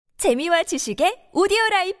재미와 지식의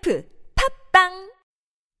오디오라이프 팝빵.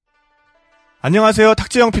 안녕하세요.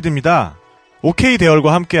 탁재영 PD입니다. OK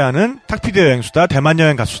대열과 함께하는 탁PD 여행수다 대만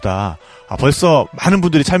여행 갔수다. 벌써 많은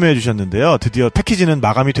분들이 참여해 주셨는데요. 드디어 패키지는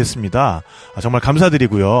마감이 됐습니다. 정말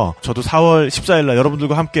감사드리고요. 저도 4월 14일날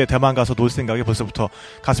여러분들과 함께 대만 가서 놀 생각에 벌써부터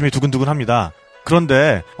가슴이 두근두근합니다.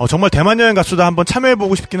 그런데 정말 대만 여행 갔수다 한번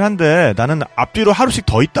참여해보고 싶긴 한데 나는 앞뒤로 하루씩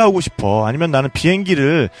더 있다 오고 싶어. 아니면 나는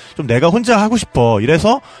비행기를 좀 내가 혼자 하고 싶어.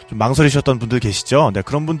 이래서 좀 망설이셨던 분들 계시죠. 네,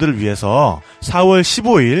 그런 분들을 위해서 4월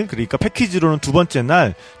 15일 그러니까 패키지로는 두 번째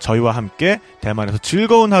날 저희와 함께 대만에서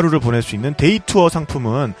즐거운 하루를 보낼 수 있는 데이 투어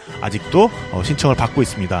상품은 아직도 신청을 받고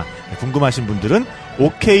있습니다. 네, 궁금하신 분들은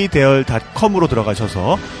ok대열.com으로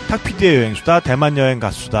들어가셔서 탁PD의 여행수다 대만 여행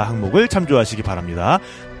갔수다 항목을 참조하시기 바랍니다.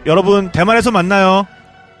 여러분 대만에서 만나요.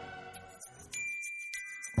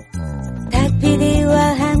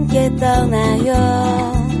 탁PD와 함께 떠나요.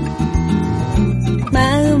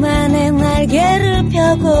 마음 안에 날개를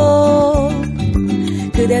펴고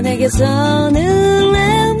그대 내게서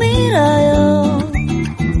눈을 밀어요.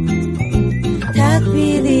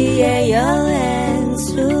 탁PD의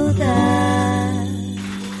여행수다.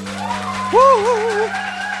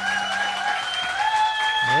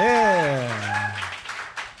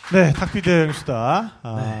 네, 탁PD의 여행수다.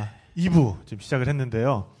 네. 2부 지금 시작을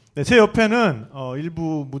했는데요. 네, 제 옆에는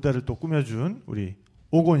 1부 무대를 또 꾸며준 우리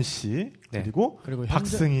오곤 씨 그리고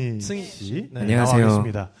박승희 씨. 네. 안녕하세요.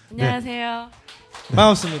 나와계십니다. 안녕하세요. 네.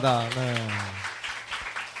 반갑습니다. 네.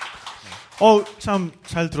 참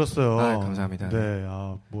잘 들었어요. 감사합니다. 네,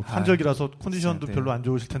 뭐 환절기라서 컨디션도 별로 안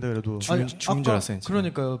좋으실 텐데 그래도 죽은 줄 알았어요. 진짜.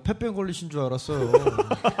 그러니까요. 폐병 걸리신 줄 알았어요.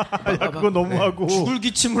 그거 너무하고 죽을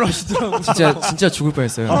기침을 하시더라고요. 진짜 죽을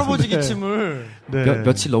뻔했어요. 할아버지 기침을. 네.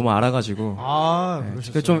 며칠 너무 알아가지고.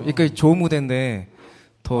 그러셨어요. 그러니까 좋은 무대인데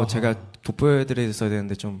더 제가 돋보여드렸어야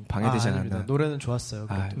되는데 좀 방해되지 않았나. 노래는 좋았어요.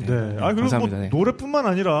 네. 그리고 감사합니다. 뭐 노래뿐만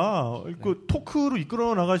아니라 그 토크로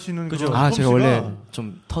이끌어 나가시는 그죠? 그런 제가 원래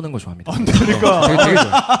좀 터는 거 좋아합니다. 그러니까 되게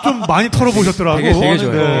좋아요. 좀 많이 털어보셨더라고. 되게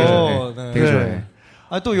좋아요. 네. 되게 좋아요.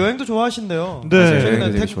 또 여행도 좋아하신대요. 네.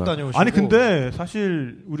 최근에 되게 태국 좋아요. 다녀오시고. 아니 근데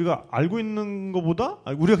사실 우리가 알고 있는 것보다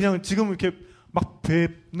우리가 그냥 지금 이렇게 막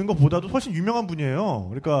뵙는 것보다도 훨씬 유명한 분이에요.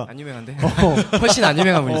 그러니까 안 유명한데 훨씬 안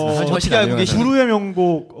유명한 분이세요. 어떻게 알고 계시나요? 구루의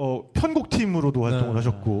명곡 편곡팀으로도 활동을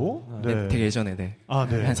하셨고 되게 예전에 한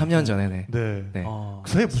 3년 전에 그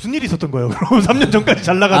사이에 무슨 일이 있었던 거예요? 그럼 3년 전까지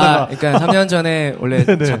잘 나가다가 그러니까 3년 전에 원래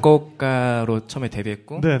작곡가로 처음에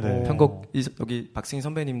데뷔했고 편곡 여기 박승희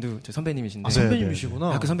선배님도 제 선배님이신데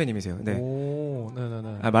선배님이시구나. 학교 선배님이세요. 네.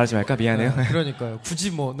 네네네. 말하지 말까 미안해요. 그러니까요. 굳이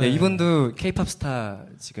뭐. 네, 이분도 K-팝 스타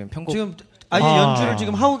지금 편곡 지금 연주를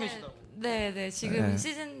지금 하고 계시다고. 네. 지금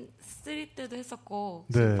시즌 3 때도 했었고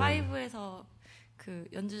지금 5에서 그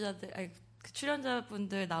연주자들 그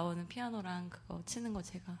출연자분들 나오는 피아노랑 그거 치는 거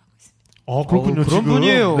제가 하고 있습니다. 그렇군요. 그런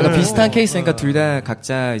분이에요. 그러니까 비슷한 케이스니까 둘 다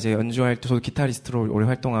각자 이제 연주 활동, 저도 기타리스트로 오래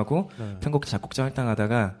활동하고 편곡 작곡자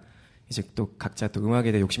활동하다가 이제 또 각자 또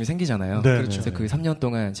음악에 대해 욕심이 생기잖아요. 그래서 그 3년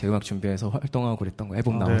동안 제 음악 준비해서 활동하고 그랬던 거,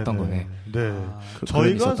 앨범 나왔던 거네.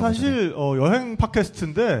 저희가 사실 여행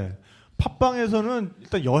팟캐스트인데 팟빵에서는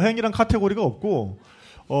일단 여행이란 카테고리가 없고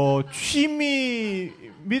취미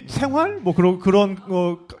및 생활 뭐 그런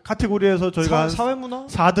카테고리에서 저희가 사회문화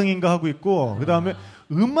 4등인가 하고 있고 그다음에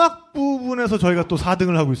음악 부분에서 저희가 또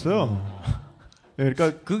 4등을 하고 있어요. 네,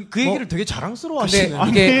 그러니까 그 얘기를 되게 자랑스러워 근데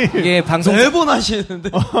하시는. 이게 방송 매번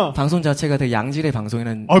하시는데 방송 자체가 되게 양질의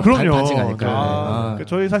방송이라는 그럼요. 반증 아닐까요? 그러니까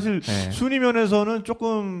저희 사실 순위 면에서는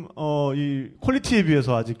조금 이 퀄리티에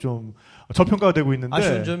비해서 아직 좀 저평가가 되고 있는데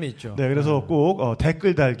아쉬운 점이 있죠. 네, 그래서 꼭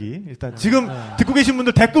댓글 달기 일단 지금 듣고 계신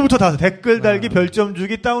분들 댓글부터 다 댓글 달기, 별점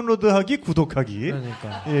주기, 다운로드하기, 구독하기.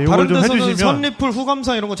 그러니까. 요걸 좀 데서는 해주시면 선리풀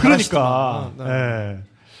후감상 이런 거 잘하시더라고요. 그러니까.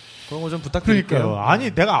 그런 거 좀 부탁드릴게요. 그러니까요.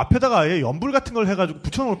 아니 내가 앞에다가 아예 연불 같은 걸 해가지고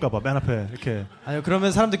붙여놓을까봐 맨 앞에 이렇게. 아니요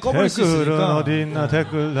그러면 사람들이 꺼버릴 수 있으니까. 댓글은 어디 있나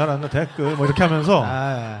댓글 달았나 댓글 뭐 이렇게 하면서.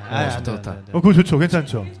 좋다. 그거 좋죠,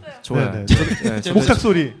 괜찮죠. 좋아요. 목탁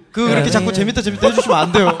소리. 그렇게 자꾸 재밌다 해주시면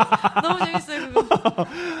안 돼요. 너무 재밌어요 그거.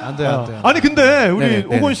 안 돼요. 아니 근데 우리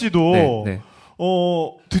오곤 씨도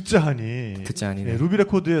듣자 하니 네. 루비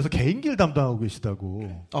레코드에서 개인기를 담당하고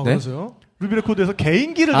계시다고. 그러세요? 루비 레코드에서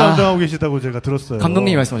개인기를 담당하고 계시다고 제가 들었어요.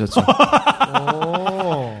 감독님이 말씀하셨죠.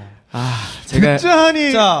 제가 듣자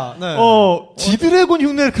하니 지드래곤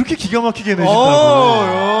흉내를 그렇게 기가 막히게 내신다고.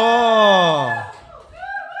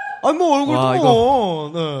 뭐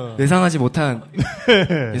얼굴도 예상하지 못한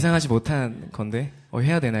건데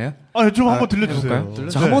해야 되나요? 좀 한번 들려주세요.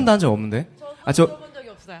 저 한 번도 한 적 없는데. 저도 들어본 적이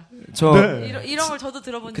없어요. 이런 걸 저도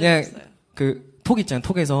들어본 적이 없어요. 그 톡 있잖아요.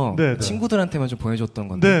 톡에서 친구들한테만 좀 보내줬던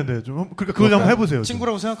건데. 좀 그러니까 그걸 한번 해보세요.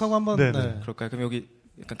 친구라고 생각하고 한번. 그럴까요? 그럼 여기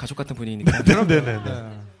약간 가족 같은 분위기니까. 네네네.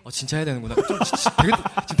 진짜 해야 되는구나. 지금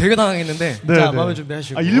되게 당황했는데. 네, 자, 마음을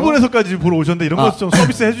준비하시고. 일본에서까지 보러 오셨는데 이런 거 좀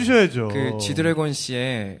서비스 해주셔야죠. 그 지드래곤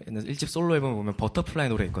씨의 1집 솔로 앨범 보면 버터플라이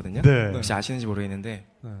노래 있거든요. 네. 혹시 아시는지 모르겠는데.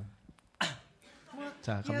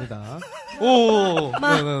 자, 갑니다. 오,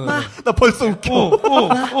 나 벌써 웃겨.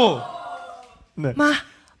 네.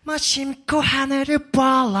 심고 하늘을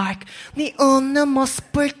봐 like 네 웃는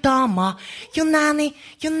모습을 담아 유난히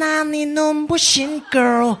눈부신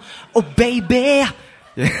girl oh baby.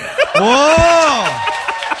 예. 와!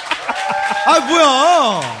 아,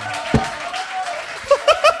 뭐야!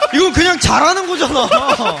 이건 그냥 잘하는 거잖아.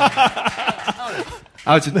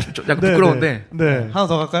 진짜 좀 약간 부끄러운데. 네. 하나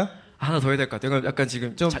더 갈까요? 하나 더 해야 될 것 같아요. 이건 약간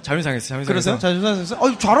지금 좀 자존상했어요. 그래서요?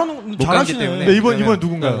 자존상했어요? 잘하는, 잘하시네. 때문에. 네, 이번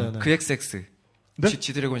누군가요? 그 XX. 네?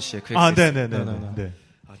 지드래곤 씨의 그 XX. 네네네.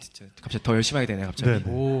 진짜 갑자기 더 열심히 하게 되네, 갑자기. 네.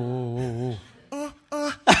 오.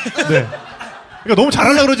 네. 그러니까 너무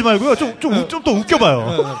잘하려고 그러지 말고요. 좀 더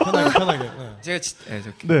웃겨봐요. 편하게.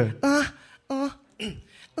 네.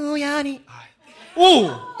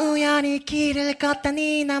 우연히 길을 걷다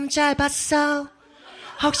네 남자를 봤어.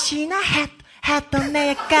 혹시나 했던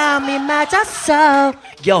내 감이 맞았어.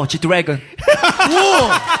 Yo, 지드래곤.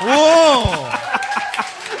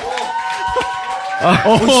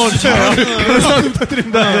 감사합니다.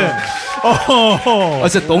 부탁드립니다. 네.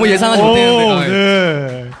 진짜 너무 예상하지 못했는데.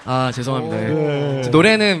 네. 죄송합니다. 네.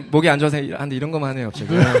 노래는 목이 안 좋아서 하는데 이런 것만 하네요, 갑자기.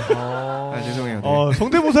 죄송해요. 네.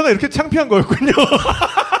 성대모사가 이렇게 창피한 거였군요.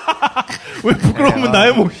 왜 부끄러우면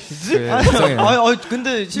나의 몫이지? 죄송해요.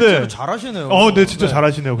 근데 실제로 네. 잘하시네요. 네, 진짜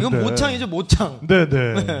잘하시네요. 근데. 이건 모창이죠, 모창.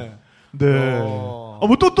 네네. 네.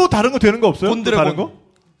 뭐 또 다른 거 되는 거 없어요? 곤드레 다른 거?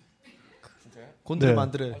 곤드레 네.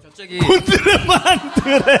 만드레. 갑자기.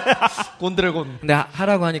 곤드레곤. 근데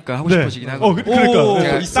하라고 하니까 하고 싶어지긴 하거든요.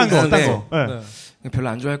 그러니까. 딴 거. 네. 별로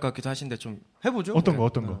안 좋아할 것 같기도 하신데 좀. 해보죠. 어떤 거?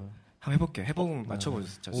 한번 해볼게요. 해보면 맞춰보죠.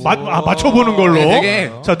 진짜. 맞춰보는 걸로? 네,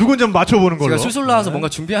 되게. 자, 누군지 한번 맞춰보는 걸로. 제가 술술 나와서 뭔가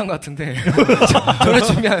준비한 것 같은데. 전혀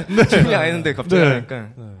준비 안 했는데 갑자기 하니까.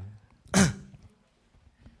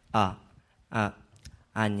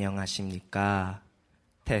 안녕하십니까.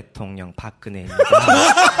 대통령 박근혜입니다.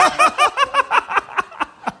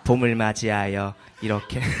 봄을 맞이하여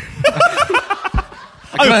이렇게.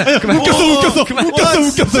 그만.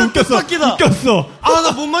 웃겼어.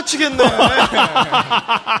 나 못 맞추겠네.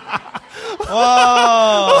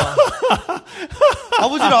 와.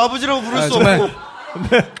 아버지라고 부를 수 없고.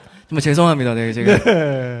 정말 죄송합니다. 네,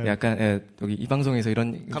 제가 약간 여기 이 방송에서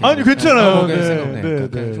이런 아니 괜찮아요.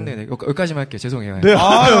 네. 여기까지만 할게요. 죄송해요. 네.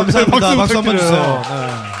 감사합니다. 박수 한번 주세요.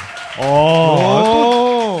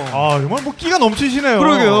 정말 뭐 끼가 넘치시네요.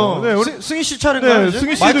 그러게요. 네, 우리 승희 씨 차례인가요? 네,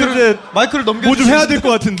 승희 씨도 이제 마이크를 넘겨 뭐 좀 해야 될 것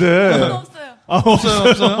같은데.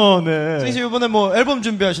 없어요. 네. 승희 씨 이번에 뭐 앨범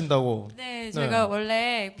준비하신다고. 네, 제가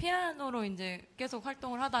원래 피아노로 이제 계속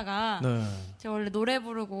활동을 하다가 제가 원래 노래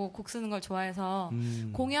부르고 곡 쓰는 걸 좋아해서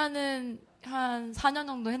공연은 한 4년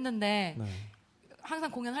정도 했는데 항상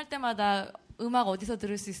공연할 때마다 음악 어디서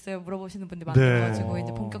들을 수 있어요? 물어보시는 분들이 많아가지고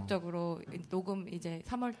이제 본격적으로 녹음 이제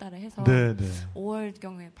 3월달에 해서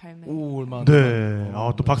 5월경에 발매.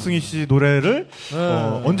 또 박승희 씨 노래를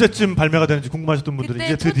언제쯤 발매가 되는지 궁금하셨던 분들이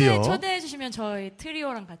이제 드디어 초대해 주시면 저희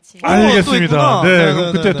트리오랑 같이. 알겠습니다.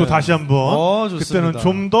 그럼 그때 또 다시 한번 그때는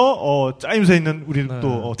좀 더 짜임새 있는 우리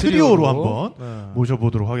또 트리오로 한번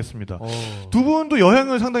모셔보도록 하겠습니다. 두 분도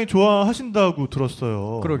여행을 상당히 좋아하신다고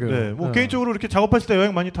들었어요. 그러게요. 네, 뭐 개인적으로 이렇게 작업하실 때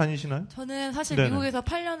여행 많이 다니시나요? 저는 사실 네네. 미국에서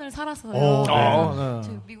 8년을 살았어요.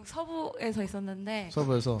 네. 미국 서부에서 있었는데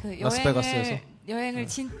서부에서 그 라스베가스에서 여행을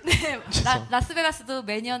라스베가스도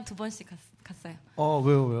매년 2번씩 갔어요.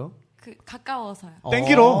 왜요? 그 가까워서요.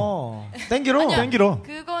 땡기로. 아니요, 땡기로.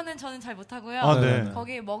 그거는 저는 잘 못하고요.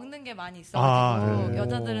 거기 먹는 게 많이 있어가지고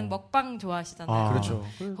여자들은 먹방 좋아하시잖아요. 그렇죠.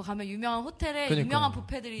 거기 가면 유명한 호텔에 유명한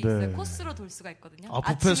뷔페들이 있어요. 코스로 돌 수가 있거든요.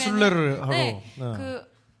 뷔페 순례를 하러.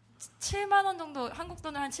 그 7만 원 정도 한국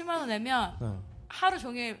돈을 한 7만 원 내면 하루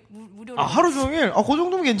종일 무료로. 하루 종일? 그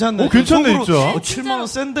정도면 괜찮네. 괜찮네, 진짜. 7만 원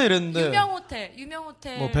센데 이랬는데. 유명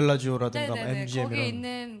호텔. 뭐 벨라지오라든가 MGM 거기 이런.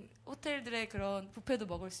 있는 호텔들의 그런 뷔페도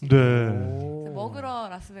먹을 수 있고. 먹으러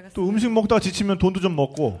라스베가스. 또 음식 먹다가 지치면 돈도 좀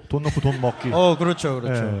먹고 돈 넣고 돈 먹기. 그렇죠.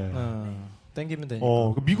 땡기면 되니까.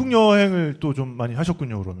 미국 여행을 또 좀 많이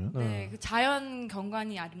하셨군요, 그러면. 네, 그 자연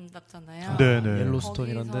경관이 아름답잖아요. 옐로스톤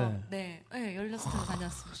이런데. 네, 옐로스톤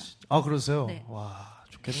다녔습니다. 그러세요? 네. 와,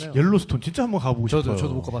 좋겠네요. 옐로스톤 진짜 한번 가보고 싶어요.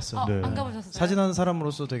 저도 못 가봤어요. 안 가보셨어요? 사진하는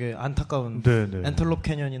사람으로서 되게 안타까운. 엔텔롭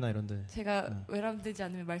캐년이나 이런데. 제가 외람되지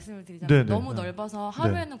않으면 말씀을 드리자면 너무 넓어서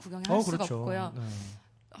하루에는 구경할 수가 그렇죠. 없고요.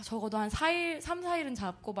 적어도 한 4일, 3, 4일은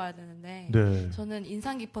잡고 봐야 되는데 네. 저는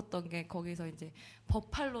인상 깊었던 게 거기서 이제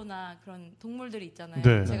버팔로나 그런 동물들이 있잖아요.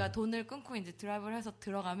 네. 제가 돈을 끊고 이제 드라이브를 해서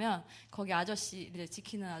들어가면 거기 아저씨 이제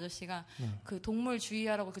지키는 아저씨가 그 동물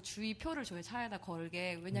주의하라고 그 주의표를 줘요. 차에다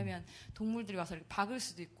걸게. 왜냐면 동물들이 와서 이렇게 박을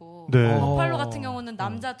수도 있고 네. 버팔로 같은 경우는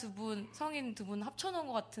남자 2분, 성인 2분 합쳐놓은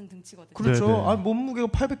것 같은 등치거든요. 그렇죠. 네, 네. 아, 몸무게가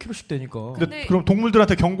 800kg씩 되니까. 근데 그럼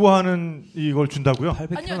동물들한테 경고하는 이걸 준다고요?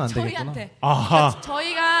 800kg는 아니요, 안 되겠구나. 저희한테. 아하. 그러니까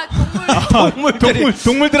저희가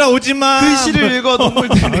동물들아 오지 마. 글씨를 읽어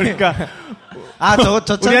동물들이. 그러니까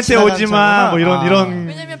저 우리한테 오지 마. 뭐 이런.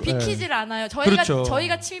 왜냐면 비키질 않아요. 그렇죠.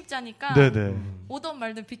 저희가 침입자니까 네네. 오던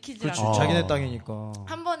말든 비키질 그렇지. 않아요. 자기네 땅이니까.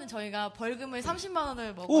 한 번은 저희가 벌금을 30만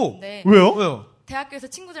원을 먹었는데 왜요? 대학교에서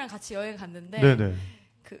친구들이랑 같이 여행 갔는데 네네.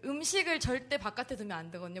 그 음식을 절대 바깥에 두면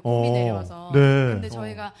안 되거든요. 곰이 내려와서. 네. 근데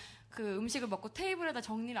저희가 그 음식을 먹고 테이블에다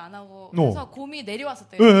정리를 안 하고 해서 곰이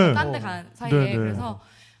내려왔었대요. 네. 딴 데 간 사이에. 네. 그래서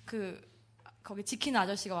거기 지키는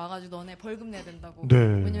아저씨가 와가지고 너네 벌금 내야 된다고. 네.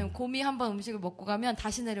 왜냐면 곰이 한번 음식을 먹고 가면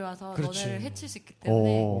다시 내려와서 그렇지. 너네를 해칠 수 있기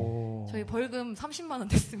때문에 저희 벌금 30만 원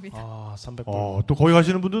냈습니다. 아, 300불. 또 거기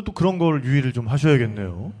가시는 분들은 또 그런 걸 유의를 좀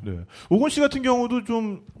하셔야겠네요. 네. 오건 씨 같은 경우도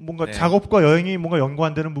좀 뭔가 네. 작업과 여행이 뭔가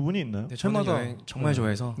연관되는 부분이 있나요? 네, 저는 해마다. 여행 정말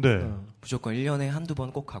좋아해서 네. 무조건 1년에 한두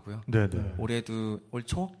번 꼭 가고요. 네네. 올해도 올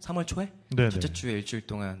초? 3월 초에? 네네. 첫째 주에 일주일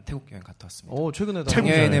동안 태국 여행 갔다 왔습니다. 최근에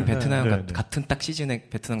작년에는 네. 베트남 네. 같은 딱 시즌에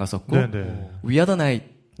베트남 갔었고 네네. 위아더 나잇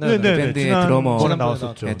네네. 밴드의 지난 드러머 번에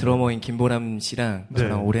나왔었죠. 네, 드러머인 김보람 씨랑 네.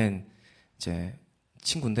 저랑 오랜 이제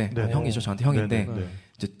친구인데 네. 형이죠. 저한테 형인데 네네.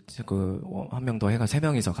 이제 한 명 더 해가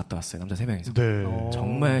 3명이서 갔다 왔어요. 남자 3명이서. 네.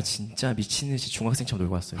 정말 진짜 미친 듯이 중학생처럼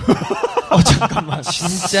놀고 왔어요. 잠깐만.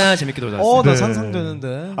 진짜 재밌게 놀다 왔어요. 나 네.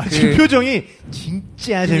 상상되는데. 지금 표정이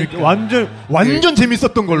진짜 재밌게 완전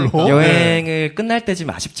재밌었던 걸로. 여행을 끝날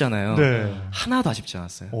때쯤 아쉽잖아요. 네. 하나도 아쉽지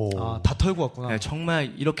않았어요. 다 털고 왔구나. 네,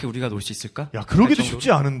 정말 이렇게 우리가 놀 수 있을까? 야, 그러기도 할 정도로?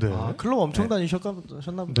 쉽지 않은데. 클럽 엄청 네.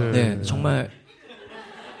 다니셨나 보다. 네, 정말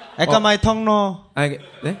에까마이 텅러.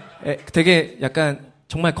 네? 되게 약간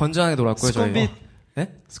정말 건전하게 놀았고요. 스콘빗. 저희.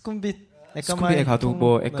 네? 스콘빗. 스쿠비에 가도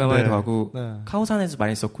뭐 에까마이도 네. 가고 네. 카오산에서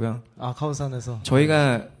많이 있었고요. 카오산에서.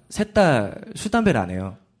 저희가 셋 다 술 담배를 안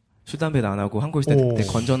해요. 술 담배를 안 하고 한국에 있을 때 그때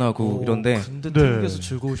건전하고 이런데 근데 네. 태국에서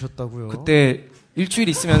즐거우셨다고요? 그때 일주일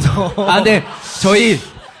있으면서 근데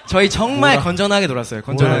저희 정말 건전하게 놀았어요.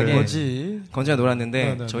 건전하게 건전하게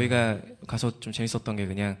놀았는데 네. 저희가 가서 좀 재밌었던 게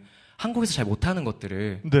그냥 한국에서 잘 못하는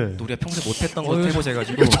것들을 네. 우리가 평소에 못했던 것들 해보자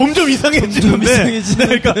해가지고 점점 이상해지는데.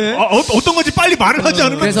 네, 그러니까 어떤 건지 빨리 말을 하지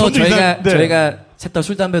않으면 그래서 점점 저희가 셋 다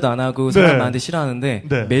술 담배도 안 하고 사람 많은데 싫어하는데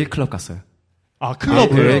네. 매일 클럽 갔어요.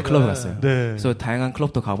 클럽을. 매일 클럽 갔어요. 네. 그래서 다양한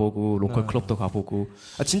클럽도 가보고 로컬 클럽도 가보고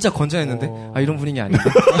진짜 건전했는데 이런 분위기 아닌데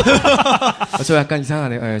저 약간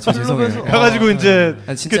이상하네요. 네, 저 죄송해요. 가가지고 이제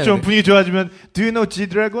진짜 좀 분위기 좋아지면 Do you know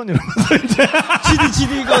G-Dragon 이러면서 이제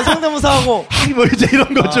GD 이거 성대모사하고 뭐 이제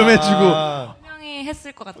이런 거 좀 해주고. 분명히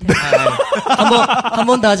했을 것 같아요. 한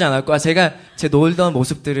번도 하지 않았고 제가 제 놀던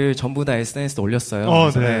모습들을 전부 다 SNS에 올렸어요.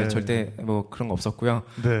 그래서 네. 절대 뭐 그런 거 없었고요.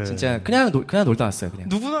 네. 진짜 그냥 놀다 왔어요. 그냥.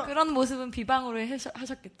 누구나 그런 모습은 비방으로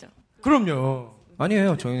하셨겠죠. 그럼요.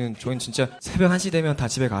 아니에요. 저희는 진짜 새벽 1시 되면 다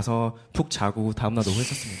집에 가서 푹 자고 다음날 놀고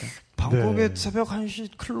했었습니다. 방콕의 네. 새벽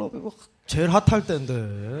 1시 클럽이 제일 핫할 때인데.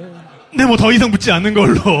 네, 뭐 더 이상 묻지 않는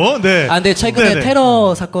걸로. 네. 근데 최근에 네네.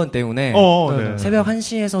 테러 사건 때문에 네. 새벽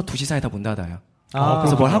 1시에서 2시 사이 다 문 닫아요.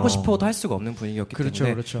 그래서 뭘 하고 싶어도 할 수가 없는 분위기였기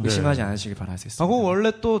때문에 의심하지 않으시길 바라겠습니다. 방콕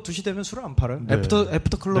원래 또 2시 되면 술을 안 팔아요. 네.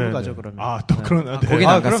 애프터 클럽을 네. 가죠, 그러면. 또 그런. 네. 거긴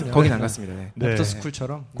안 갔습니다. 네. 네. 애프터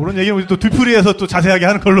스쿨처럼. 그런 얘기는 우리 또 뒤풀이에서 또 자세하게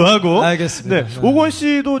하는 걸로 하고. 알겠습니다. 네. 오건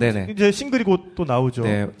씨도 네네. 이제 싱글이 곧 또 나오죠.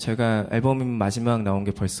 네, 제가 앨범 마지막 나온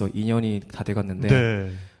게 벌써 2년이 다 돼갔는데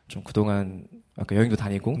네. 좀 그동안 아까 여행도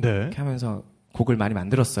다니고 네. 이렇게 하면서 곡을 많이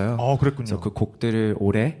만들었어요. 그랬군요. 그래서 그 곡들을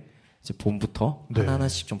올해 이제 봄부터 네.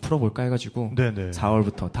 하나하나씩 좀 풀어볼까 해가지고 네네.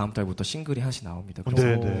 4월부터 다음 달부터 싱글이 하나씩 나옵니다. 그래서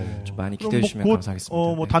네네. 좀 많이 기대해 주시면 곧, 감사하겠습니다.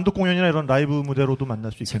 뭐 네. 단독 공연이나 이런 라이브 무대로도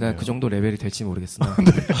만날 수 있겠네요. 제가 그 정도 레벨이 될지 모르겠으나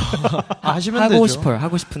하시면 하고 되죠. 싶어요.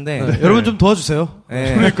 하고 싶은데 네. 여러분 좀 도와주세요.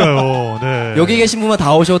 네. 그러니까요. 네. 여기 계신 분만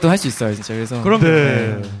다 오셔도 할 수 있어요, 진짜. 그래서 그럼요.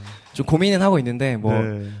 네. 좀 고민은 하고 있는데 뭐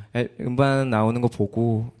네. 음반 나오는 거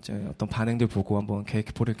보고 이제 어떤 반응들 보고 한번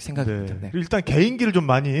계획 볼 생각입니다. 네. 네. 일단 개인기를 좀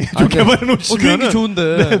많이 좀 개발해 놓으시면 개인기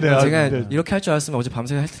좋은데. 네. 제가 네. 이렇게 할 줄 알았으면 어제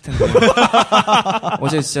밤새 했을 텐데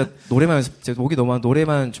어제 진짜 노래만 목이 너무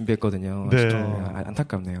노래만 준비했거든요. 네. 진짜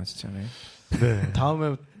안타깝네요, 진짜. 네. 네.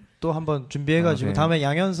 다음에 또 한번 준비해가지고 네. 다음에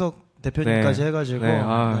양현석 대표님까지 해가지고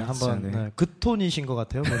한번 그 톤이신 것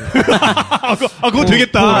같아요. 그거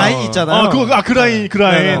되겠다. 그 라인 있잖아요. 그 라인.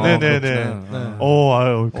 네네네.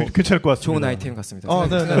 괜찮을 것 같습니다. 좋은 아이템 같습니다.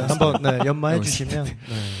 네네. 한번 연마해 주시면.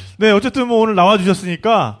 네, 어쨌든 뭐 오늘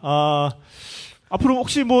나와주셨으니까 앞으로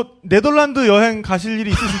혹시 뭐 네덜란드 여행 가실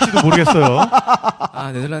일이 있으실지도 모르겠어요.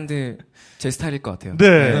 네덜란드 제 스타일일 것 같아요.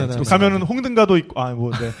 네. 가면은 홍등가도 있고,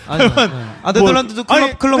 네덜란드도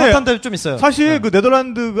클럽 핫한 데 좀 있어요. 사실 그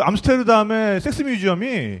네덜란드 암스테르담의 섹스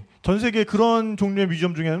뮤지엄이 전 세계 그런 종류의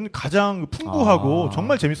뮤지엄 중에는 가장 풍부하고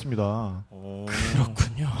정말 재밌습니다.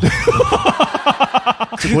 그렇군요.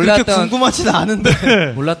 몰랐던 궁금하지는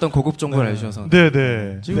않은데 몰랐던 고급 정보를 알려주셔서.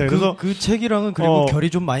 네네. 지금 그래서 그 책이랑은 그리고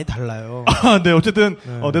결이 좀 많이 달라요. 네, 어쨌든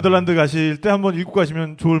네덜란드 가실 때 한번 읽고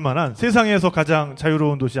가시면 좋을 만한 세상에서 가장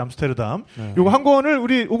자유로운 도시 암스테르담. 요거 한 권을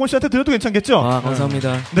우리 오건 씨한테 드려도 괜찮겠죠?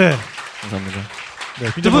 감사합니다. 네, 감사합니다.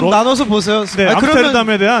 네, 두 분 나눠서 보세요. 네,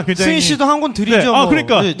 암스테르담에 대한 굉장히 승희 씨도 한 권 드리죠. 네,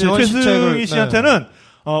 그러니까 최승희 씨한테는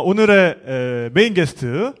오늘의 메인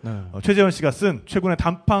게스트 최재원 씨가 쓴 최근의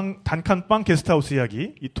단칸방 게스트하우스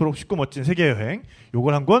이야기 이토록 쉽고 멋진 세계여행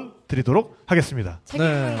요걸 한 권 드리도록 하겠습니다. 책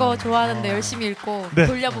읽는 거 좋아하는데 열심히 읽고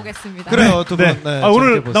돌려보겠습니다. 그래요, 두 분.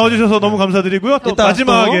 오늘 나와주셔서 너무 감사드리고요. 또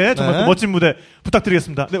마지막에 정말 또 멋진 무대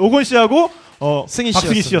부탁드리겠습니다. 네, 오건 씨하고 승희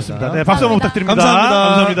박승희 씨였습니다. 네, 박수 한번 부탁드립니다.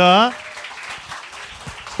 감사합니다.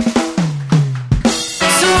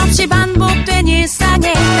 수없이 반복된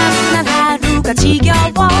일상에 따분한 하루가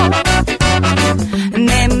지겨워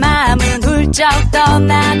내 마음은 훌쩍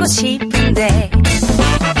떠나고 싶은데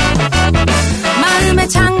마음의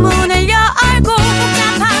창문을 열고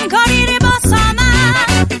복잡한 거리를 벗어나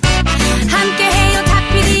함께해요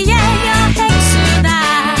탁피디의 여행수다.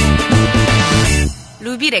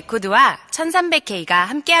 루비레코드와 1300K가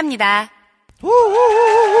함께합니다.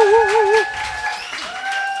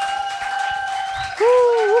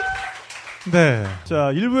 네.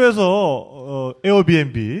 자, 1부에서,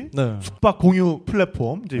 에어비앤비, 숙박 공유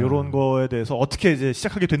플랫폼, 이제 요런 거에 대해서 어떻게 이제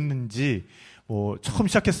시작하게 됐는지, 뭐, 처음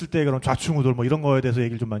시작했을 때 그런 좌충우돌 뭐 이런 거에 대해서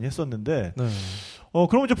얘기를 좀 많이 했었는데,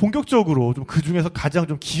 그럼 이제 본격적으로 좀 그 중에서 가장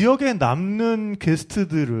좀 기억에 남는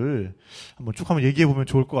게스트들을 한번 쭉 한번 얘기해 보면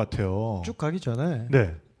좋을 것 같아요. 쭉 가기 전에.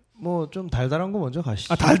 네. 뭐 좀 달달한 거 먼저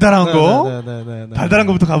가시죠. 달달한 거? 네네네. 달달한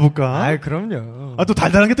거부터 가볼까? 그럼요. 또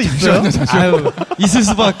달달한 게 또 있어요? 있을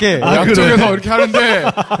수밖에. 양쪽에서 그래. 이렇게 하는데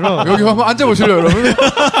그럼. 여기 한번 앉아보실래요, 여러분?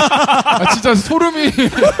 진짜 소름이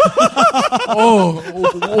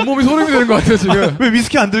온몸이 소름이 되는 것 같아요, 지금. 왜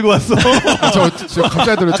위스키 안 들고 왔어? 저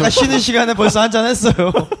갑자기 들었죠. 아까 쉬는 시간에 벌써 한잔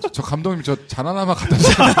했어요. 저 감독님 잔 하나만 갖다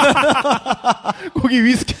주세요. 거기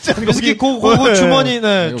위스키 잔. 위스키 그거 주머니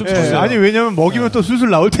좀 주세요. 아니 왜냐면 먹이면 또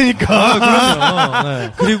술술 나올 테니까.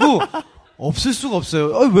 그럼요. 그리고 없을 수가 없어요.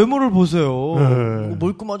 외모를 보세요.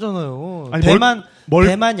 멀끔하잖아요. 아니, 대만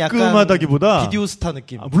약간 멀끔하다기보다 비디오 스타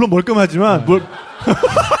느낌. 물론 멀끔하지만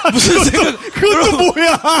무슨 생각? 그것도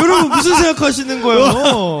뭐야? 여러분 무슨 생각하시는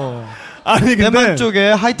거예요? 아니 근데 대만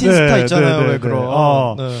쪽에 하이틴 스타 있잖아요. 왜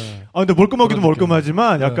그럼? 근데 멀끔하기도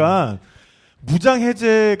멀끔하지만 약간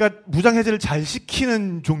무장해제를 잘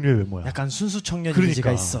시키는 종류의 외모야. 약간 순수 청년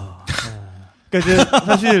이미지가 있어. 그러니까 이제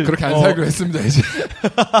사실 그렇게 안 살기로 했습니다 이제.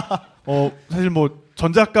 사실 뭐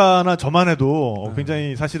전 작가나 저만 해도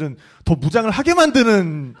굉장히 사실은 더 무장을 하게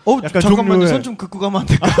만드는 약간 잠깐만요. 종류의 손 좀 긋고 가면 안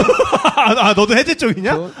될까? 너도 해제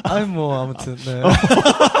쪽이냐? 아무튼. 네.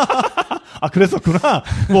 그랬었구나.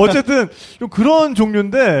 뭐 어쨌든 좀 그런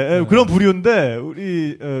종류인데 그런 부류인데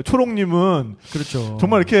우리 초롱님은 그렇죠.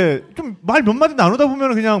 정말 이렇게 좀 말 몇 마디 나누다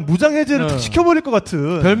보면 그냥 무장 해제를 탁 시켜버릴 것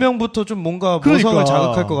같은. 별명부터 좀 뭔가 모성을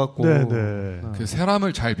자극할 것 같고. 네네. 그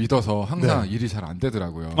사람을 잘 믿어서 항상 일이 잘 안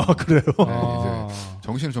되더라고요. 그래요? 이제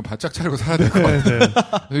정신을 좀 바짝 차리고 살아야 될 것 같아요.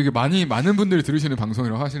 이게 많은 분들이 들으시는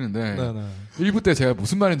방송이라고 하시는데 1부 때 제가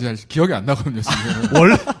무슨 말인지 잘 기억이 안 나거든요. 지금.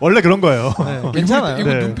 원래 그런 거예요. 괜찮아요.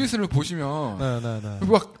 이분 눈빛을 보시면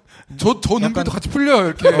막 저 눈빛도 같이 풀려요.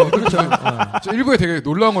 이렇게. 그렇죠. 저 일부에 되게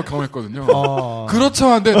놀라운 걸 경험했거든요. 그렇죠.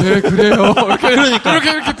 한데 네 그래요. 그러니까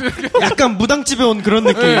이렇게 약간 무당집에 온 그런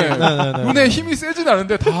느낌. 눈에 힘이 세진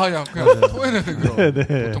않은데 다 그냥 토해내는 그런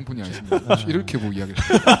보통 분이 아니십니다. 이렇게 뭐 이야기를.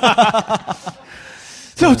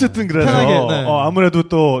 자, 어쨌든 그래서 아무래도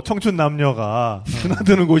또 청춘 남녀가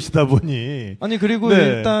드나드는 곳이다 보니 그리고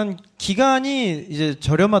일단 기간이 이제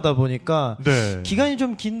저렴하다 보니까 기간이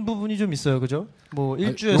좀 긴 부분이 좀 있어요, 그죠? 뭐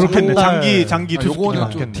일주에서 그렇겠네. 장기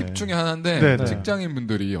요거는 좀 팁 중에 하나인데 직장인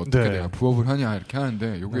분들이 어떻게 내가 부업을 하냐 이렇게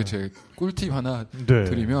하는데 요게 제 꿀팁 하나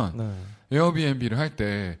드리면 에어비앤비를 할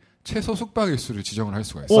때 최소 숙박 일수를 지정을 할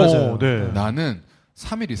수가 있어요. 나는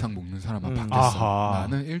 3일 이상 묵는 사람만 받겠어.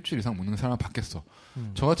 나는 일주일 이상 묵는 사람만 받겠어.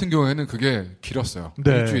 저 같은 경우에는 그게 길었어요.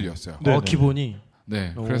 일주일이었어요. 기본이.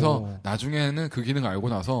 네. 그래서 나중에는 그 기능을 알고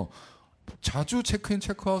나서 자주 체크인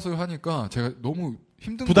체크아웃을 하니까 제가 너무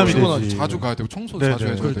힘든 부담이 거예요. 되지. 자주 가야 되고 청소도 자주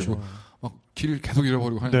해줘야 그렇죠. 되고 막 길 계속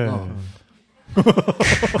잃어버리고 하니까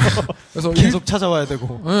그래서 계속 찾아와야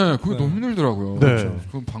되고. 네, 그게 너무 힘들더라고요. 네.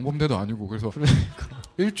 그건 방범대도 아니고 그래서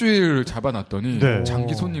일주일을 잡아놨더니 네.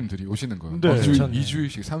 장기 손님들이 오시는 거예요. 네.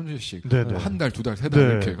 2주일씩, 3주일씩, 네, 네. 한 달, 두 달, 세 달 네.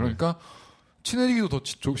 이렇게. 그러니까 친해지기도 더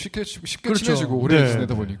쉽게 그렇죠. 친해지고 오래 네.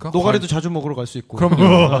 지내다 보니까 노가리도 자주 먹으러 갈 수 있고.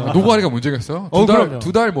 그럼요. 노가리가 문제겠어요? 그럼요.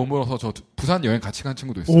 두 달 머물러서 저 부산 여행 같이 간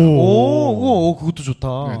친구도 있어요. 오, 그것도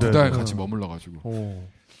좋다. 네, 두 달 같이 머물러가지고. 오.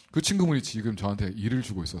 그 친구분이 지금 저한테 일을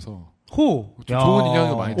주고 있어서 호. 좀 좋은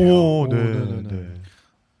인연이 많이 돼요. 오, 네. 네네네.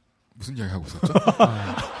 무슨 이야기 하고 있었죠?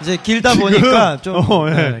 이제 길다 보니까 좀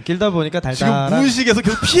네. 길다 보니까 지금 달달한 무의식에서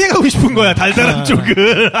계속 피해가고 싶은 거야. 달달한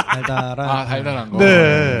쪽을. 달달한 달달한 거.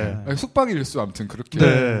 네. 아니, 숙박 일수 아무튼 그렇게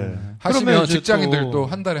네. 하시면 그러면 이제 직장인들도 또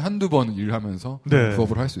한 달에 한두 번 일하면서 네.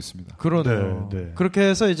 부업을 할 수 있습니다. 그러네요. 네, 네. 그렇게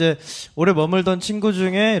해서 이제 오래 머물던 친구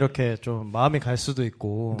중에 이렇게 좀 마음이 갈 수도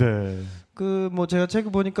있고. 네. 그 뭐 제가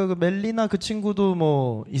책 보니까 그 멜리나 그 친구도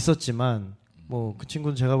뭐 있었지만 뭐 그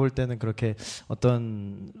친구는 제가 볼 때는 그렇게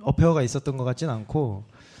어떤 어페어가 있었던 것 같진 않고.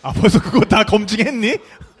 아, 벌써 그거 다 검증했니?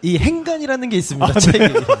 이 행간이라는 게 있습니다.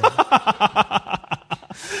 책에.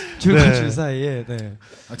 줄과 네. 줄 사이에. 네.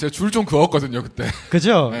 제가 줄 좀 그었거든요 그때.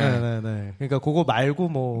 그죠? 네. 네네네. 그러니까 그거 말고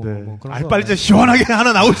뭐, 네. 뭐 그런 아니, 거. 빨리 이제 시원하게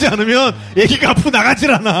하나 나오지 않으면 얘기가 앞으로 나가질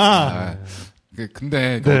않아.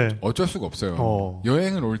 근데 네. 어쩔 수가 없어요.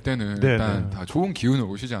 여행을 올 때는 네, 일단 네. 다 좋은 기운을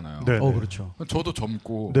오시잖아요. 네, 네. 그렇죠. 저도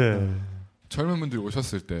젊고 네. 젊은 분들이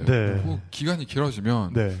오셨을 때 네. 그 기간이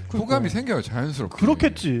길어지면 네. 호감이 생겨요 자연스럽게.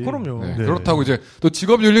 그렇겠지. 그럼요. 네. 네. 그렇다고 이제 또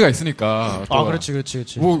직업 윤리가 있으니까. 또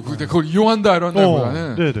그렇지. 뭐 근데 그걸 이용한다 이런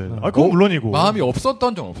데보다는 네네. 아, 그건 물론이고. 마음이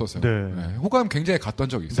없었던 적은 없었어요. 네. 네. 호감 굉장히 갔던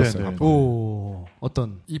적이 있었어요. 네, 네. 한 번. 오,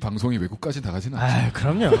 어떤? 이 방송이 외국까지 나가지는 않죠. 아,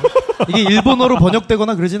 그럼요. 이게 일본어로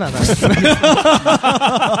번역되거나 그러진 않아요.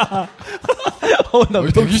 나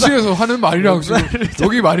대기실에서 하는 말이랑 지금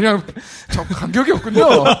여기 말이랑 참 간격이 없군요.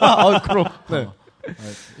 그럼. 네.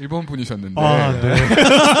 일본 분이셨는데. 네.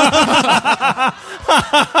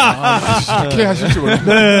 이렇게 하실 줄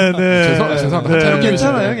몰랐네. 네. 죄송합니다. 네. 촬영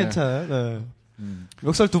괜찮아요, 괜찮아요. 네.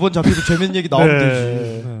 멱살 2번 잡히고 재밌는 얘기 나오면 네.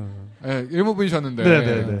 되지. 네, 일본 분이셨는데. 네,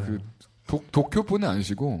 네, 네. 그 도쿄 분은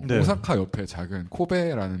아니시고 네. 오사카 옆에 작은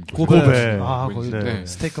코베라는 코베. 거기 네.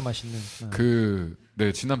 스테이크 맛있는.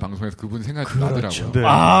 네, 지난 방송에서 그분 생각이 그렇죠.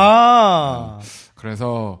 나더라고요. 네.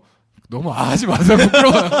 그래서 너무 하지 마세요.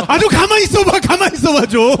 부끄러워요. 아주 가만히 있어봐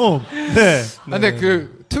좀. 네. 근데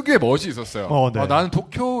그 특유의 멋이 있었어요. 네. 나는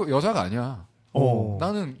도쿄 여자가 아니야. 어.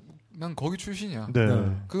 난 거기 출신이야. 네.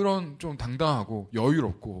 그런 좀 당당하고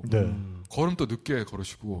여유롭고 네. 걸음도 늦게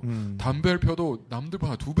걸으시고 담배를 담배를 펴도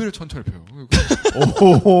남들보다 2배를 천천히 펴요.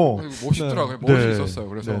 오호. 멋있더라고요. 네. 멋이 네. 있었어요.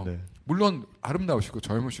 그래서 네, 네. 물론 아름다우시고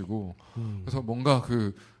젊으시고 그래서 뭔가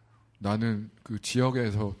나는 그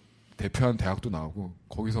지역에서 대표한 대학도 나오고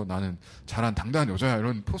거기서 나는 잘한 당당한 여자야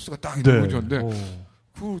이런 포스가 딱 있는 네. 분이었는데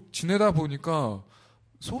그 지내다 보니까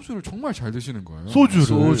소주를 정말 잘 드시는 거예요.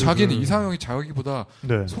 소주를. 자기는 이상형이 자기보다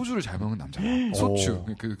네. 소주를 잘 먹는 남자야. 소주.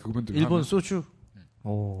 그분들 일본 소주.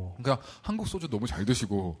 그러니까 한국 소주 너무 잘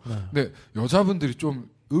드시고. 근데 여자분들이 좀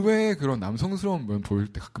의외의 그런 남성스러운 면 보일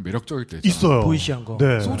때 가끔 매력적일 때 있어요. 보이시한 거.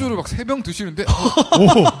 네. 소주를 막 3병 드시는데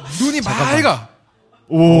눈이 잠깐만. 맑아.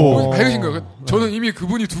 오. 밝으신 거예요. 저는 이미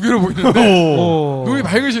그분이 2개로 보이는데 눈이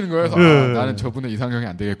밝으시는 거예요. 그래서 네. 나는 저분의 이상형이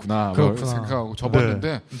안 되겠구나 생각하고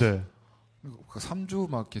접었는데 네. 3주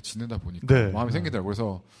막 이렇게 지내다 보니까 네. 마음이 생기더라고요.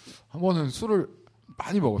 그래서 한 번은 술을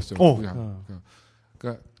많이 먹었어요.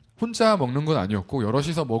 그러니까 혼자 먹는 건 아니었고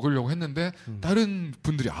여럿이서 먹으려고 했는데 다른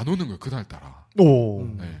분들이 안 오는 거예요. 그날 따라.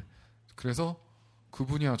 네. 그래서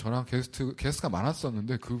그분이랑 저랑 게스트가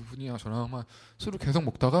많았었는데 그분이랑 저랑만 술을 계속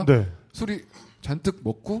먹다가 네. 술이 잔뜩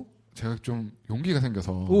먹고 제가 좀 용기가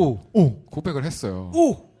생겨서 고백을 했어요.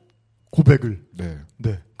 고백을. 네.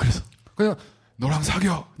 네. 그래서 그냥 나랑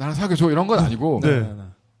사귀어줘 이런 건 아니고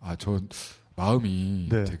저 마음이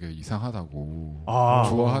네. 되게 이상하다고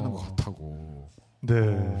좋아하는 것 같다고. 네.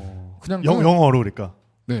 그냥 영어로 그러니까.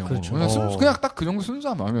 네, 영어로. 그렇죠. 그냥 딱 그 정도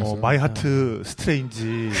순수한 마음이었어요. 마이 하트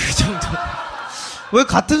스트레인지. 그 정도. 왜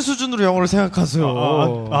같은 수준으로 영어를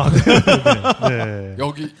생각하세요? 네.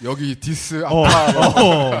 여기 디스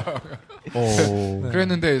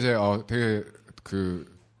그랬는데 이제 되게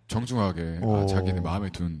정중하게 자기네 마음에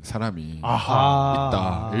든 사람이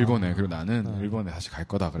있다. 일본에. 그리고 나는 일본에 다시 갈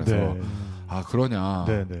거다. 그래서 그러냐.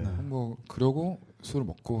 뭐 그러고 술을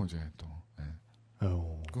먹고 이제 또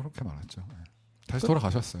그렇게 말았죠. 다시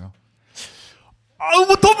돌아가셨어요.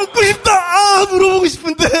 뭐 더 묻고 싶다. 물어보고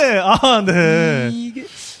싶은데. 네.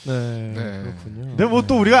 네, 네. 그렇군요. 근데 뭐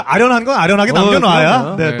또 우리가 아련한 건 아련하게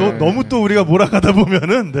남겨놔야. 네, 네. 또 너무 또 우리가 몰아가다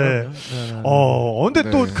보면은, 네. 근데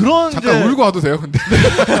또 그런 잠깐 이제 울고 와도 돼요, 근데.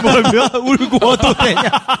 뭐라고요? 울고 와도 되냐?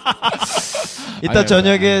 이따 아니,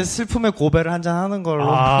 저녁에 슬픔의 고배를 한잔 하는 걸로.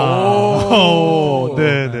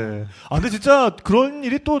 네네. 근데 진짜 그런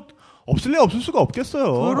일이 또 없을래 없을 수가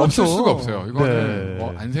없겠어요. 그렇죠. 없을 수가 없어요. 이거는 네.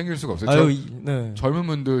 뭐 안 생길 수가 없어요. 아유, 네. 젊은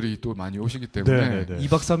분들이 또 많이 오시기 때문에. 네, 네.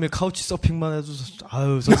 2박 3일 카우치 서핑만 해도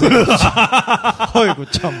아유 선생님. 아이고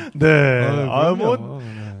참. 네. 뭐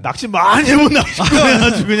네. 낚시 많이 해본 낚시꾼이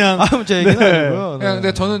아주 그냥. 제 얘기는 네. 아니고요. 네.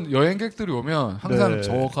 근데 저는 여행객들이 오면 항상 네.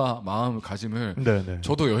 저가 마음가짐을 네네.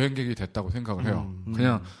 저도 여행객이 됐다고 생각을 해요.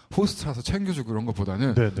 그냥 호스트라서 챙겨주고 그런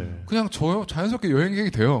것보다는 네네. 그냥 저요 자연스럽게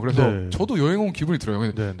여행객이 돼요. 그래서 네. 저도 여행 온 기분이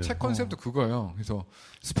들어요. 네네. 책 컨셉도 그거예요. 그래서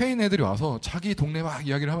스페인 애들이 와서 자기 동네 막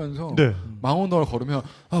이야기를 하면서 네. 망원동을 걸으면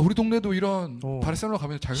우리 동네도 이런 바르셀로나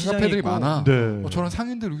가면 작은 시장이 카페들이 있고. 많아. 네. 저런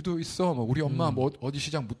상인들 여기도 있어. 뭐 우리 엄마 뭐 어디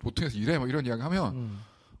시장 모퉁에서 일해. 뭐 이런 이야기 하면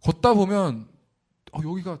걷다 보면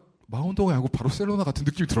여기가 망원동이 아니고 바르셀로나 같은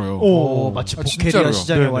느낌이 들어요. 마치 진짜로요. 보케리아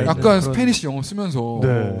시장에 네. 와 있는 약간 그런- 스페니시 영어 쓰면서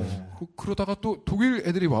네. 그러다가 또 독일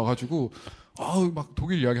애들이 와가지고 막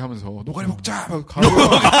독일 이야기하면서 노가리 먹자 막 가고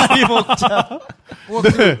많이 먹자.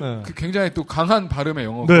 네. 그 굉장히 또 강한 발음의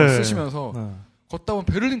영어 네. 쓰시면서 걷다 보면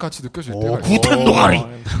베를린 같이 느껴질 때가 있어요. 구탄 노가리.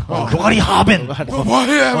 노가리 하벤.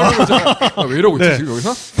 뭐해? 왜 이러고 있지 네. 지금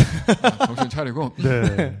여기서? 정신 차리고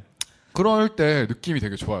네. 그럴 때 느낌이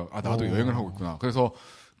되게 좋아요. 나도 여행을 하고 있구나. 그래서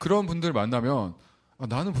그런 분들 만나면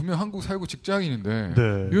나는 분명 한국 살고 직장인인데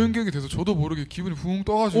네. 여행객이 돼서 저도 모르게 기분이 붕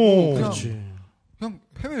떠가지고 그냥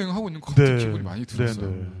해외여행 하고 있는 것 같은 네. 기분이 많이 들었어요.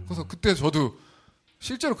 네. 그래서 그때 저도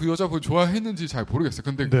실제로 그 여자분 좋아했는지 잘 모르겠어요.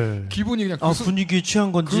 근데 네. 기분이 그냥 분위기에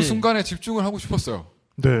취한 건지. 그 순간에 집중을 하고 싶었어요.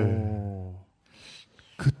 네.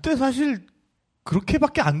 그때 사실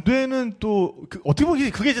그렇게밖에 안 되는 또 어떻게 보면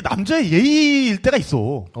그게 이제 남자의 예의일 때가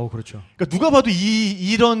있어. 그렇죠. 그러니까 누가 봐도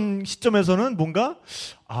이런 시점에서는 뭔가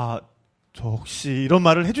저 혹시 이런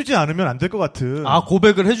말을 해주지 않으면 안 될 것 같은.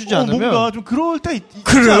 고백을 해주지 않으면. 뭔가 좀 그럴 때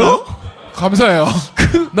그래요? 감사해요.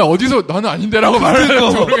 나 어디서 나는 아닌데라고 말을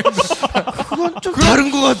해도 모르겠는데. 그건 좀 다른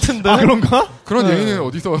것 같은데. 그런가? 그런 예의는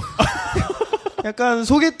어디서? 약간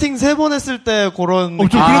소개팅 3번 했을 때 그런. 좀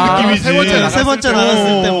그런 느낌이지. 세 번째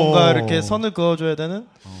나갔을 때 뭔가 이렇게 선을 그어줘야 되는.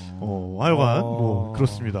 하여간 뭐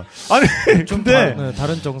그렇습니다. 아니 좀 근데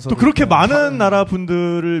다른 정서. 또 그렇게 많은 나라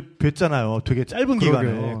분들을 뵀잖아요. 되게 짧은 기간에.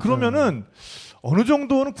 그러게요. 그러면은 어느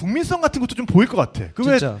정도는 국민성 같은 것도 좀 보일 것 같아.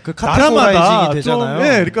 진짜 그 나라마다 카테고라이징이 되잖아요.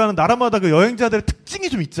 그러니까 나라마다 그 여행자들의 특징이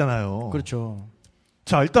좀 있잖아요. 그렇죠.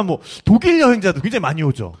 자 일단 뭐 독일 여행자들 굉장히 많이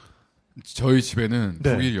오죠. 저희 집에는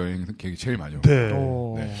네. 독일 여행객이 제일 많이 옵니다.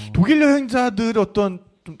 네. 독일 여행자들의 어떤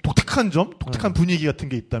좀 독특한 점, 독특한 분위기 같은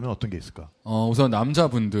게 있다면 어떤 게 있을까? 우선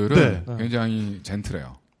남자분들은 네. 굉장히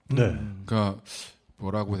젠틀해요. 네. 그러니까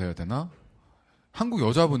뭐라고 해야 되나? 한국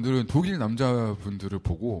여자분들은 독일 남자분들을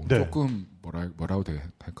보고 네. 조금 뭐라고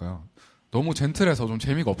할까요? 너무 젠틀해서 좀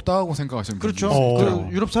재미가 없다고 생각하시는 그렇죠. 분들이 있어요.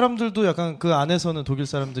 그 유럽 사람들도 약간 그 안에서는 독일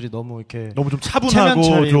사람들이 너무 이렇게 너무 좀 차분하고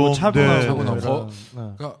좀 차분하고 차분하고 이런,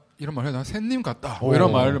 그러니까 이런 말 해요. 나 샌님 같다. 뭐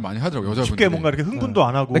이런 말을 많이 하더라고요. 여자분들이. 쉽게 뭔가 이렇게 흥분도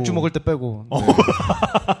안 하고 맥주 먹을 때 빼고.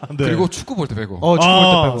 네. 그리고 축구 볼 때 빼고. 축구 볼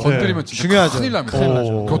때 빼고. 건드리면 진짜 중요하죠. 큰일 납니다. 큰일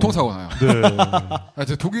나죠. 교통사고 나요. 네.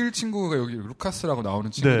 제 독일 친구가 여기 루카스라고 나오는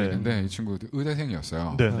친구가 네. 있는데 이 친구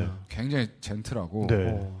의대생이었어요. 네. 굉장히 젠틀하고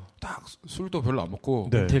네. 딱 술도 별로 안 먹고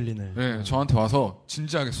네. 텔리네. 네, 저한테 와서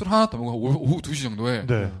진지하게 술 하나도 안 먹고 오후 2시 정도에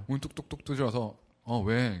네. 문 뚝뚝뚝 두드려서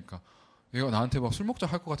왜? 그러니까 얘가 나한테 막 술 먹자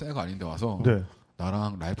할 것 같은 애가 아닌데 와서 네.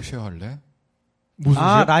 나랑 라이프 쉐어 할래? 무슨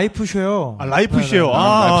쉐어? 라이프 쉐어. 라이프 쉐어.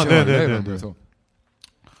 라이프 쉐어 네네. 할래? 그래서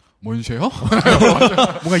뭔 쉐어?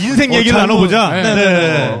 뭔가 인생 얘기를 나눠보자.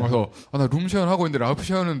 네. 그래서 나 룸쉐어를 하고 있는데 라이프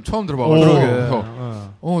쉐어는 처음 들어봐가지고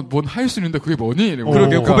그래서 뭔 할 수 있는데 그게 뭐니?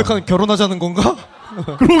 그러게 고백하면 결혼하자는 건가?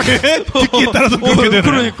 그러게 듣기에 따라서 그렇게 되네.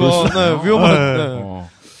 그러니까 위험한.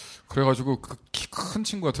 그래가지고 그 키 큰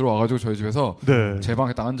친구가 들어와가지고 저희 집에서 제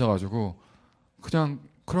방에 딱 앉아가지고 그냥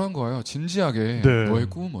그런 거예요. 진지하게 너의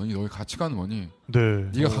꿈은 뭐니? 너의 가치관은 뭐니?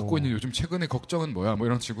 네가 갖고 있는 요즘 최근의 걱정은 뭐야? 뭐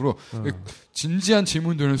이런 식으로 진지한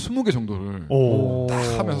질문들을 20개 정도를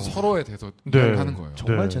딱 하면서 서로에 대해서 이야기하는 거예요.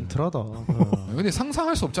 정말 젠틀하다. 근데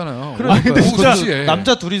상상할 수 없잖아요. 근데 진짜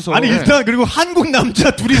남자 둘이서. 아니 일단 그리고 한국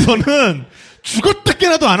남자 둘이서는 죽었다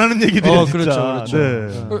깨나도 안 하는 얘기들이에요. 그렇죠.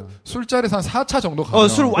 네. 술자리에서 한 4차 정도 가면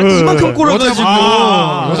술 완전 이만큼 꼬라가지고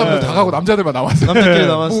여자분들 다 가고 남자들만 남았어요. 남자끼리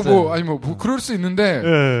남았어요. 아니 그럴 수 있는데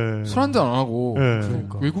술 한잔 안 하고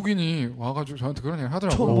그러니까. 외국인이 와가지고 저한테 그런 얘기를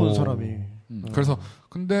하더라고요. 처음 보는 사람이. 그래서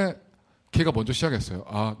근데 걔가 먼저 시작했어요.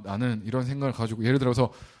 나는 이런 생각을 가지고 예를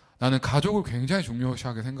들어서 나는 가족을 굉장히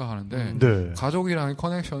중요시하게 생각하는데 네. 가족이라는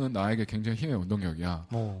커넥션은 나에게 굉장히 힘의 운동력이야.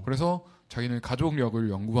 그래서 자기는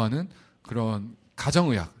가족력을 연구하는 그런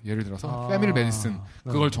가정의학, 예를 들어서 패밀리 메디슨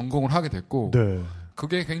그걸 전공을 하게 됐고 네.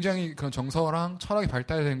 그게 굉장히 그런 정서랑 철학이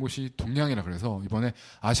발달된 곳이 동양이라 그래서 이번에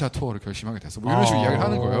아시아 투어를 결심하게 됐어. 뭐 이런 식으로 이야기를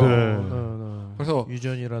하는 거예요. 네. 그래서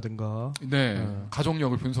유전이라든가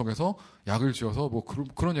가족력을 분석해서 약을 지어서 뭐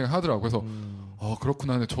그런 얘기를 하더라고요. 그래서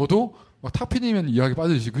그렇구나. 근데 저도 막 탁피디면 이야기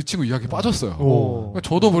빠지듯이 그 친구 이야기 빠졌어요. 그러니까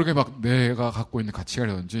저도 모르게 막 내가 갖고 있는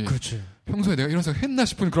가치관이라든지 평소에 내가 이런 생각 했나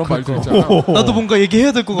싶은 그런 말들 있잖아요. 나도 뭔가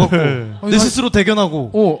얘기해야 될 것 같고 내 스스로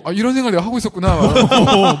대견하고 이런 생각을 내가 하고 있었구나.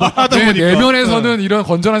 말하다 보니까 내면에서는 이런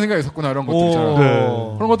건전한 생각이 있었구나. 이런 것들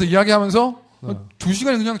있잖아요. 그런 것들 이야기하면서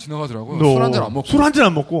 2시간이 그냥 지나가더라고요. 술 한 잔 안 먹고. 술 한 잔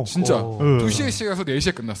안 먹고. 진짜. 2시에 시작해서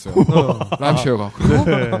 4시에 끝났어요. 라이브 쉐어가. 그리고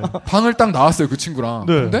방을 딱 나왔어요. 그 친구랑.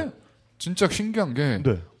 근데 진짜 신기한 게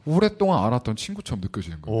오랫동안 알았던 친구처럼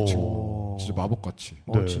느껴지는 거예요. 그 친구. 진짜 마법같이.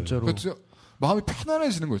 진짜로. 진짜 마음이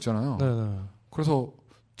편안해지는 거 있잖아요. 그래서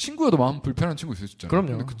친구여도 마음 불편한 친구 있었잖아요.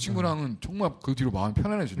 그럼요. 근데 그 친구랑은 정말 그 뒤로 마음이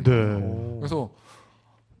편안해지는 거예요. 그래서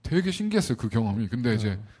되게 신기했어요. 그 경험이. 근데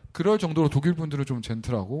이제 그럴 정도로 독일 분들은 좀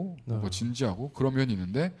젠틀하고 뭐 진지하고 그런 면이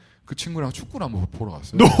있는데 그 친구랑 축구를 한번 보러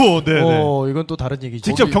갔어요. 이건 또 다른 얘기죠.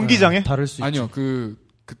 직접 경기장에? 다를 수 있죠. 아니요.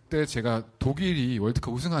 그때 제가 독일이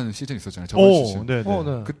월드컵 우승하는 시즌 있었잖아요. 저번 시즌.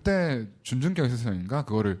 그때 준중결 세상인가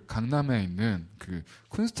그거를 강남에 있는 그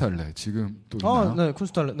쿤스트할레 지금 또 있나요? 네,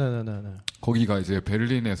 쿤스트할레. 네. 거기가 이제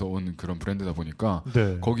베를린에서 온 그런 브랜드다 보니까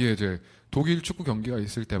거기에 이제 독일 축구 경기가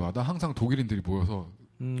있을 때마다 항상 독일인들이 모여서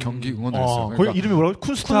경기 응원을 했어요. 거기 그러니까 이름이 뭐라고?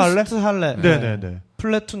 쿤스트할레? 쿤스트할레. 네네네.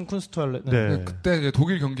 플래툰 쿤스트할레. 네. 그때 이제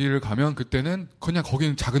독일 경기를 가면 그때는 그냥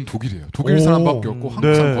거기는 작은 독일이에요. 독일 사람밖에 없고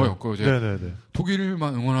한국 사람 거의 없고 이제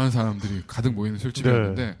독일만 응원하는 사람들이 가득 모이는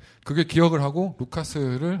술집이었는데 그게 기억을 하고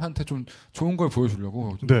루카스를 한테 좀 좋은 걸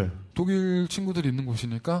보여주려고 독일 친구들이 있는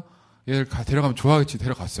곳이니까 얘를 데려가면 좋아하겠지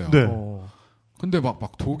데려갔어요. 근데 막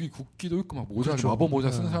독이 국기도 있고 막 모자 마법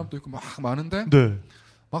모자 쓰는 사람도 있고 막 많은데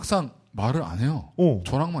막상 말을 안 해요.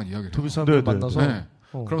 저랑만 이야기를 해요. 독일 사람들 만나서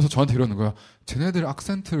그러면서 저한테 이러는 거야. 쟤네들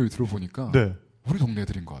악센트를 들어보니까 우리 동네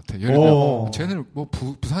애들인 것 같아. 예를 들면 쟤네는 뭐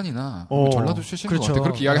부산이나 뭐 전라도 출신인 것 같아.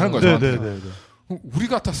 그렇게 이야기하는 거야. 저한테. 우리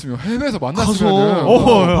같았으면 해외에서 만났으면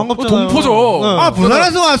반갑잖아요. 동포죠.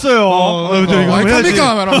 부산에서 왔어요.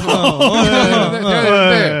 알카니까 말하면서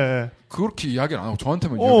그렇게 이야기를 안 하고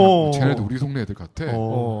저한테만 이야기하고 쟤네들 우리 동네 애들 같아.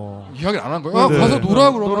 이야기를 안 한 거야. 가서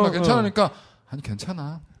놀아 그러면 나 괜찮으니까 아니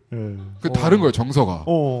괜찮아. 그 다른 거예요 정서가.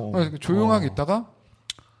 조용하게 있다가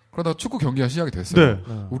그러다가 축구 경기가 시작이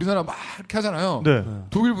됐어요. 우리나라 막 이렇게 하잖아요.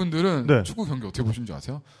 독일 분들은 축구 경기 어떻게 보시는지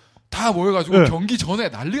아세요? 다 모여가지고 경기 전에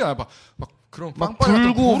난리가 나요. 막 그런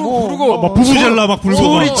빵빵이 부르고 막 부부젤라 막 불고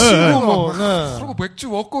소리 치고 그리고 맥주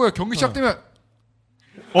먹고 경기 시작되면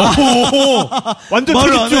완전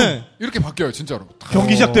초집중 이렇게 바뀌어요 진짜로.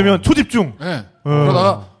 경기 시작되면 초집중.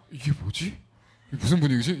 그러다가 이게 뭐지? 무슨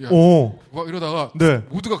분위기지? 막 이러다가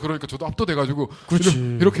모두가 그러니까 저도 압도돼가지고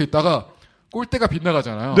이렇게 있다가 골대가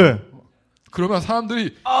빗나가잖아요. 그러면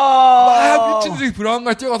사람들이 막 미친 듯이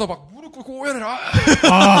브라운관 뛰어가서 막 무릎 꿇고 오해를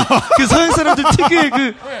그 서양 사람들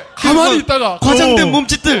특유의 가만히 있다가 과장된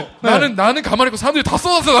몸짓들. 나는 가만히 있고 사람들이 다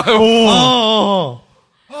쏟아서 가요.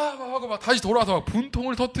 하고 막 다시 돌아와서 막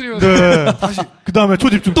분통을 터뜨리면서 다시 그 다음에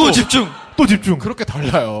초집중 또 집중 그렇게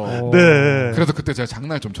달라요. 그래서 그때 제가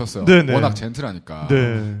장난을 좀 쳤어요. 워낙 젠틀하니까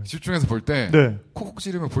집중해서 볼 때 콕콕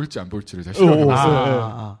찌르면 볼지 안 볼지를 제가 시험해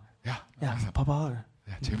봤어요. 야 봐봐.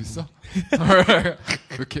 야 재밌어? 왜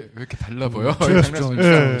이렇게 달라 보여?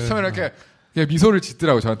 처음에 이렇게 미소를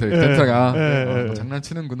짓더라고 저한테 젠틀하게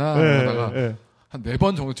장난치는구나 하다가 한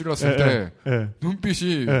 4번 정도 찔렀을 때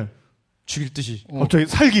눈빛이 죽일 듯이 갑자기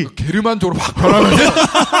살기 게르만족으로 확 변하면서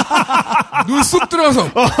눈 쑥 들어가서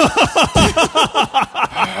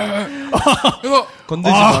그래서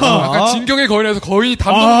건들지 마. 약간 진격의 거인에서 거인이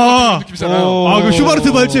담당 같은 느낌이잖아요. 그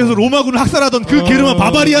슈바르트 발치에서 로마군을 학살하던 그 게르만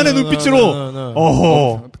바바리안의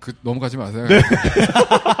눈빛으로 넘어가지 마세요.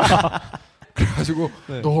 그래가지고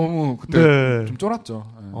너무 그때 좀 쫄았죠.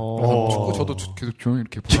 그래서 축구 저도 계속 조용히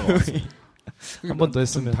이렇게 보고 왔어요. 한 번 더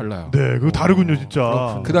했으면 달라요. 그거 다르군요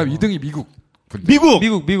진짜. 그다음 2등이 미국. 미국이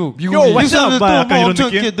또 약간 이런 느낌?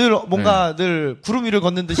 이렇게 늘 뭔가 늘 구름 위를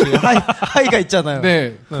걷는 듯이 하이가 있잖아요.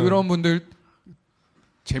 그런 분들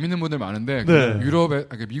재밌는 분들 많은데 유럽에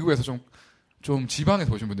미국에서 좀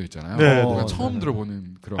지방에서 오신 분들 있잖아요. 그러니까 처음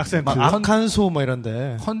들어보는 그런 악센트, 아칸소 뭐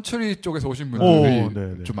이런데 컨트리 쪽에서 오신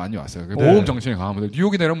분들이 좀 많이 왔어요. 모험 정신이 강한 분들,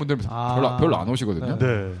 뉴욕이나 이런 분들은 별로 안 오시거든요.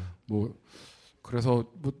 그래서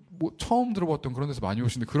뭐 처음 들어봤던 그런 데서 많이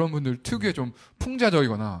오시는데 그런 분들 특유의 좀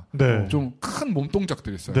풍자적이거나 좀 큰 몸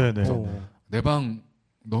동작들이 있어요. 그래서 내 방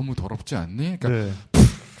너무 더럽지 않니? 그러니까 네.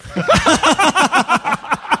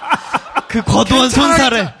 그 거도한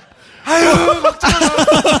손살에. 아유,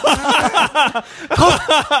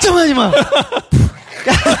 걱정하지 마.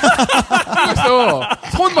 그랬어.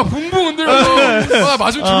 손 막 붕붕 흔들면서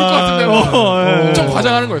맞으면 죽을 것 같은데 막 엄청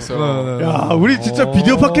과장하는 거였어요. 야, 우리 진짜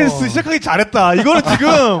비디오 팟캐스트 시작하기 잘했다. 이거는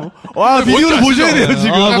지금 와 비디오를 보셔야 돼요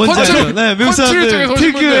지금. 뭔지 알죠? 네, 미국 사람들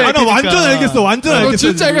특유의. 나 완전 알겠어, 완전 알겠어.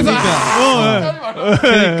 진짜 알겠어.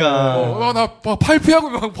 그러니까. 나 팔피하고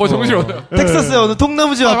막 정신없어요. 텍사스의 어느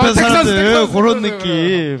통나무집 앞에서 사람들 텍사스, 그런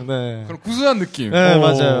느낌. 네. 그런 구수한 느낌. 네,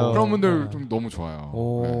 맞아요. 그런 분들 좀 너무 좋아요.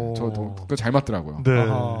 네, 저도 그거 잘 맞더라고요. 네.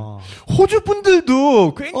 호주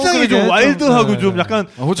분들도 굉장히 좀 와일드하고 좀 약간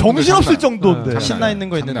정신없을 정도인데. 신나 있는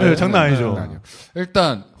거 있는데. 네, 장난 아니죠.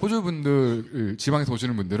 일단 호주 분들 지방에서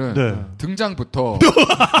오시는 분들은 등장부터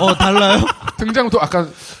달라요? 등장부터 아까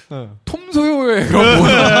톰 소요의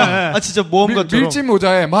그런 진짜 모험 것처럼 밀짚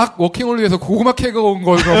모자에 막 워킹홀리에서 고구마 캐가 온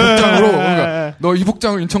거 그런 복장으로 그러니까 너 이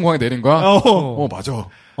복장을 인천공항에 내린 거야? 맞아.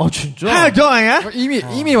 진짜? How doing야?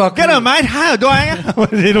 이미 막 Get a mind, how doing야?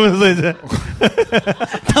 이러면서 이제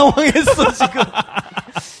당황했어 지금.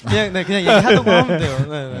 그냥 얘기하던 거 하면 돼요.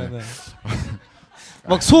 네.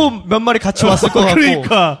 막 소 몇 마리 같이 왔을 것 같고.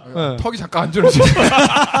 그러니까 턱이 잠깐 안 줄어지고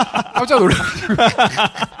깜짝 놀라가지고.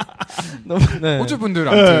 호주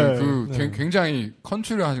분들한테 굉장히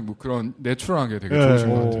컨트롤하시고 뭐 그런 내추럴한 게 되게 좋으신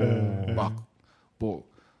것 같아요. 막 뭐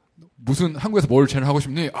무슨 한국에서 뭘 제일 하고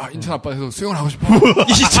싶니? 인천 앞바다에서 수영을 하고 싶어.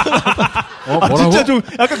 인천 뭐라고? 진짜 좀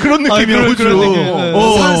약간 그런 느낌이야. 그런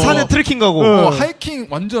느낌. 산에 트레킹 가고. 하이킹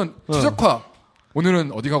완전 최적화.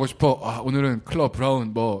 오늘은 어디 가고 싶어? 오늘은 클럽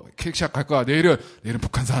브라운 뭐 케이크샵 갈 거야. 내일은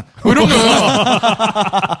북한산. 이런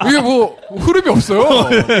거야. 이게 뭐 흐름이 없어요.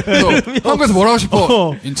 그래서 한국에서 뭘 하고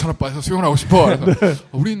싶어? 인천 앞바다에서 수영을 하고 싶어. 그래서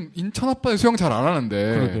우린 인천 앞바다에 수영 잘 안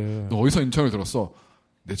하는데 너 어디서 인천을 들었어?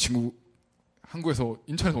 내 친구 한국에서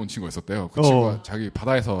인천에서 온 친구가 있었대요. 그 친구가 자기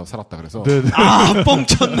바다에서 살았다 그래서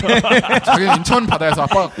뻥쳤네. 자기 인천 바다에서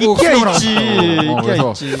아빠가 꼭 수영을 하고 싶어.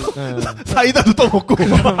 그래서 사이다도 떠먹고.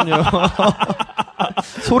 그럼요.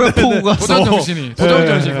 소래포구 가서 도전 정신이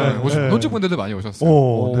호주 분들도 많이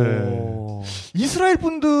오셨어요. 네. 이스라엘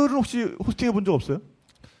분들은 혹시 호스팅해 본 적 없어요?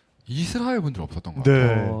 이스라엘 분들 없었던 것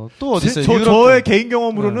같아요. 또 어디 있어요? 저의 개인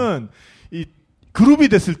경험으로는 이 그룹이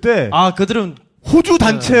됐을 때 그들은 호주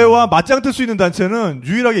단체와 맞짱 뜰 수 있는 단체는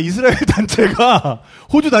유일하게 이스라엘 단체가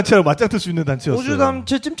호주 단체랑 맞짱 뜰 수 있는 단체였어요. 호주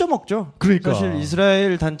단체 찜쪄 먹죠. 그러니까 사실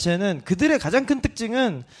이스라엘 단체는 그들의 가장 큰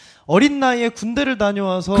특징은 어린 나이에 군대를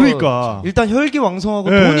다녀와서 일단 혈기왕성하고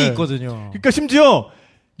돈이 있거든요. 그러니까 심지어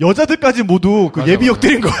여자들까지 모두 그 예비역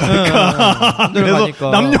때린 거야. 그러니까 그래서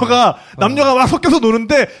남녀가 막 섞여서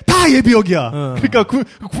노는데 다 예비역이야. 그러니까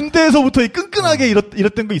군대에서부터 끈끈하게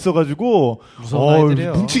이랬던 거 있어가지고 무서운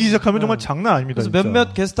아이들이에요. 뭉치기 시작하면 정말 장난 아닙니다. 그래서 진짜.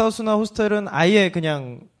 몇몇 게스트하우스나 호스텔은 아예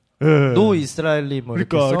그냥 노 이스라엘리 뭐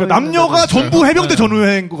그러니까 남녀가 전부 해병대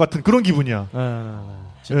전후회인 것 같은 그런 기분이야.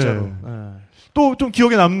 진짜로. 또 좀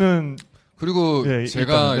기억에 남는 그리고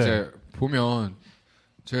제가 이제 보면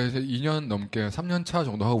제가 이제 2년 넘게 3년 차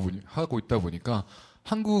정도 하고 있다 보니까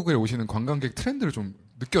한국에 오시는 관광객 트렌드를 좀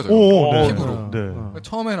느껴져요. 피부로.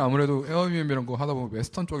 처음에는 아무래도 에어비앤비 이런 거 하다 보면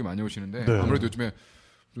웨스턴 쪽이 많이 오시는데 아무래도 요즘에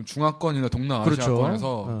좀 중화권이나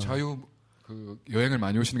동남아시아권에서 자유 그 여행을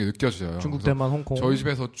많이 오시는 게 느껴져요. 중국, 대만, 홍콩. 저희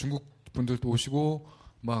집에서 중국 분들도 오시고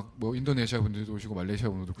막 뭐 인도네시아 분들도 오시고 말레이시아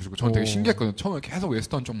분들도 오시고 저는 되게 신기했거든요. 처음에 계속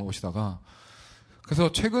웨스턴 쪽만 오시다가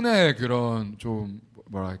그래서 최근에 그런 좀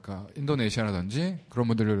뭐랄까 인도네시아라든지 그런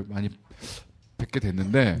분들을 많이 뵙게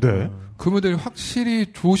됐는데 그분들이 확실히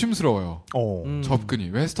조심스러워요. 접근이.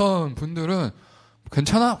 웨스턴 분들은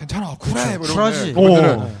괜찮아 쿨해 쿨하지.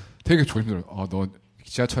 그분들은 되게 조심스러워요. 너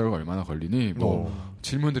지하철 얼마나 걸리니? 뭐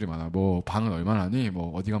질문들이 많아. 뭐 방은 얼마나 하니?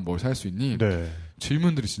 뭐 어디 가면 뭘 살 수 있니?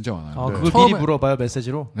 질문들이 진짜 많아요. 그걸 미리 물어봐요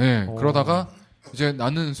메시지로? 네. 그러다가 이제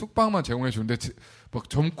나는 숙박만 제공해 주는데 막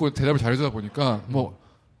젊고 대답을 잘해주다 보니까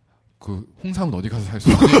그 홍삼은 어디 가서 살 수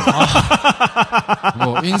있니?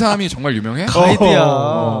 뭐 인삼이 정말 유명해?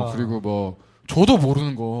 가이드야. 그리고 뭐 저도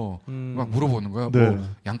모르는 거 막 물어보는 거야. 뭐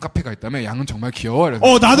양카페가 있다며 양은 정말 귀여워.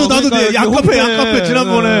 나도 양카페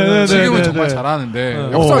지난번에 지금은 정말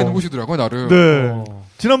잘하는데 역사가 있는 곳이더라고요 나름.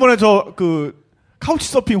 지난번에 저 그 카우치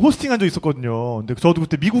서핑 호스팅한 적 있었거든요. 근데 저도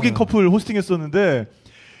그때 미국인 커플 호스팅했었는데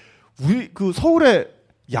우리 그 서울에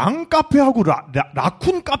양 카페하고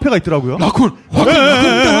라쿤 카페가 있더라고요. 라쿤.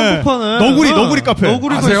 너구리 카페.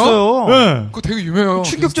 너구리가 아세요? 있어요. 그거 되게 유명해요.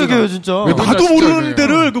 충격적이에요 진짜. 나도 모르는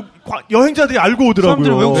데를 그 여행자들이 알고 오더라고요.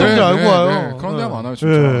 사람들이 외국 사람들이 알고 와요. 그런 데가 많아요,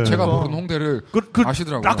 진짜. 제가 모르는 홍대를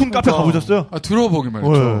아시더라고요. 라쿤 카페 가보셨어요? 들어보기만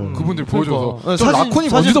했죠. 그분들이 보여줘서. 저 라쿤이 사진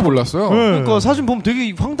뭔지도 몰랐어요. 그러니까 사진 보면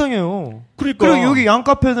되게 황당해요. 그러니까. 그리고 여기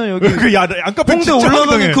양카페는 여기 양카페 홍대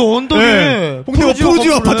올라가는 그 언덕에 홍대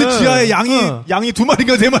푸르지오 아파트 지하에 양이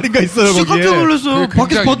 2마리인가 3마리인가 있어요. 진짜 깜짝 놀랐어요.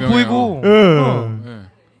 밖에서 보이고.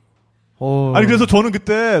 아니 그래서 저는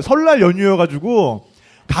그때 설날 연휴여가지고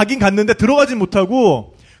가긴 갔는데 들어가진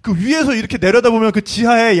못하고 그 위에서 이렇게 내려다보면 그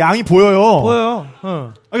지하에 양이 보여요.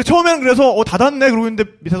 아니, 처음에는 그래서 닫았네 그러고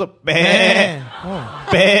있는데 밑에서 매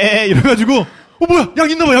이래가지고 뭐야 양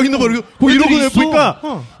있나 봐 이러고 보니까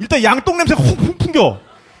일단 양 똥 냄새가 훅 풍겨.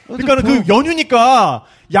 그러니까는 그 연휴니까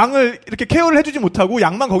양을 이렇게 케어를 해주지 못하고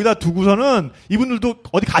양만 거기다 두고서는 이분들도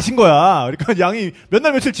어디 가신 거야. 그러니까 양이 몇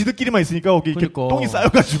날 며칠 지들끼리만 있으니까 거기 이렇게 똥이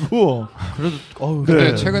쌓여가지고. 그래도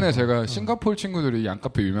근데 최근에 제가 싱가포르 친구들이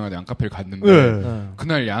양카페 유명한 양카페를 갔는데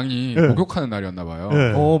그날 양이 목욕하는 날이었나 봐요.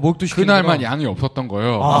 그날만 양이 없었던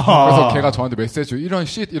거예요. 그래서 걔가 저한테 메시지 이런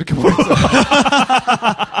쉿 이렇게 보냈어요.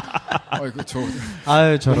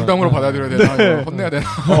 저 농담으로 받아들여야 되나? 혼내야 되나?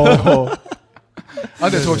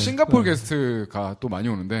 근데 저 싱가포르 게스트가 또 많이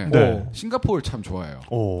오는데 싱가포르 참 좋아해요.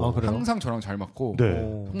 항상 저랑 잘 맞고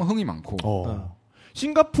정말 흥이 많고.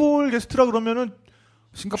 싱가포르 게스트라 그러면은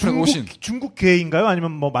중국계인가요?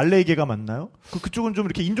 아니면 뭐 말레이계가 맞나요? 그쪽은 좀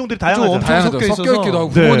이렇게 인종들이 다양하죠. 섞여 있기도 하고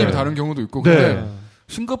부모님이 다른 경우도 있고. 근데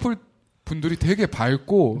싱가포르 분들이 되게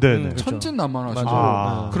밝고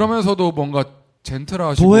천진난만하시고 그러면서도 뭔가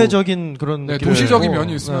젠틀하시고 도회적인 그런 도시적인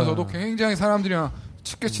면이 있으면서도 굉장히 사람들이랑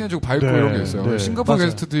쉽게 친해지고 밝고 이런 게 있어요. 싱가포르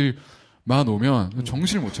게스트들만 오면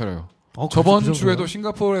정신을 못 차려요. 저번 주에도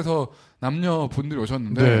싱가포르에서 남녀 분들이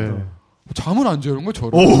오셨는데 잠을 안 자는 거예요,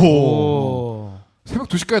 저를. 새벽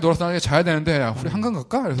 2시까지 놀아서 나중에 자야 되는데 야, 우리 한강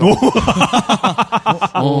갈까? 그래서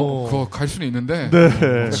그거 갈 수는 있는데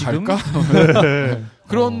갈까?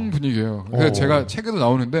 그런 분위기예요. 그래서 제가 책에도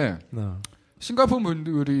나오는데 싱가포르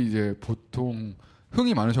분들이 이제 보통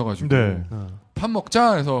흥이 많으셔가지고 밥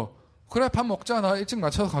먹자 해서 그래 밥 먹자 나 일찍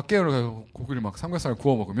맞춰서 갈게 그래서 고기를 막 삼겹살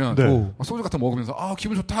구워 먹으면 소주 같은 거 먹으면서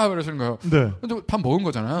기분 좋다 이러시는 거예요. 근데 밥 먹은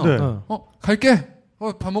거잖아요. 갈게.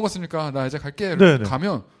 밥 먹었으니까 나 이제 갈게.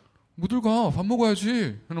 가면 뭐들가 밥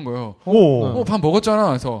먹어야지 하는 거예요. 밥 먹었잖아.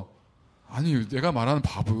 그래서 아니 내가 말하는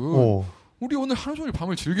밥은 우리 오늘 하루 종일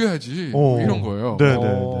밤을 즐겨야지 뭐 이런 거예요.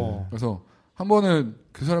 그래서 한 번은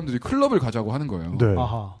그 사람들이 클럽을 가자고 하는 거예요.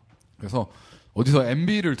 그래서 어디서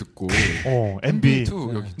MB를 듣고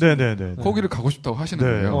MB2 여기 거기를 가고 싶다고 하시는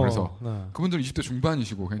거예요. 그래서 그분들은 20대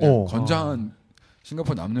중반이시고 굉장히 건장한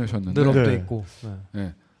싱가포르 남녀셨는데 늘업도 있고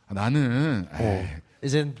나는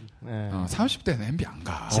이젠 30대는 MB 안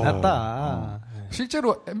가. 지났다.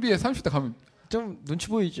 실제로 MB에 30대 가면 좀 눈치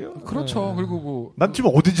보이죠? 그렇죠. 그리고 뭐 난 지금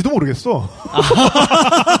어딘지도 모르겠어.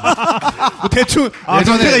 뭐 대충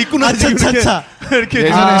예전에 있구나. 이렇게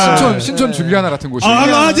예전에 신촌 줄리아나 같은 곳이.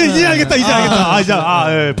 이제 알겠다.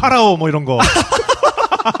 파라오 뭐 이런 거.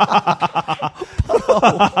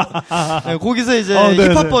 거기서 이제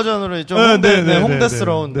힙합 버전으로 좀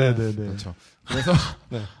홍대스러운. 그렇죠. 그래서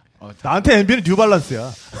나한테 MB는 뉴발란스야.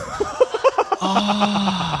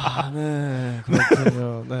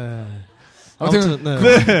 그렇군요. 아무튼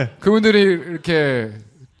그분들이 이렇게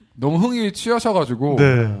너무 흥이 취하셔가지고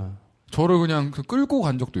저를 그냥 끌고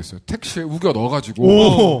간 적도 있어요. 택시에 우겨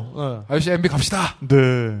넣어가지고 아저씨 MB 갑시다.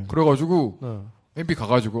 그래가지고 MB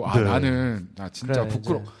가가지고 나는 나 진짜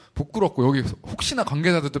부끄럽고 여기 혹시나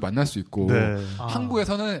관계자들도 만날 수 있고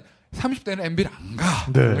한국에서는 30대는 MB를 안 가.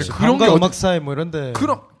 그런 게 음악사에 뭐 이런데.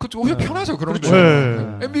 그쵸. 오히려 편하죠. 그런 게.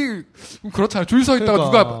 MB, 그렇잖아요. 줄 서 있다가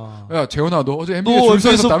누가, 야, 재원아, 너 어제 MB에 줄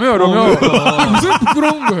서 있었다며? 이러면. 무슨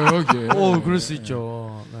부끄러운 거예요, 이게. 그럴 수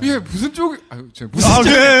있죠. 이게 무슨 쪽이,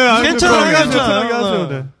 괜찮아요.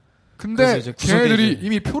 하세요. 근데 걔네들이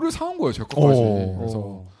이미 표를 사온 거예요, 제 것까지.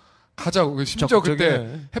 그래서. 가자고. 심지어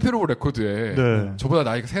그때 해피로브 레코드에 저보다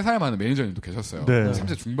나이가 3살 많은 매니저님도 계셨어요.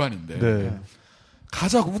 30대 중반인데.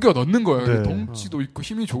 가자고 우겨 넣는 거예요. 덩치도 있고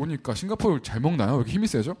힘이 좋으니까 싱가포르 잘 먹나요? 왜 이렇게 힘이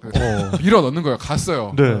세죠? 밀어 넣는 거예요.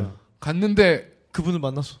 갔어요. 갔는데 그분을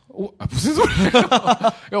만났어. 무슨 소리예요?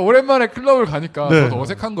 오랜만에 클럽을 가니까 저도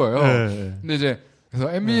어색한 거예요. 근데 이제 그래서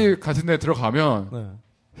MB 같은 데 들어가면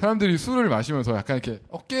사람들이 술을 마시면서 약간 이렇게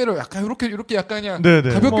어깨를 약간 이렇게 약간 그냥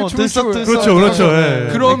가볍게 춤을 추고 그렇죠.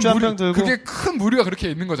 그런 무리, 그게 큰 무리가 그렇게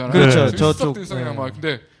있는 거잖아요. 그렇죠. 저쪽 들썩이랑 막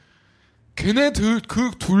근데 걔네들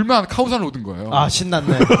그 둘만 카우산을 얻은 거예요.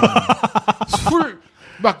 신났네. 술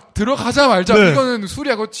막 들어가자 말자 이거는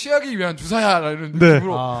술이하고 취하기 위한 주사야라는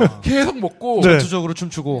느낌으로 계속 먹고 전투적으로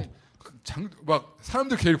춤추고 막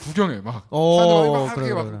사람들 걔를 구경해 막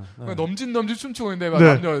사람들 막 넘진 춤추고 있는데 막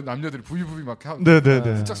남녀들이 부비부비 막 하고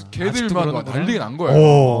진짜 걔들만 막 난리가 난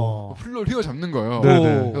거예요. 플로를 휘어잡는 거예요.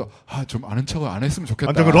 그래서 좀 아는 척을 안 했으면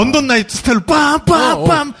좋겠다. 런던 나이트 스타일로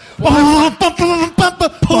빰빰빰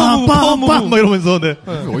빰빰빰빰빰빰빰빰 막 이러면서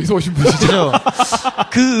어디서 오신 분이시죠?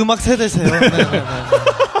 그 음악 세대세요.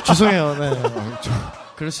 죄송해요.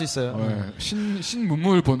 그럴 수 있어요.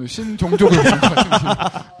 신문물 보는 신종족을 보는 것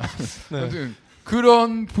같은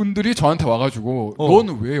그런 분들이 저한테 와가지고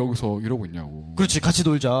너는 왜 여기서 이러고 있냐고. 그렇지, 같이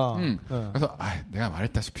놀자. 그래서 내가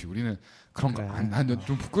말했다시피 우리는 그런 거 난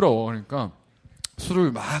좀 부끄러워. 그러니까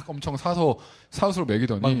술을 막 엄청 사서 사수로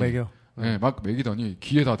먹이더니 막 먹여. 막 먹이더니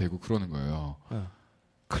귀에다 대고 그러는 거예요.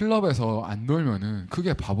 클럽에서 안 놀면은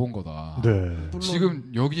그게 바본 거다.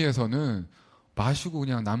 지금 여기에서는 마시고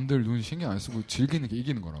그냥 남들 눈 신경 안 쓰고 즐기는 게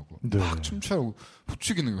이기는 거라고. 막 춤추고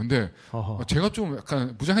부추기는 거. 근데 제가 좀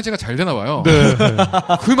약간 무장해제가 잘 되나 봐요.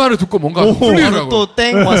 그 말을 듣고 뭔가 풀리더라고. 또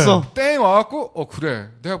땡 왔어. 땡 와갖고 그래.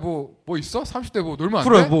 내가 뭐 있어? 30대 뭐 놀면 안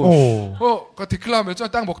그래, 돼? 그 데킬라 몇 잔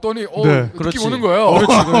딱 먹더니 느낌 오는 그렇지. 거예요.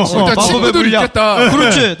 그렇지. 일단 친구들이 있겠다.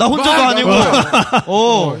 그렇지. 나 혼자도 아니고.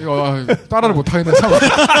 따라를 못 하겠네 참.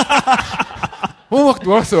 막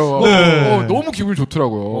놀았어요. 너무 기분이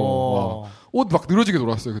좋더라고요. 옷 막 늘어지게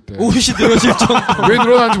놀았어요 그때. 옷이 늘어질 정도. 왜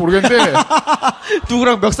늘어나는지 모르겠는데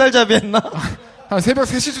누구랑 멱살잡이 했나? 한 새벽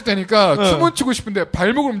 3시쯤 되니까 춤은 추고 싶은데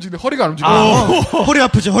발목을 움직이는데 허리가 안 움직여. 허리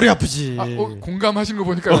아프지. 공감하시는 거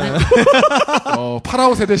보니까 여기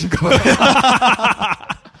파라오 세대신가 봐요.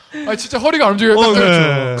 진짜 허리가 안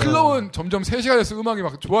움직여요. 클럽은 점점 3시간에서 음악이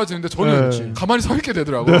막 좋아지는데 저는 가만히 서 있게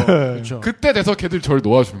되더라고요. 그때 돼서 걔들 저를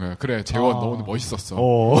놓아주는 거예요. 그래, 재원 너 오늘 멋있었어.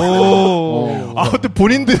 근데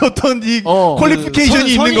본인들이 어떤 이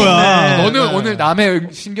퀄리피케이션이 있는 거야. 너는 오늘 남의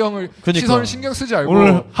시선을 신경 쓰지 않고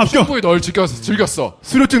오늘 충분히 널 즐겼어.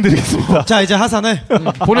 수료증 드리겠습니다. 자, 이제 하산해.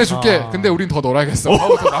 보내줄게. 근데 우린 더 놀아야겠어.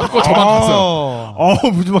 하고 남고 저만 갔어.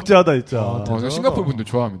 무지막지하다 진짜. 싱가포르 분들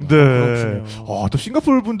좋아합니다. 또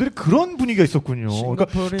싱가포르 분들이 그런 분위기가 있었군요.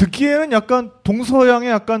 그러니까 듣기에는 약간 동서양의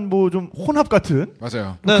약간 뭐 좀 혼합 같은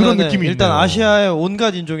맞아요. 그런 느낌이 일단 있네요. 아시아의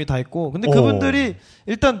온갖 인종이 다 있고, 근데 그분들이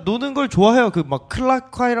일단 노는 걸 좋아해요. 그 막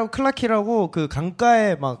클라키라고 그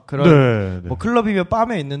강가에 막 그런 뭐 클럽이며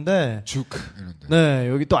밤에 있는데 주크 이런데.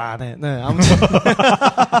 여기 또 안 해. 아무튼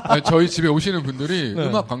저희 집에 오시는 분들이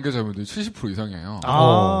음악 관계자분들이 70% 이상이에요.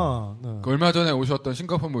 얼마 전에 오셨던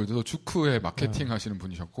싱가포르 분들도 주크에 마케팅 하시는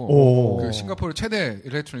분이셨고 그 싱가포르 최대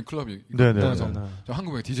일렉트로닉 클럽이 그래서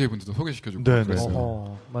한국의 DJ 분들도 소개시켜주고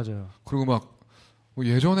그랬어요. 맞아요. 그리고 막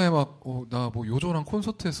예전에 막 나 뭐 요조랑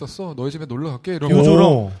콘서트 했었어. 너희 집에 놀러 갈게. 이러면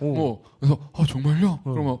요조랑 그래서 정말요?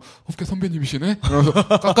 그러면 업계 선배님이시네. 그러면서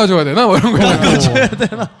깎아줘야 되나? 뭐 이런 거 깎아줘야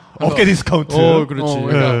되나? 업계 디스카운트. 그렇지.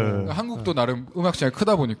 그러니까 한국도 나름 음악 시장이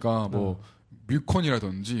크다 보니까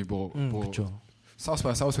뮤콘이라든지 사우스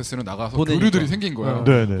바이 사우스웨스트는 나가서 교류들이 생긴 거예요.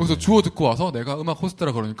 거기서 주워 듣고 와서 내가 음악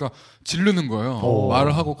호스트라 그러니까 지르는 거예요.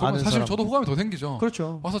 말을 하고 그러면 사실 사람. 저도 호감이 더 생기죠.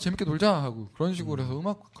 그렇죠. 와서 재밌게 놀자 하고 그런 식으로 해서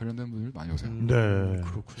음악 관련된 분들 많이 오세요.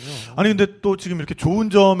 그렇군요. 아니 근데 또 지금 이렇게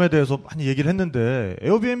좋은 점에 대해서 많이 얘기를 했는데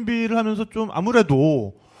에어비앤비를 하면서 좀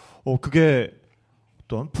아무래도 그게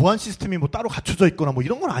어떤 보안 시스템이 뭐 따로 갖춰져 있거나 뭐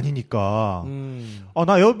이런 건 아니니까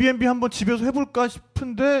나 에어비앤비 한번 집에서 해볼까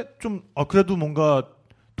싶은데 좀 그래도 뭔가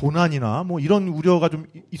도난이나 뭐 이런 우려가 좀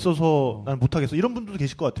있어서 난 못하겠어 이런 분들도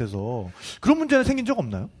계실 것 같아서 그런 문제는 생긴 적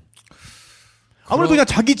없나요? 아무래도 그냥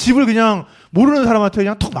자기 집을 그냥 모르는 사람한테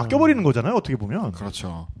그냥 턱 맡겨버리는 거잖아요. 어떻게 보면.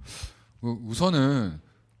 그렇죠. 우선은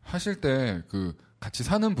하실 때 같이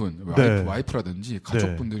사는 분 와이프라든지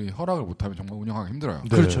가족분들이 허락을 못하면 정말 운영하기 힘들어요.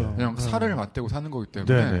 그렇죠. 그냥 살을 맞대고 사는 거기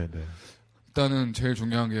때문에 일단은 제일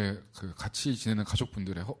중요한 게 같이 지내는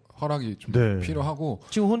가족분들의 허락이 좀 필요하고.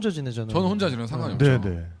 지금 혼자 지내잖아요. 저는 혼자 지내는 상관이 없죠.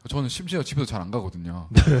 저는 심지어 집에서 잘 안 가거든요.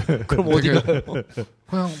 그럼 어디 가요?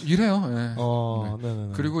 그냥 일해요.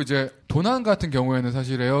 그리고 이제 도난 같은 경우에는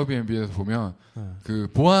사실 에어비앤비에서 보면 그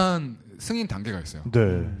보안 승인 단계가 있어요.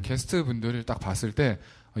 게스트 분들을 딱 봤을 때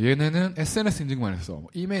얘네는 SNS 인증만 했어,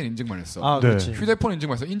 이메일 인증만 했어, 휴대폰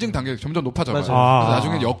인증만 했어. 인증 단계가 점점 높아져요. 그래서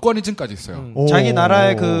나중에 여권 인증까지 있어요. 자기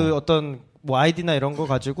나라의 그 어떤 뭐 아이디나 이런 거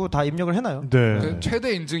가지고 다 입력을 해놔요.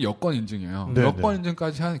 최대 인증 여권 인증이에요. 여권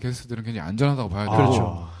인증까지 하는 게스트들은 굉장히 안전하다고 봐야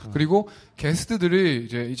되고, 그리고 게스트들이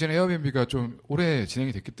이제는 에어비앤비가 좀 오래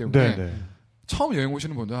진행이 됐기 때문에 처음 여행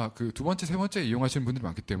오시는 분보다 그 두 번째, 세 번째 이용하시는 분들이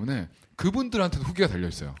많기 때문에 그분들한테도 후기가 달려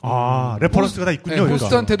있어요. 레퍼런스가 다 있군요.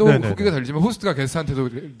 호스트한테도 후기가 달리지만 호스트가 게스트한테도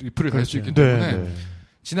리플을 달 수 있기 때문에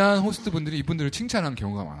지난 호스트분들이 이분들을 칭찬하는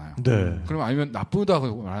경우가 많아요. 네. 그럼 아니면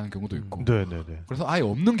나쁘다고 말하는 경우도 있고. 네. 그래서 아예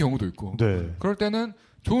없는 경우도 있고. 네. 그럴 때는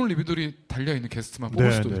좋은 리뷰들이 달려있는 게스트만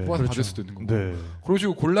뽑을 수도 있고, 뽑아서 받을 수도 있는 거고. 그런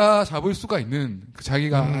식으로 골라 잡을 수가 있는,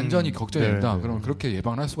 자기가 안전이 걱정이 된다. 그러면 그렇게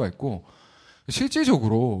예방을 할 수가 있고,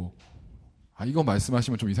 실질적으로, 이거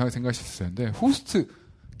말씀하시면 좀 이상하게 생각하실 수 있는데,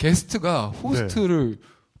 게스트가 호스트를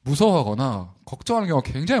무서워하거나 걱정하는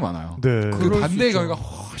경우가 굉장히 많아요. 그 반대의 경우가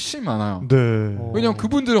훨씬 많아요. 왜냐면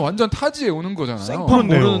그분들은 완전 타지에 오는 거잖아요. 생판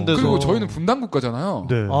모르는 데서. 그리고 저희는 분단 국가잖아요.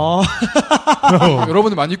 네.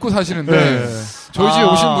 여러분들 많이 입고 사시는데 저희 집에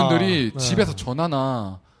오신 분들이 집에서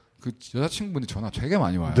전화나 그 여자친구분들 전화 되게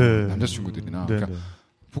많이 와요. 남자친구들이나. 그러니까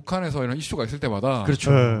북한에서 이런 이슈가 있을 때마다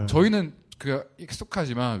그렇죠. 저희는 그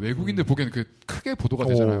익숙하지만 외국인들 보기에는 그 크게 보도가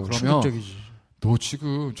되잖아요. 그러면 충격적이지. 너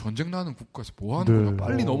지금 전쟁 나는 국가에서 뭐 하는 거야?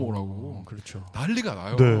 빨리 넘어오라고. 그렇죠. 난리가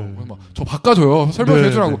나요. 막 저 바꿔줘요. 설명 좀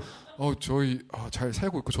해주라고. 저희 잘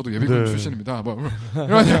살고 있고 저도 예비군 출신입니다. 뭐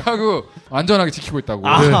이런 얘기하고 안전하게 지키고 있다고.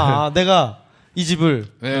 내가 이 집을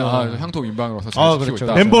향토 민방으로서 잘 지키고 그렇죠.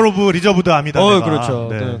 있다. 멤버 오브 리저브드 아니다. 그렇죠.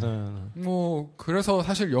 뭐 그래서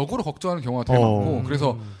사실 역으로 걱정하는 경우가 되게 많고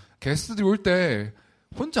그래서 게스트들이 올 때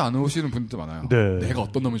혼자 안 오시는 분들도 많아요. 내가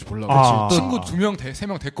어떤 놈인지 보려고. 친구 2명,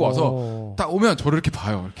 3명 데리고 와서 딱 오면 저를 이렇게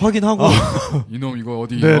봐요. 이렇게. 확인하고. 이놈 이거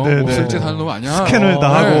어디 몹쓸 짓 하는 놈 아니야? 스캔을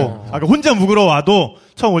다 하고. 그러니까 혼자 와도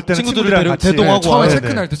처음 올 때는 친구들이랑 같이 대동하고 처음에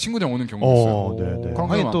체크날 때 친구들이랑 오는 경우가 있어요.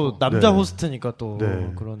 하긴 또 남자 호스트니까 또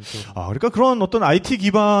그런 또. 그러니까 그런 어떤 IT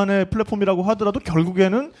기반의 플랫폼이라고 하더라도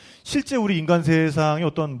결국에는 실제 우리 인간 세상의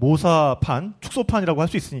어떤 모사판, 축소판이라고 할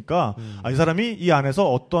수 있으니까 이 사람이 이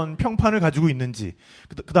안에서 어떤 평판을 가지고 있는지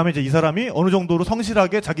그다음에 이제 이 사람이 어느 정도로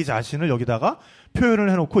성실하게 자기 자신을 여기다가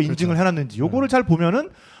표현을 해놓고 인증을 해놨는지 요거를 잘 보면은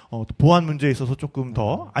보안 문제에 있어서 조금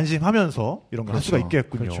더 안심하면서 이런 걸 할 수가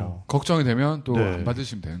있겠군요. 걱정이 되면 또 안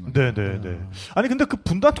받으시면 되는 거죠. 아니 근데 그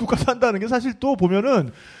분단 국가 산다는 게 사실 또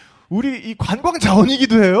보면은 우리 이 관광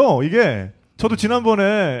자원이기도 해요. 이게 저도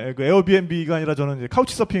지난번에 그 에어비앤비가 아니라 저는 이제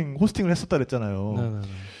카우치 서핑 호스팅을 했었다 그랬잖아요.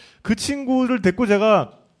 그 친구를 데리고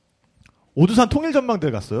제가 오두산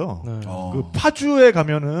통일전망대를 갔어요. 그 파주에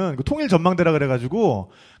가면은 그 통일전망대라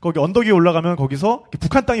그래가지고 거기 언덕 위에 올라가면 거기서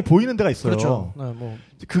북한 땅이 보이는 데가 있어요. 그렇죠.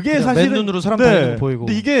 그게 사실은 맨눈으로 사람 다니는 거 보이고.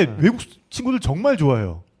 근데 이게 외국 친구들 정말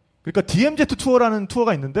좋아해요. 그러니까 DMZ 투어라는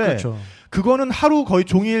투어가 있는데 그거는 하루 거의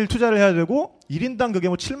종일 투자를 해야 되고 1인당 그게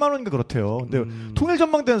뭐 7만 원인가 그렇대요. 근데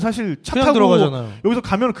통일전망대는 사실 차 타고 들어가잖아요. 여기서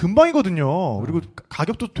가면 금방이거든요. 그리고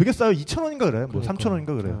가격도 되게 싸요. 2,000원인가 그래요. 뭐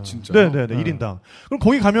 3,000원인가 그래요. 진짜. 네네네. 1인당. 그럼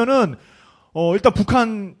거기 가면은 일단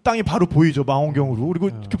북한 땅이 바로 보이죠. 망원경으로. 그리고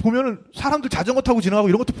이렇게 보면은 사람들 자전거 타고 지나가고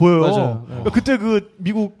이런 것도 보여요. 맞아요. 그러니까 그때 그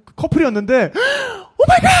미국 커플이었는데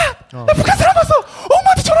오마이갓! 나 북한 사람 봤어!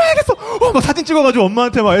 엄마한테 전화해야겠어! 막 사진 찍어가지고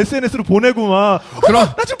엄마한테 막 SNS로 보내고 막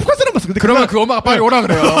나 지금 북한 사람 봤어. 근데 그러면 그 엄마가 빨리 오라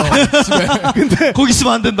그래요. 집에. 근데 거기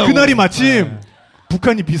있으면 안 된다고. 그날이 마침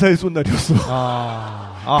북한이 미사일 쏜 날이었어.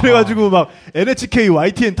 그래가지고 막 NHK,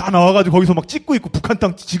 YTN 다 나와가지고 거기서 막 찍고 있고 북한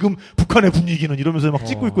땅 지금 북한의 분위기는 이러면서 막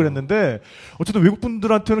찍고 있고 그랬는데 어쨌든 외국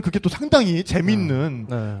분들한테는 그게 또 상당히 재밌는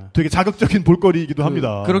되게 자극적인 볼거리이기도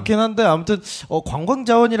합니다. 그렇긴 한데 아무튼 관광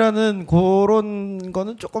자원이라는 그런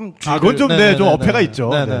거는 조금 그건 좀 좀 어폐가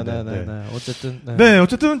있죠.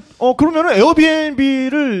 어쨌든 그러면은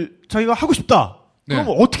에어비앤비를 자기가 하고 싶다. 그럼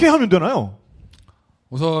어떻게 하면 되나요?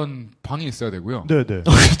 우선 방이 있어야 되고요. 네네.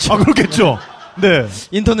 그렇겠죠. 네.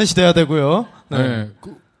 인터넷이 돼야 되고요.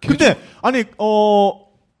 근데 아니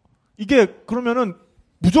이게 그러면은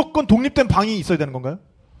무조건 독립된 방이 있어야 되는 건가요?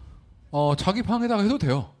 자기 방에다가 해도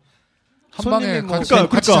돼요. 한 손님이 방에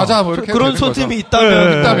같이 자자 뭐 이렇게 그런 손님이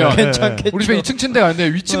있다면 괜찮겠죠. 우리 집에 2층 침대가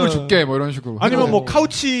있는데 위층을 줄게 뭐 이런 식으로. 아니면 뭐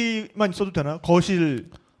카우치만 있어도 되나요? 거실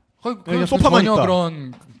그냥 소파만 전혀 있다.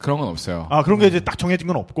 그런 건 없어요. 그런 게 이제 딱 정해진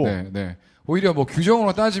건 없고. 네. 오히려 뭐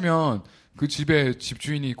규정으로 따지면 그 집에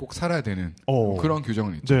집주인이 꼭 살아야 되는 그런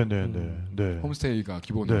규정은 있죠. 네. 홈스테이가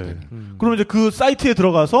기본으로 되는. 그럼 이제 그 사이트에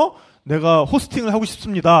들어가서 내가 호스팅을 하고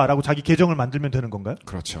싶습니다라고 자기 계정을 만들면 되는 건가요?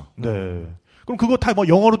 그렇죠. 네. 그럼 그거 다 뭐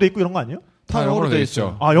영어로 돼 있고 이런 거 아니에요? 다 영어로 돼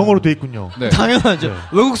있죠. 영어로 돼 있군요. 네. 당연하죠.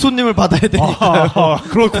 외국 손님을 받아야 되니까.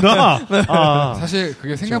 그렇구나. 사실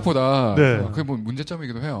그게 생각보다 그게 뭐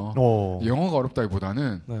문제점이기도 해요. 영어가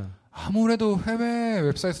어렵다기보다는 아무래도 해외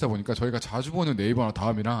웹사이트다 보니까 저희가 자주 보는 네이버나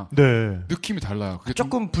다음이랑 느낌이 달라요. 그게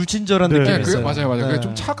조금 불친절한 느낌이 있어요. 맞아요. 그게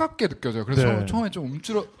좀 차갑게 느껴져요. 그래서 처음에 좀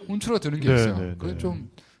움츠러드는 게 있어요. 그게 좀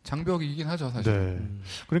장벽이긴 하죠, 사실.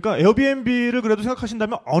 그러니까 에어비앤비를 그래도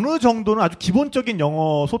생각하신다면 어느 정도는 아주 기본적인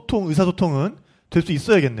영어 소통, 의사소통은 될 수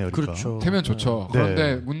있어야겠네요. 그러니까. 그렇죠. 되면 좋죠.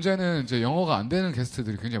 그런데 문제는 이제 영어가 안 되는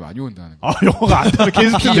게스트들이 굉장히 많이 온다는 거. 영어가 안 되는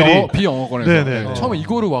게스트들이 비영어권에서 처음에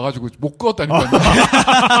이거를 와가지고 못 그었다니까요.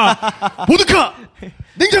 모드카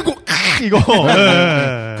냉장고 이거.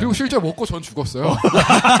 네. 그리고 실제로 먹고 전 죽었어요.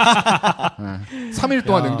 네. 3일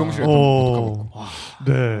동안 냉동실에 뒀고.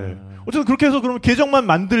 네. 어쨌든 그렇게 해서 그러면 계정만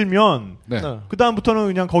만들면 네. 그 다음부터는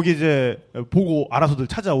그냥 거기 이제 보고 알아서들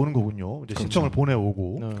찾아오는 거군요. 이제 그렇죠. 신청을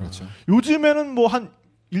보내오고. 그렇죠. 요즘에는 뭐 한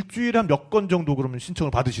일주일에 한 몇 건 정도 그러면 신청을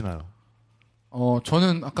받으시나요?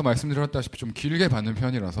 저는 아까 말씀드렸다시피 좀 길게 받는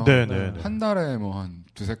편이라서 한 달에 뭐 한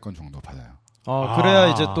 2-3건 정도 받아요. 그래야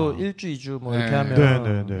이제 또 1주, 2주 뭐 이렇게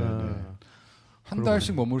하면. 한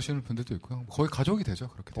달씩 머무르시는 분들도 있고요. 거의 가족이 되죠.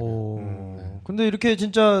 그렇게 되면. 근데 이렇게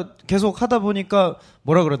진짜 계속 하다 보니까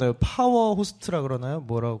뭐라 그러나요? 파워 호스트라 그러나요?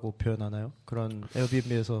 뭐라고 표현하나요? 그런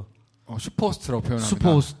에어비앤비에서 슈퍼호스트라고 표현합니다.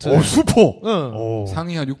 슈퍼호스트. 슈퍼.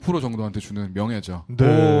 상위 한 6% 정도한테 주는 명예죠.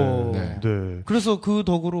 네. 그래서 그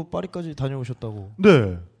덕으로 파리까지 다녀오셨다고.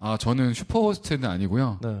 네. 저는 슈퍼호스트는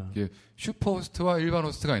아니고요. 네. 이게 슈퍼호스트와 일반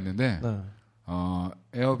호스트가 있는데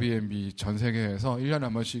에어비앤비 전 세계에서 1년에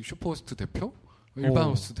한 번씩 슈퍼호스트 대표, 일반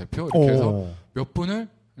호스트 대표 이렇게 해서 몇 분을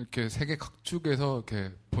이렇게 세계 각축에서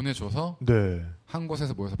이렇게 보내줘서 한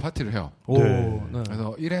곳에서 모여서 파티를 해요.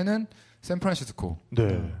 그래서 1회는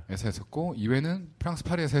샌프란시스코에서 했었고 2회는 프랑스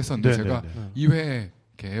파리에서 했었는데 제가 2회에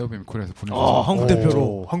에어비앤비 코리아에서 보내줬어요. 한국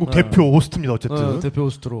대표로. 한국 대표 호스트입니다. 어쨌든. 대표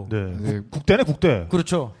호스트로. 국대네 국대.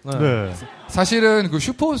 그렇죠. 사실은 그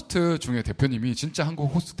슈퍼호스트 중에 대표님이 진짜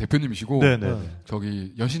한국 호스트 대표님이시고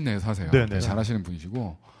저기 여신내에서 하세요. 잘하시는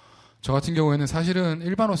분이시고 저 같은 경우에는 사실은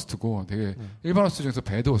일반 호스트고 되게 일반 호스트 중에서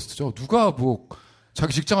배드 호스트죠. 누가 뭐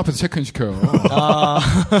자기 직장 앞에서 체크인 시켜요.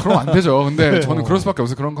 그럼 안 되죠. 근데 저는 그럴 수밖에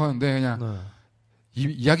없어서 그런 거 하는데 그냥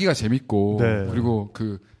이야기가 재밌고 그리고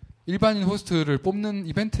그 일반인 호스트를 뽑는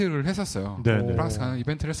이벤트를 했었어요. 프랑스 가는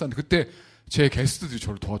이벤트를 했었는데 그때 제 게스트들이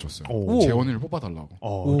저를 도와줬어요. 재원을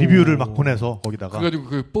뽑아달라고. 리뷰를 막 보내서 거기다가. 그래가지고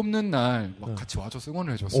그 뽑는 날 막 같이 와줘서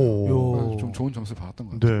응원을 해줬어요. 좀 좋은 점수를 받았던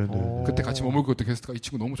것 같아요. 그때 같이 머물고 그때 게스트가 이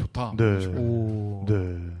친구 너무 좋다.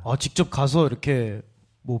 직접 가서 이렇게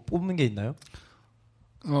뭐 뽑는 게 있나요?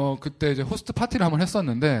 그때 이제 호스트 파티를 한번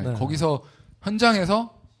했었는데 거기서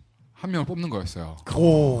현장에서 한 명을 뽑는 거였어요.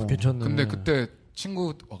 괜찮네. 근데 그때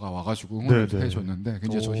친구가 와가지고 응원을 해줬는데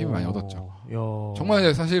굉장히 저 힘을 많이 얻었죠.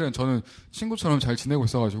 정말 사실은 저는 친구처럼 잘 지내고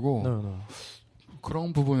있어가지고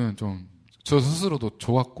그런 부분은 좀 저 스스로도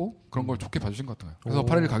좋았고 그런 걸 좋게 봐주신 것 같아요. 그래서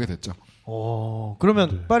파리를 가게 됐죠.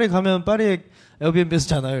 그러면 파리 가면 파리 에어비앤비에서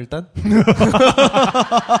자나요 일단?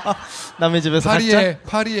 남의 집에서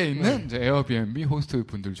파리에 있는 이제 에어비앤비 호스트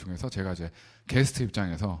분들 중에서 제가 이제 게스트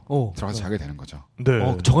입장에서 들어가서 자게 되는 거죠.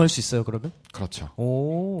 정할 수 있어요 그러면? 그렇죠.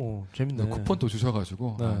 재밌네. 쿠폰도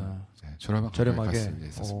주셔가지고 저렴하게 갈 수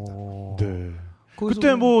있었습니다.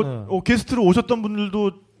 그때 뭐 게스트로 오셨던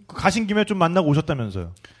분들도 가신 김에 좀 만나고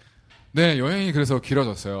오셨다면서요? 네, 여행이 그래서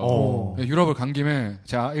길어졌어요. 유럽을 간 김에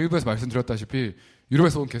제가 일부에서 말씀드렸다시피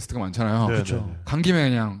유럽에서 온 게스트가 많잖아요. 간 김에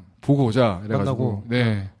그냥 보고 오자 이래가지고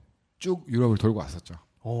쭉 유럽을 돌고 왔었죠.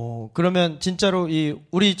 그러면 진짜로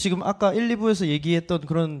우리 지금 아까 1, 2부에서 얘기했던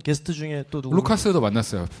그런 게스트 중에 또 누구? 루카스도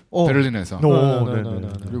만났어요. 베를린에서.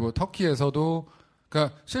 그리고 터키에서도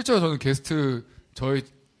그러니까 실제로 저는 게스트 저희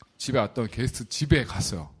집에 왔던 게스트 집에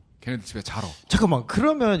갔어요. 걔네들 집에 자러. 잠깐만.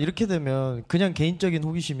 그러면 이렇게 되면 그냥 개인적인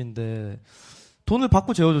호기심인데 돈을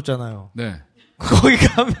받고 재워줬잖아요. 네. 거기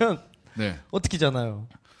가면 어떻게 자나요?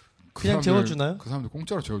 그냥 재워주나요? 그 사람들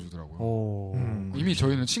공짜로 재워주더라고요. 이미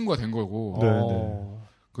저희는 친구가 된 거고.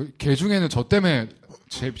 걔 중에는 저 때문에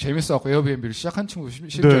재밌어갖고 에어비앤비를 시작한 친구도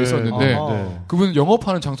실제 있었는데 그분은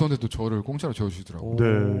영업하는 장소인데도 저를 공짜로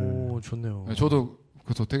재워주시더라고요. 좋네요. 저도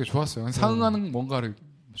그래서 되게 좋았어요. 상응하는 뭔가를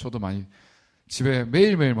저도 많이 집에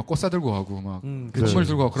매일매일 막 꽃 사들고 가고 막 선물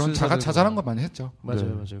들고 가고 그런 자잘한 거 많이 했죠.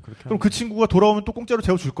 맞아요. 그렇게. 그럼 그 친구가 돌아오면 또 공짜로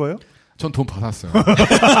재워줄 거예요? 전 돈 받았어요.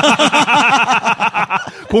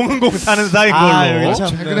 공은공 사는 사이인 걸로.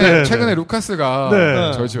 최근에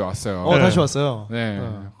루카스가 저희 집에 왔어요. 다시 왔어요.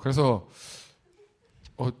 그래서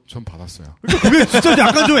전 받았어요. 그게 진짜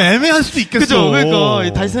약간 좀 애매할 수도 있겠어. 그죠?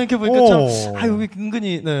 그러니까 다시 생각해 보니까 참 여기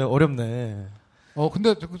은근히 어렵네.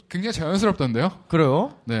 근데 굉장히 자연스럽던데요?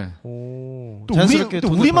 그래요? 네. 또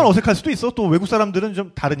우리만 어색할 수도 있어. 또 외국 사람들은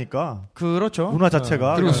좀 다르니까. 그렇죠. 문화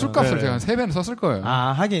자체가. 그리고 술값을 제가 한 3배는 썼을 거예요.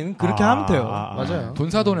 하긴 그렇게 하면 돼요. 맞아요.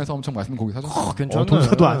 돈사돈에서 엄청 맛있는 고기 사줬어요. 괜찮네.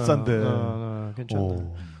 돈사도 안 싼데.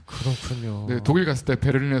 괜찮네. 그렇군요. 네, 독일 갔을 때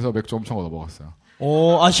베를린에서 맥주 엄청 얻어 먹었어요.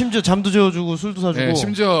 심지어 잠도 재워주고 술도 사주고. 네,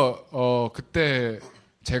 심지어 그때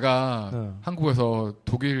제가 한국에서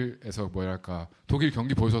독일에서 독일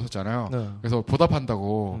경기 보여줬었잖아요. 그래서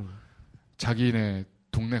보답한다고 자기네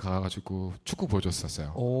동네 가가지고 축구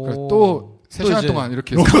보여줬었어요. 그래서 또 3시간 동안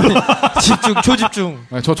이렇게 초집중.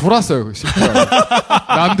 네, 저 졸았어요.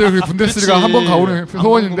 남들 그 분데스리가 한번 가오는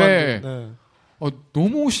소원인데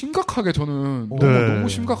너무 심각하게 저는 너무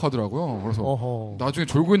심각하더라고요. 그래서 나중에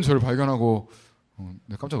졸고 있는 저를 발견하고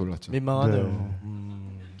내가 깜짝 놀랐죠. 민망하네요. 네.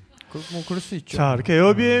 뭐 그럴 수 있죠. 자, 이렇게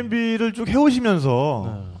에어비앤비를 쭉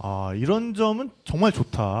해오시면서 이런 점은 정말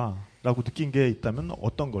좋다라고 느낀 게 있다면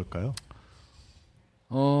어떤 걸까요?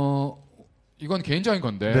 이건 개인적인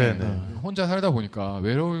건데 혼자 살다 보니까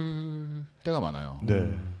외로울 때가 많아요. 네.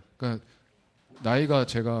 그러니까 나이가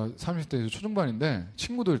제가 30대 초중반인데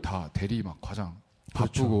친구들 다 대리 막 과장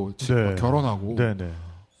바쁘고 막 결혼하고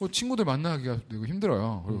친구들 만나기가 되게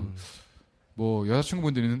힘들어요. 그리고 뭐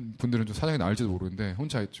여자친구분들은 좀 사정이 나을지도 모르는데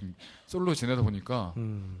혼자 좀 솔로 지내다 보니까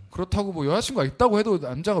그렇다고 뭐 여자친구가 있다고 해도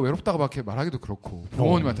남자가 외롭다고 막 이렇게 말하기도 그렇고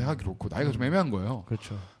부모님한테 하기 그렇고 나이가 좀 애매한 거예요.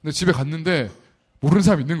 그렇죠. 근데 집에 갔는데 모르는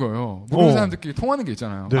사람 있는 거예요. 모르는 사람들끼리 통하는 게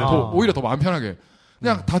있잖아요. 오히려 더 마음 편하게.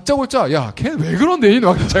 그냥 다짜고짜 야, 걔 왜 그런데?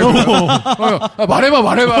 막 말해봐.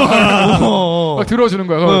 막 들어주는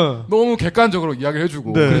거야. 너무 객관적으로 이야기를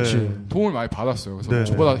해주고 도움을 많이 받았어요. 그래서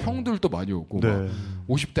저보다 형들도 많이 오고 막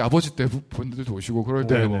 50대 아버지 때 분들도 오시고 그럴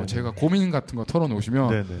때 뭐 제가 고민 같은 거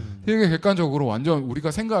털어놓으시면 되게 객관적으로 완전 우리가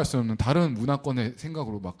생각할 수 없는 다른 문화권의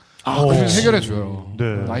생각으로 막 해결해줘요.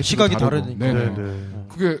 나이 시각이 다르니까.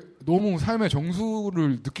 그게 너무 삶의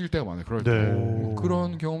정수를 느낄 때가 많아요. 그럴 때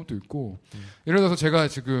그런 경험도 있고 예를 들어서 제가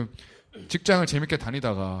지금 직장을 재밌게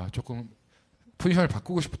다니다가 조금 포지션을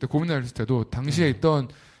바꾸고 싶을 때 고민했을 때도 당시에 있던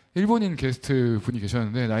일본인 게스트 분이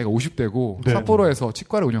계셨는데 나이가 50대고 삿포로에서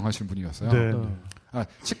치과를 운영하시는 분이었어요.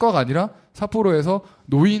 치과가 아니라 삿포로에서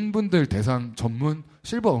노인분들 대상 전문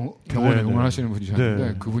실버 병원을 운영하시는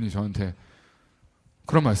분이셨는데 그분이 저한테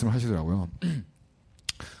그런 말씀을 하시더라고요.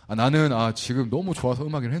 나는 지금 너무 좋아서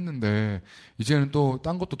음악을 했는데 이제는 또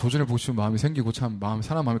딴 것도 도전해보고 싶은 마음이 생기고 참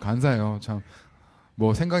사람 마음이 간사해요. 참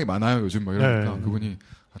뭐 생각이 많아요 요즘 뭐 이러니까 그분이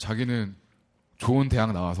자기는 좋은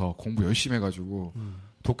대학 나와서 공부 열심히 해가지고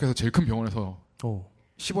도쿄에서 제일 큰 병원에서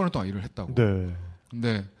 15년 동안 일을 했다고.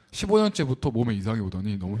 근데 15년째부터 몸에 이상이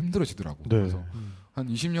오더니 너무 힘들어지더라고. 그래서 한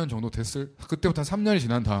 20년 정도 그때부터 한 3년이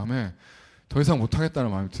지난 다음에 더 이상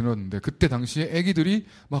못하겠다는 마음이 들었는데 그때 당시에 애기들이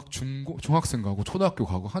막 중학생 가고 초등학교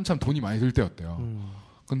가고 한참 돈이 많이 들 때였대요.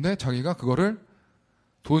 근데 자기가 그거를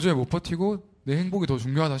도저히 못 버티고 내 행복이 더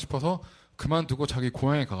중요하다 싶어서 그만두고 자기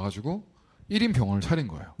고향에 가가지고 1인 병원을 차린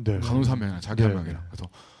거예요. 간호사 명이랑 자기 한 명이랑. 그래서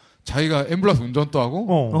자기가 앰뷸런스 운전도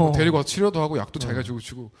하고 데리고 와서 치료도 하고 약도 자기가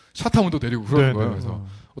주고 샤타문도 데리고 그러는 거예요. 그래서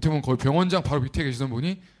어떻게 보면 거의 병원장 바로 밑에 계시던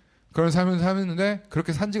분이 그런 삶을 살았는데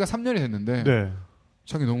그렇게 산 지가 3년이 됐는데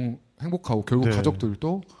자기 너무 행복하고 결국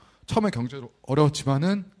가족들도 처음에 경제로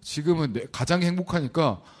어려웠지만은 지금은 가장이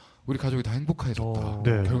행복하니까 우리 가족이 다 행복해졌다.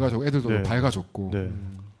 결과적으로 애들도 밝아졌고.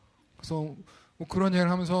 그래서 뭐 그런 이야기를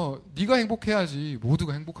하면서 네가 행복해야지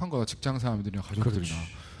모두가 행복한 거다. 직장 사람들이나 가족들이나.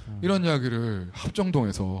 이런 이야기를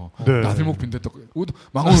합정동에서 나들목 빈대떡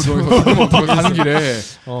망원동에서 가는 길에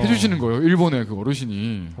해주시는 거예요. 일본의 그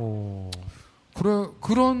어르신이.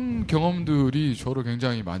 그런 경험들이 저를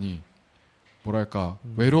굉장히 많이 뭐랄까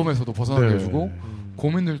외로움에서도 벗어나게 해주고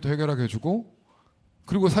고민들도 해결하게 해주고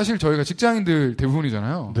그리고 사실 저희가 직장인들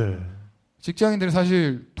대부분이잖아요. 직장인들은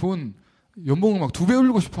사실 연봉을 막 2배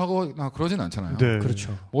올리고 싶어 하거나 그러진 않잖아요.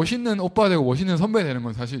 그렇죠. 멋있는 오빠 되고 멋있는 선배 되는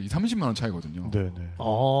건 사실 30만 원 차이거든요.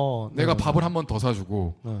 내가 밥을 한 번 더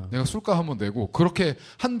사주고 내가 술값 한 번 내고 그렇게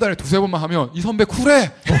한 달에 2-3번만 하면 이 선배 쿨해!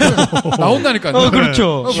 나온다니까요.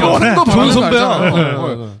 그렇죠. 한거 좋은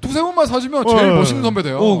선배야. 2-3번만 사주면 제일 멋있는 선배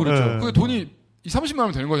돼요. 그렇죠. 그게 돈이 30만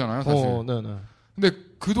원 되는 거잖아요, 사실. 근데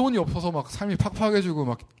그 돈이 없어서 막 삶이 팍팍해지고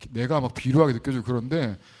막 내가 막 비루하게 느껴지고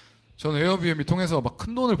그런데 저는 에어비앤비 통해서 막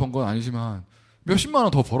큰 돈을 번 건 아니지만 몇십만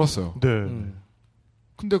원 더 벌었어요.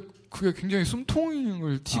 근데 그게 굉장히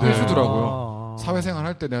숨통을 튀게 해주더라고요. 사회생활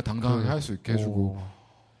할 때 내가 당당하게 할 수 있게 해주고.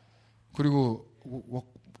 그리고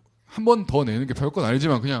한 번 더 내는 게 별건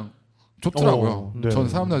아니지만 그냥 좋더라고요. 저는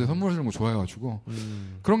사람들한테 선물 주는 거 좋아해가지고.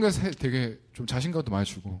 그런 게 되게 좀 자신감도 많이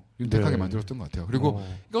주고 윤택하게 만들었던 것 같아요. 그리고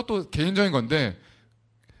이것도 개인적인 건데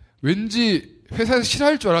왠지 회사에서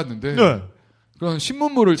싫어할 줄 알았는데 그런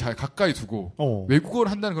신문물을 잘 가까이 두고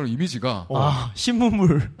외국어를 한다는 그런 이미지가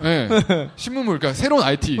신문물. 신문물 그러니까 새로운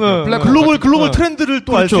IT 글로벌 트렌드를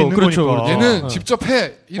또 알 수 있는 거니까. 얘는 직접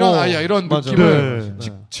해 이런 아이야 이런 느낌을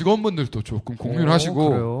직원분들도 조금 공유를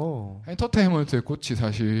하시고 엔터테인먼트의 꽃이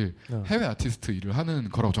사실 해외 아티스트 일을 하는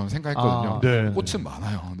거라고 저는 생각했거든요. 꽃은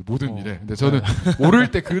많아요. 모든 일에. 근데 저는 모를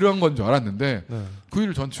때 그런 건 줄 알았는데 그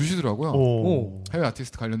일을 전 주시더라고요. 해외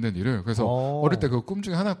아티스트 관련된 일을. 그래서 어릴 때 그 꿈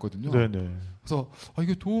중에 하나였거든요. 그래서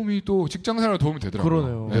이게 도움이 또 직장생활에 도움이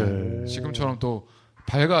되더라고요. 그러네요. 지금처럼 또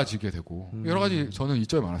밝아지게 되고 여러 가지 저는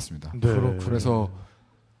이점이 많았습니다. 그래서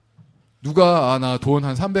누가 나 돈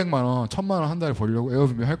한 300만 원, 1000만 원 한 달에 벌려고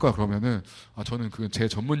에어비앤비 할 거야 그러면은 저는 그건 제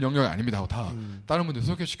전문 영역이 아닙니다 하고 다 다른 분들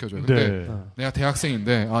소개시켜줘요. 근데 내가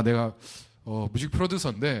대학생인데 내가 뮤직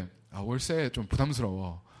프로듀서인데 월세 좀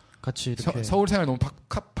부담스러워. 같이 이렇게 서울 생활 너무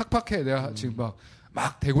팍팍해. 내가 지금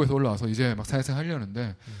막 대구에서 올라와서 이제 막 사회생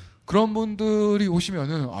하려는데 그런 분들이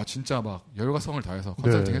오시면은 진짜 막 열과성을 다해서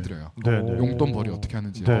컨설팅 해드려요. 용돈벌이 어떻게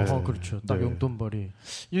하는지. 그렇죠. 딱 용돈벌이.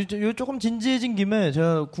 요 조금 진지해진 김에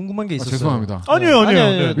제가 궁금한 게 있었어요. 죄송합니다.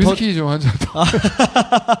 아니에요. 위스키 좀 한 잔 더.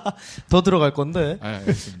 더 들어갈 건데.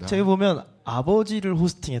 알겠습니다. 제가 보면 아버지를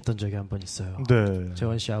호스팅했던 적이 한 번 있어요. 네.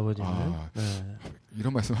 재원 씨 아버지는.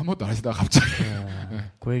 이런 말씀 한 번도 안 하시다가 갑자기.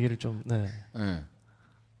 그 얘기를 좀.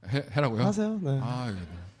 해라고요? 하세요. 네.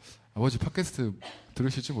 아버지 팟캐스트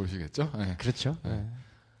들으실지 모르시겠죠? 네. 그렇죠.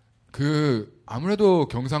 아무래도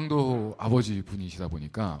경상도 아버지 분이시다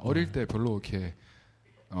보니까 어릴 때 별로 이렇게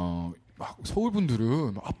막 서울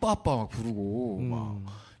분들은 아빠 막 부르고 막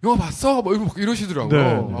영화 봤어? 막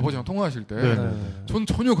이러시더라고요. 아버지랑 통화하실 때. 전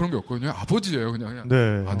전혀 그런 게 없거든요. 아버지예요, 그냥.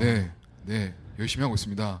 네, 열심히 하고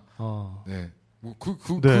있습니다. 네,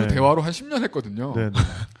 그 대화로 한 10년 했거든요.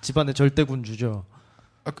 집안의 절대 군주죠.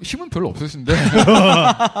 힘은 별로 없으신데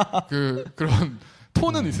그런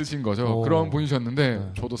톤은 있으신 거죠. 그런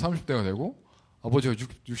분이셨는데 저도 30대가 되고 아버지가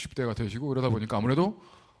 60대가 되시고 그러다 보니까 아무래도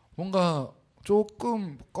뭔가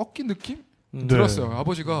조금 꺾인 느낌 들었어요.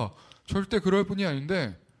 아버지가 절대 그럴 분이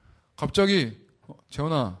아닌데 갑자기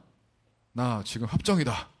재원아 나 지금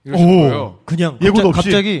합정이다 이러시는 거예요. 그냥 예고도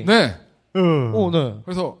없이 갑자기. 네. 네.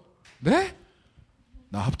 그래서 네?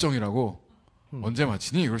 나 합정이라고. 언제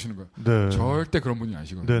마치니? 이러시는 거예요. 네. 절대 그런 분이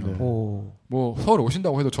아니시거든요. 뭐 서울에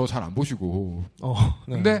오신다고 해도 저 잘 안 보시고.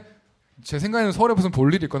 근데 제 생각에는 서울에 무슨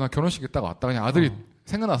볼 일이 있거나 결혼식 있다가 왔다 그냥 아들이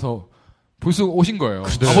생각나서 볼 수 오신 거예요.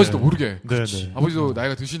 아버지도 모르게. 아버지도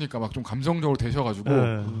나이가 드시니까 막 좀 감정적으로 되셔가지고.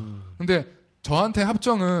 근데 저한테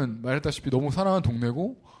합정은 말했다시피 너무 사랑하는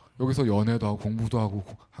동네고 여기서 연애도 하고 공부도 하고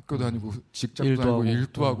학교도 다니고 직장도 다니고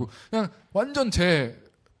일도 하고 그냥 완전 제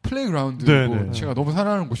플레이그라운드고 제가 너무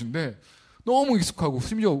사랑하는 곳인데 너무 익숙하고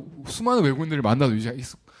심지어 수많은 외국인들을 만나도 이제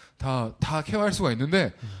다 케어할 수가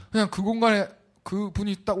있는데 그냥 그 공간에 그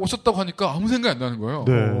분이 딱 오셨다고 하니까 아무 생각이 안 나는 거예요.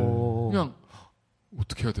 그냥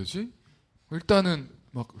어떻게 해야 되지? 일단은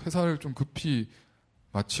막 회사를 좀 급히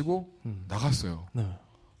마치고 나갔어요.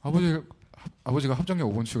 아버지가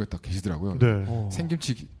합정역 5번 출구에 딱 계시더라고요.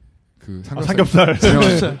 생김치 그 삼겹살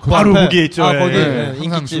바로 거기에 있죠.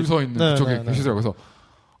 항상 줄 서 있는 그쪽에 계시더라고요. 그래서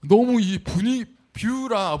너무 이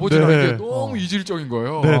뷰랑 아버지랑 이게 너무 이질적인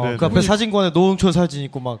거예요. 그 앞에 사진관에 노홍철 사진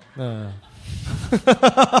있고 막.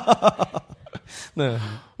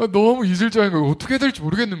 너무 이질적인 거예요. 어떻게 해야 될지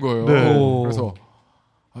모르겠는 거예요. 그래서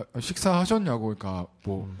식사하셨냐고 그러니까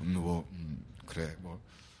그래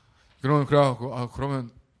그래갖고 그러면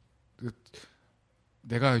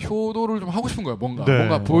내가 효도를 좀 하고 싶은 거야.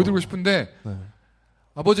 뭔가 보여드리고 싶은데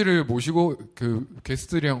아버지를 모시고 그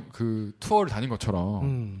게스트들이랑 그 투어를 다닌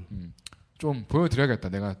것처럼 좀 보여드려야겠다.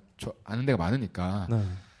 내가 아는 데가 많으니까.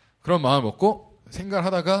 그런 마음을 먹고 생각을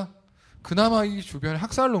하다가 그나마 이 주변에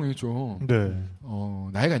학살롱이 좀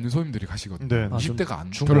나이가 있는 소님들이 가시거든요.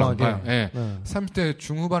 20대가 별로 안 가요. 30대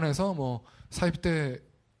중후반에서 뭐 40대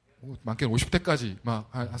많게는 50대까지 막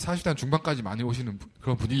한 40대 중반까지 많이 오시는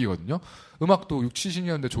그런 분위기거든요. 음악도 60,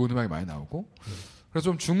 70년대 좋은 음악이 많이 나오고 그래서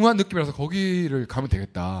좀 중후한 느낌이라서 거기를 가면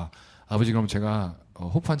되겠다. 아버지 그럼 제가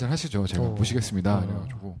호프 한잔 하시죠. 제가 모시겠습니다.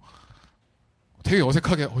 그래가지고 되게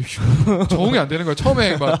어색하게 적응이 안 되는 거예요.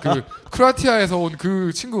 처음에 막 그 크로아티아에서 온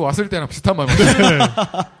그 친구 왔을 때랑 비슷한 말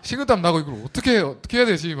식은땀 나고 이걸 어떻게 해야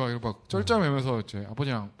되지 막 쩔쩔매면서 제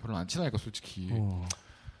아버지랑 별로 안 친하니까 솔직히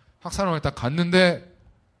학사론에 딱 갔는데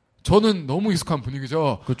저는 너무 익숙한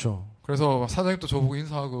분위기죠. 그렇죠. 그래서 사장님도 저보고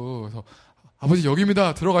인사하고 그래서 아버지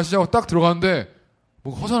여기입니다. 들어가시자고 딱 들어갔는데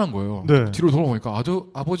뭐가 허전한 거예요. 뒤로 돌아보니까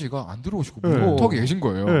아버지가 안 들어오시고 턱에 계신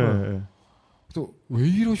거예요. 그래서 왜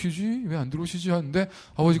이러시지? 왜 안 들어오시지? 하는데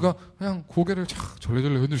아버지가 그냥 고개를 착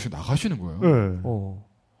절레절레 흔들시고 나가시는 거예요.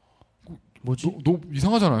 뭐지? 너무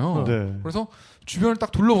이상하잖아요. 그래서 주변을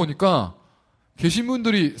딱 둘러보니까 계신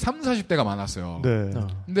분들이 30, 40대가 많았어요.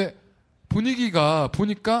 근데 분위기가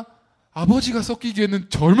보니까 아버지가 섞이기에는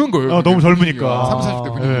젊은 거예요. 너무 젊으니까. 30,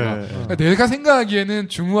 40대 분위기가. 그러니까 내가 생각하기에는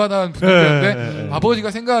중후하다는 분위기인데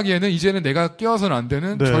아버지가 생각하기에는 이제는 내가 끼어서는 안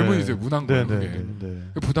되는 젊은이들 문화인 거예요. 그게.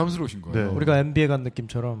 부담스러우신 거예요. 우리가 MBA 간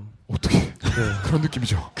느낌처럼. 어떻게 그런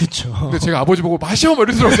느낌이죠. 그쵸. 근데 제가 아버지 보고 마셔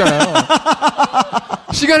이럴 수 없잖아요.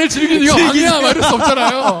 시간을 즐기는 이유가 아니야 이럴 수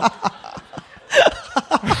없잖아요.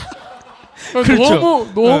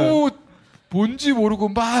 그렇죠. 너무 뭔지 모르고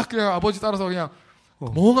막 그냥 아버지 따라서 그냥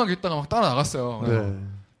멍하게 있다가 막 따라 나갔어요.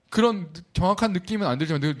 그런 정확한 느낌은 안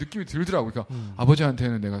들지만 느낌이 들더라고요. 그러니까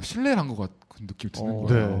아버지한테는 내가 신뢰를 한 것 같은 느낌이 드는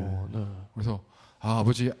거예요. 네. 그래서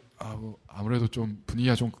아버지 아무래도 좀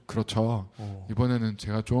분위기가 좀 그렇죠. 이번에는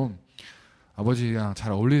제가 좀 아버지랑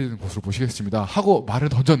잘 어울리는 곳으로 모시겠습니다 하고 말을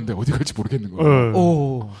던졌는데 어디 갈지 모르겠는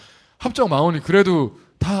거예요. 합정 망원이 그래도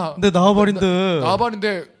다 근데 나와버린데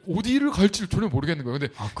어디를 갈지 전혀 모르겠는 거예요.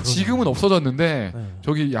 근데 지금은 없어졌는데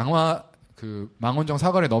저기 양화 그 망원정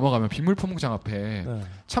사거리에 넘어가면 빗물포목장 앞에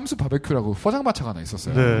참수 바베큐라고 포장마차가 하나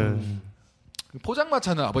있었어요.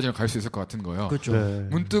 포장마차는 아버지랑 갈 수 있을 것 같은 거예요. 그렇죠.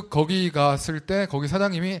 문득 거기 갔을 때 거기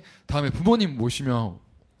사장님이 다음에 부모님 모시면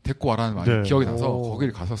데리고 와라는 말이 기억이 나서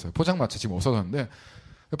거기를 갔었어요. 포장마차 지금 없어졌는데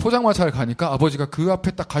포장마차를 가니까 아버지가 그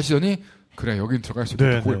앞에 딱 가시더니 그래 여긴 들어갈 수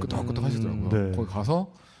있다. 거기 끄덕끄덕 하시더라고요. 거기 가서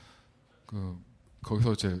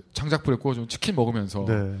거기서 이제 장작불에 구워준 치킨 먹으면서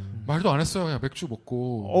말도 안 했어요. 그냥 맥주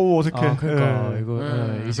먹고. 어색해. 그러니까 이거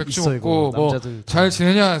맥주 먹고 뭐 잘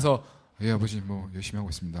지내냐 해서 예 아버지 뭐 열심히 하고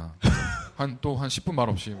있습니다. 한 10분 말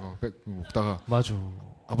없이 뭐 먹다가 맞아.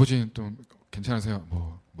 아버지는 또 괜찮으세요?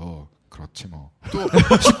 뭐 그렇지 뭐. 또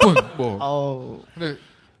 10분 뭐. 근데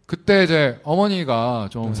그때 이제 어머니가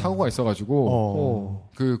좀 사고가 있어가지고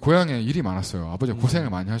그 고향에 일이 많았어요. 아버지가 고생을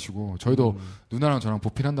많이 하시고 저희도 누나랑 저랑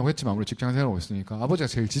보필한다고 했지만 아무래도 직장 생활하고 있으니까 아버지가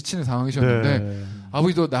제일 지치는 상황이셨는데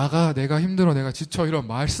아버지도 내가 힘들어 내가 지쳐 이런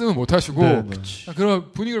말씀을 못 하시고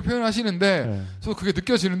그런 분위기를 표현하시는데 저도 그게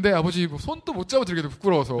느껴지는데 아버지 뭐 손도 못 잡아 들게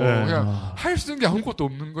부끄러워서 그냥 할 수 있는 게 아무것도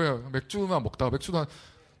없는 거예요. 맥주만 먹다가 맥주도 한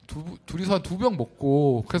둘이서 한 2병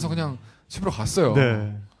먹고 그래서 그냥 집으로 갔어요.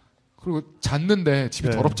 그리고 잤는데 집이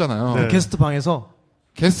더럽잖아요. 게스트 방에서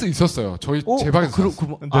게스트 있었어요. 제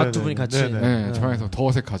방에서 두 분이 같이. 네, 저 방에서 더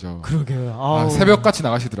어색하죠. 그러게요. 새벽같이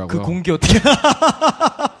나가시더라고요. 그 공기 어떻게?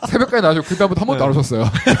 새벽까지 나가시고 그다음부터 한 번도 안 오셨어요.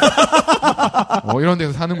 이런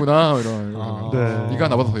데서 사는구나. 네가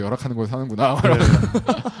나보다 더 열악하는 곳에 사는구나.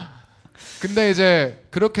 근데 이제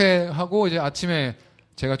그렇게 하고 이제 아침에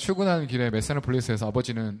제가 출근하는 길에 메사노폴리스에서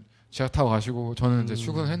아버지는 지하 타고 가시고 저는 이제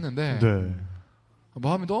출근을 했는데.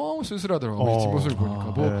 마음이 너무 쓸쓸하더라고요. 아버지 뒷모습을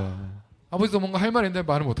보니까. 아버지도 뭔가 할 말이 있는데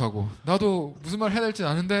말을 못하고, 나도 무슨 말 해야 될지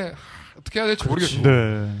아는데, 어떻게 해야 될지 모르겠고,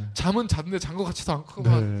 잠은 잤는데 잔 것 같지도 않고,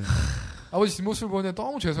 아버지 뒷모습을 보는데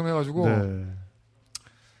너무 죄송해가지고,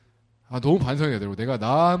 너무 반성이 되더라고요. 내가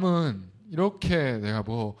남은, 이렇게 내가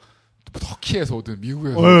뭐, 터키에서 오든,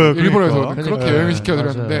 미국에서 오든, 일본에서 오든, 그렇게 여행을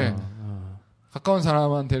시켜드렸는데, 가까운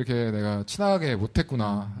사람한테 이렇게 내가 친하게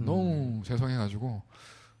못했구나. 너무 죄송해가지고,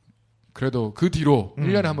 그래도 그 뒤로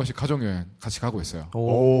 1년에 한 번씩 가족여행 같이 가고 있어요.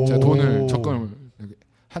 제가 돈을 적금을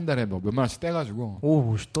한 달에 뭐 몇만 원씩 떼가지고.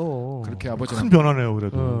 멋있다. 그렇게 아버지랑. 큰 변화네요,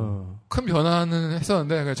 그래도. 큰 변화는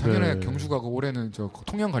했었는데, 작년에 경주 가고 올해는 저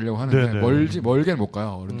통영 가려고 하는데, 멀게는 못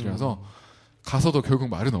가요, 어른들이라서. 가서도 결국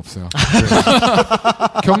말은 없어요.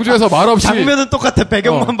 경주에서 말없이. 장면은 똑같아,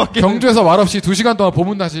 배경만 바뀌는. 경주에서 말없이 2시간 동안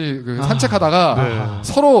보문다시 산책하다가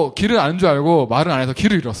서로 길은 아는 줄 알고 말은 안 해서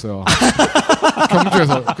길을 잃었어요.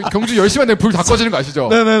 경주에서. 경주 10시만 되면 불 다 꺼지는 거 아시죠?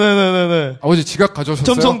 네네네네네. 아버지 지갑 가져오셨어요?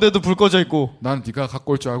 점성대도 불 꺼져 있고. 난 네가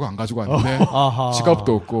갖고 올 줄 알고 안 가지고 왔는데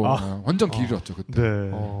지갑도 없고 완전 길 잃었죠 그때.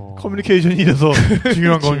 커뮤니케이션이 이래서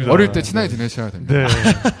중요한 겁니다. 어릴 때 친하게 지내셔야 됩니다.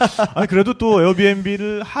 아니 그래도 또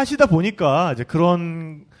에어비앤비를 하시다 보니까 이제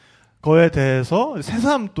그런 거에 대해서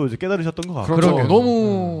새삼 또 이제 깨달으셨던 것 같아요. 그렇죠.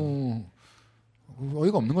 너무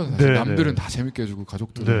어이가 없는 거죠. 사실. 남들은 다 재밌게 해주고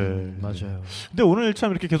가족들은. 맞아요. 근데 오늘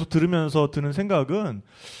참 이렇게 계속 들으면서 드는 생각은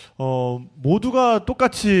모두가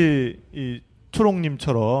똑같이 이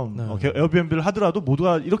초롱님처럼 에어비앤비를 하더라도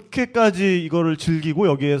모두가 이렇게까지 이거를 즐기고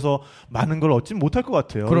여기에서 많은 걸 얻진 못할 것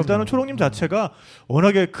같아요. 일단은 초롱님 자체가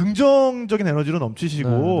워낙에 긍정적인 에너지로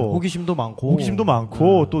넘치시고 호기심도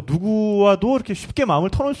많고 또 누구와도 이렇게 쉽게 마음을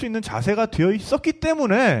터놓을 수 있는 자세가 되어 있었기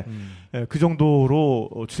때문에 그 정도로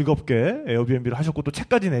즐겁게 에어비앤비를 하셨고 또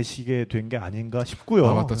책까지 내시게 된 게 아닌가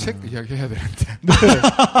싶고요. 맞다. 책 이야기 해야 되는데.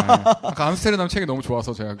 아까 암스테르담 책이 너무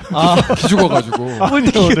좋아서 제가 기죽어가지고.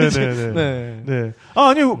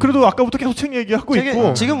 아니요. 그래도 아까부터 계속 책 얘기하고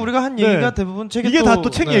있고. 지금 우리가 한 얘기가 대부분 책에 이게 다 또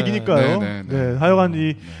책 얘기니까요. 하여간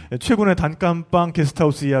이 최근의 단칸방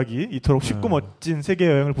게스트하우스 이야기 이토록 쉽고 멋진 세계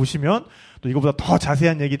여행을 보시면 또 이거보다 더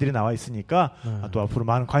자세한 얘기들이 나와 있으니까 또 앞으로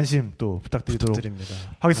많은 관심 또 부탁드리도록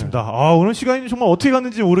하겠습니다. 오늘 시간이 정말 어떻게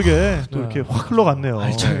갔는지 모르게 또 이렇게 확 흘러갔네요.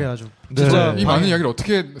 알차게 아주. 진짜 이 많은 이야기를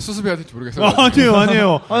어떻게 수습해야 될지 모르겠어요.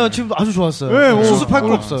 아니에요. 지금 아주 좋았어요. 수습할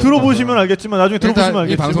거 없어요. 들어보시면 알겠지만 나중에 들어보시면 알겠지만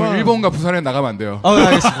이 방송 일본과 부산에 나가면 안 돼요.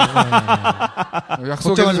 알겠습니다.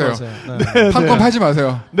 약속해주세요. 판권 팔지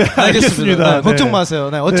마세요. 네, 알겠습니다. 걱정 마세요.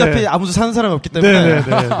 어차피 아무도 사는 사람이 없기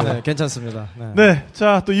때문에 괜찮습니다.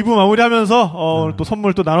 자, 또 2부 마무리하면서 오늘 또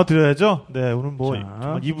선물 또 나눠드려야죠. 오늘 뭐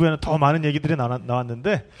 2부에는 더 많은 얘기들이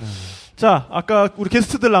나왔는데 자, 아까 우리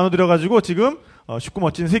게스트들 나눠드려가지고 지금 쉽고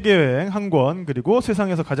멋진 세계여행 한 권, 그리고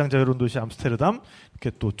세상에서 가장 자유로운 도시 암스테르담,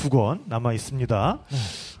 이렇게 또 2권 남아 있습니다.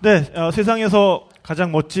 네, 세상에서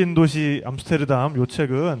가장 멋진 도시 암스테르담 요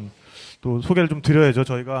책은 또 소개를 좀 드려야죠.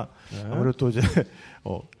 저희가 아무래도 또 이제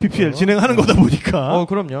PPL 진행하는 거다 보니까.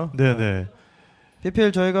 그럼요. 네네.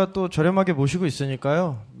 PPL 저희가 또 저렴하게 모시고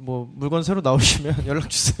있으니까요. 뭐 물건 새로 나오시면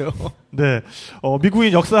연락 주세요. 네,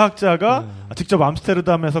 미국인 역사학자가 직접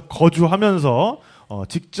암스테르담에서 거주하면서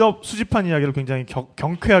직접 수집한 이야기를 굉장히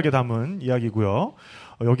경쾌하게 담은 이야기고요.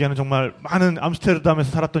 여기에는 정말 많은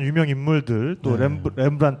암스테르담에서 살았던 유명 인물들, 또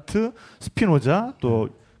렘브란트, 스피노자, 또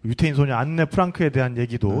유태인 소녀 안네 프랑크에 대한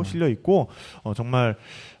얘기도 실려 있고, 정말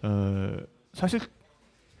사실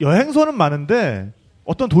여행서는 많은데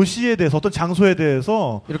어떤 도시에 대해서, 어떤 장소에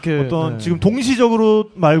대해서 이렇게 어떤 지금 동시적으로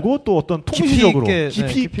말고 또 어떤 통시적으로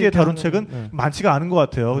깊이 있게 다룬 책은 많지가 않은 것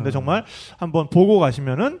같아요. 근데 정말 한번 보고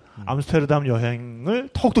가시면은 암스테르담 여행을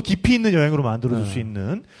더욱더 깊이 있는 여행으로 만들어줄 수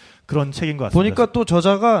있는 그런 책인 것 같습니다. 보니까 또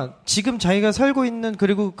저자가 지금 자기가 살고 있는,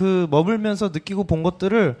 그리고 그 머물면서 느끼고 본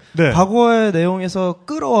것들을 과거의 내용에서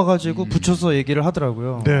끌어와가지고 붙여서 얘기를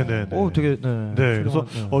하더라고요. 네네. 되게 그래서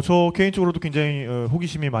저 개인적으로도 굉장히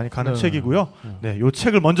호기심이 많이 가는 책이고요. 네, 요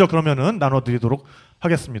책을 먼저 그러면은 나눠드리도록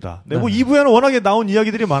하겠습니다. 네, 뭐 2부에는 워낙에 나온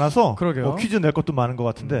이야기들이 많아서 퀴즈 낼 것도 많은 것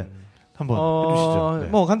같은데 한번 해주시죠. 네.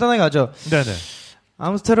 뭐 간단하게 가죠. 네네.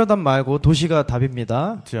 암스테르담 말고 도시가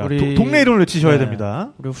답입니다. 자, 우리 동네 이름을 외치셔야 됩니다.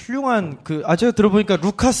 우리 훌륭한 제가 들어보니까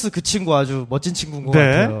루카스 그 친구 아주 멋진 친구인 것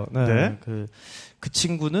같아요. 네. 그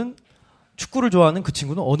친구는 축구를 좋아하는 그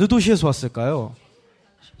친구는 어느 도시에서 왔을까요?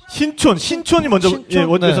 신촌이 먼저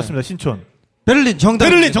있었습니다. 신촌. 베를린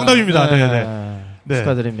정답입니다. 네.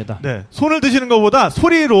 축하드립니다. 네. 손을 드시는 것보다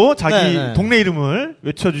소리로 자기 동네 이름을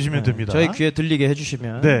외쳐주시면 됩니다. 저희 귀에 들리게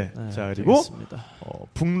해주시면. 자, 그리고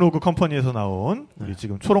북로그 컴퍼니에서 나온 우리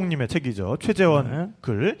지금 초롱님의 책이죠. 최재원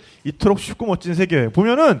글 이토록 쉽고 멋진 세계여행.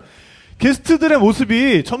 보면은 게스트들의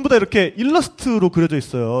모습이 전부 다 이렇게 일러스트로 그려져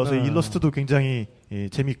있어요. 그래서 이 일러스트도 굉장히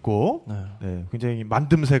재밌고 굉장히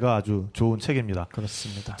만듦새가 아주 좋은 책입니다.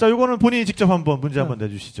 그렇습니다. 자, 이거는 본인이 직접 문제 한번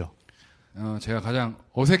내주시죠. 제가 가장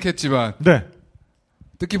어색했지만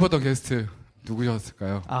뜻깊었던 게스트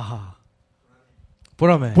누구셨을까요? 아하.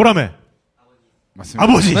 보라매. 맞습니다.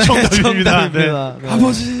 아버지 정답입니다. 네.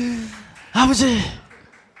 아버지.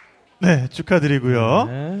 네, 축하드리고요.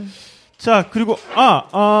 자, 그리고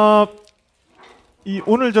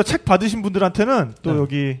오늘 저 책 받으신 분들한테는 또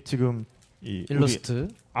여기 지금 일러스트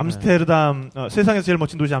암스테르담 세상에서 제일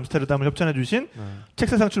멋진 도시 암스테르담을 협찬해 주신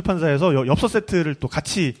책세상 출판사에서 엽서 세트를 또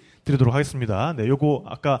같이 드리도록 하겠습니다. 네, 요거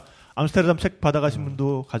아까 암스테르담 책 받아가신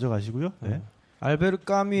분도 가져가시고요. 네. 알베르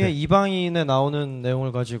까뮈의 이방인에 나오는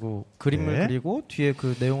내용을 가지고 그림을 그리고 뒤에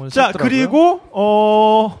그 내용을 썼더라고요. 자, 그리고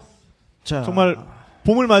정말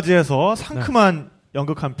봄을 맞이해서 상큼한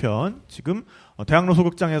연극 한 편, 지금 대학로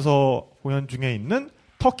소극장에서 공연 중에 있는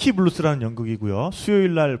터키 블루스라는 연극이고요.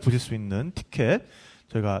 수요일 날 보실 수 있는 티켓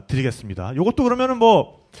저희가 드리겠습니다. 요것도 그러면은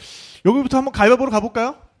여기부터 한번 가위바위보로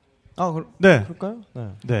가볼까요? 네. 그럴까요?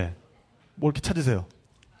 네. 뭐 이렇게 찾으세요?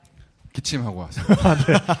 기침하고 왔어요.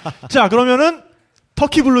 네. 자, 그러면은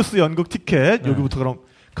터키 블루스 연극 티켓 여기부터 그럼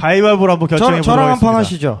가위바위보로 한번 결정해 보도록 저랑 하겠습니다. 한판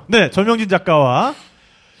하시죠. 네, 전명진 작가와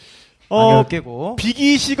깨고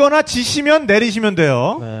비기시거나 지시면 내리시면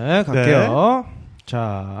돼요. 네, 갈게요.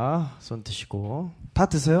 자, 손 드시고 다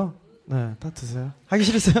드세요. 네, 다 드세요. 하기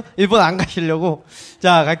싫으세요? 일본 안 가시려고.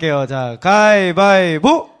 자, 갈게요. 자,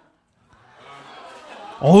 가위바위보.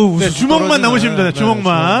 주먹만 남으시면 돼요.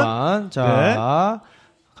 주먹만. 자,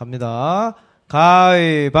 갑니다.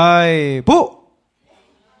 가위바위보.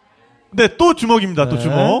 네, 또 주먹입니다. 또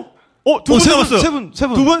주먹. 두 분 남았어요. 세 분.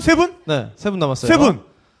 두 분? 세 분? 네, 세 분 남았어요. 세 분.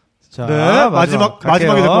 자, 네, 마지막이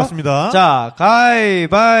될 것 같습니다. 자,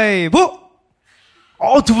 가위바위보.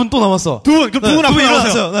 두 분 또 남았어. 두 분 앞으로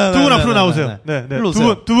나오세요. 두 분 앞으로 나오세요. 네.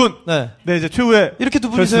 두 분. 네, 이제 최후의. 이렇게 두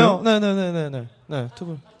분이세요? 네, 두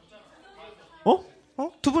분.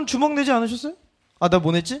 두 분 주먹 내지 않으셨어요? 나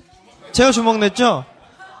뭐 냈지? 제가 주먹 냈죠?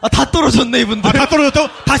 다 떨어졌네, 이분들. 다 떨어졌다고?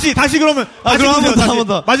 다시 그러면. 그럼 한 번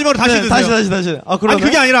더. 마지막으로 다시 드세요. 다시. 그러면. 아니,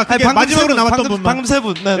 그게 아니라, 마지막으로 남았던 분만. 방금 세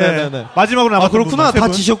분. 네. 마지막으로 남았던 분. 그렇구나. 다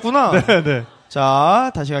지셨구나. 네.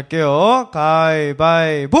 자, 다시 갈게요.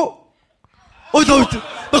 가위바위보.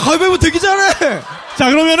 나 가위바위보 되게 잘해! 자,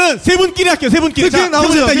 그러면은, 세 분끼리 할게요, 세 분끼리. 그냥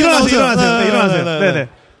나오세요. 일어나세요.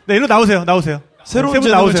 네, 일로 나오세요. 새로운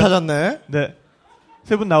재능을 찾았네. 네.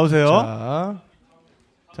 세 분 나오세요.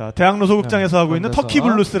 자, 대학로 소극장에서 하고 있는 터키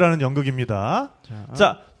블루스라는 연극입니다.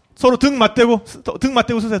 자, 서로 등 맞대고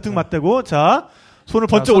서세요. 등 맞대고. 자, 손을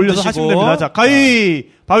번쩍 올려서 드시고. 하시면 됩니다. 자,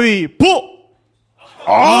 가위바위보!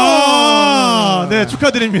 네,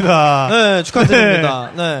 축하드립니다. 네,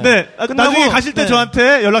 축하드립니다. 네. 나중에 가실 때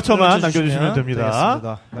저한테 연락처만 남겨주시면 됩니다.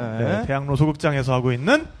 되겠습니다. 네, 대학로 소극장에서 하고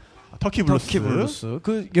있는 터키 블루스.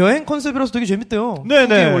 그 여행 컨셉이라서 되게 재밌대요.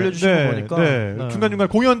 네네. 올려주시는 거 보니까. 네. 중간중간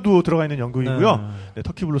공연도 들어가 있는 연극이고요. 네,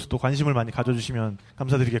 터키 블루스도 관심을 많이 가져주시면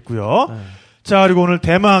감사드리겠고요. 네. 자, 그리고 오늘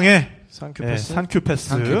대망의 산큐패스.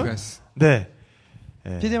 산큐패스. 네.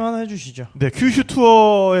 PDM 하나 해주시죠. 네, 큐슈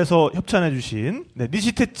투어에서 협찬해주신, 네,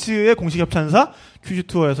 니시테츠의 공식 협찬사 큐슈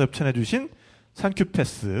투어에서 협찬해주신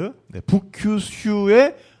산큐패스, 네,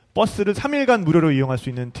 북큐슈의 버스를 3일간 무료로 이용할 수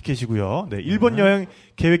있는 티켓이고요. 네, 일본 여행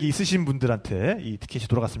계획이 있으신 분들한테 이 티켓이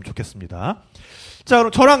돌아갔으면 좋겠습니다. 자,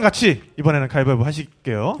 그럼 저랑 같이 이번에는 가위바위보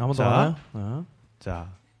하실게요. 한번 더 하나요? 자,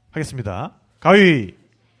 하겠습니다. 가위,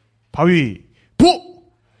 바위, 보!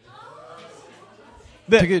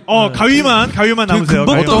 네, 되게, 가위만 남으세요.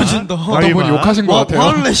 금방 떨어진다. 어떤 분이 욕하신 것 같아요.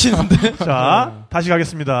 화를 내시는데. 자, 다시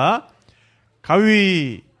가겠습니다.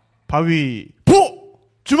 가위, 바위, 보!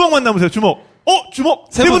 주먹만 남으세요, 주먹. 주먹!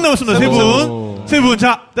 세 분 남았습니다, 세 분.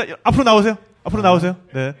 자, 앞으로 나오세요.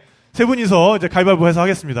 네. 세 분이서 이제 가위바위보 해서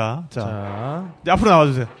하겠습니다. 자. 이제 앞으로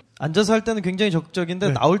나와주세요. 앉아서 할 때는 굉장히 적극적인데,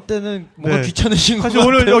 네. 나올 때는 뭔가 네. 귀찮으신 것 사실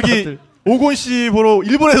같아요. 오늘 여기 다들. 오곤 씨 보러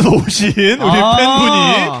일본에서 오신 우리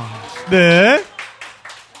팬분이. 네.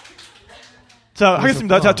 자,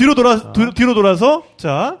 하겠습니다. 자, 뒤로 돌아서,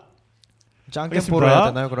 자. 짱겜 보러 해야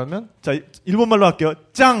되나요, 그러면? 자, 일본말로 할게요.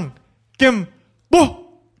 짱, 겜, 보!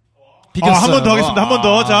 비겼어요. 한 번 더 하겠습니다. 한 번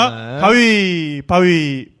더. 자, 네. 가위,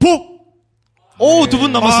 바위, 보! 오, 두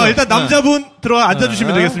분 남았어요. 일단 남자분 들어가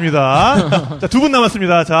앉아주시면 되겠습니다. 자, 두 분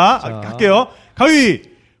남았습니다. 자, 할게요. 가위,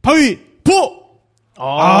 바위, 보!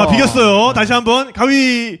 비겼어요. 다시 한 번.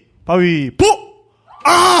 가위, 바위, 보!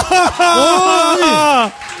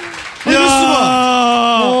 이럴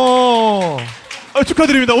수가.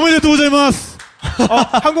 축하드립니다. 오메데토 고자이마스.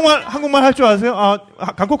 한국말 할 줄 아세요?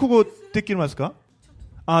 한국어 듣기는 맞을까?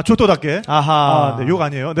 조토답게. 아하. 네, 욕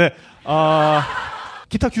아니에요. 네.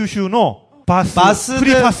 기타 규슈노 바스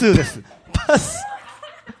프리 파스 데스. 파스.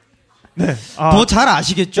 네. 더 잘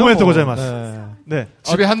아시겠죠? 오메데토 고자이마스. 네.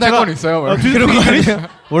 집에 한 달 건 있어요. 그런 거 아니에요?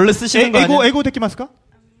 원래 쓰시는 거 아니에요? 에고 데키마스까?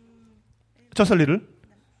 저 설리를.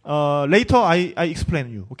 Later I explain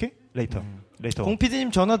you. Okay? Later. 공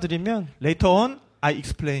PD님 전화 드리면 Later on I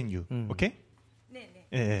explain you. Okay?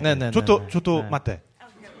 네네. 조또 맞대.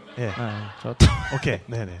 예. 좋다. 오케이.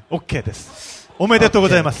 네네. 오케이 됐어. 오메데토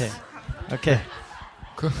고자이마스. 오케이.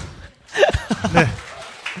 네.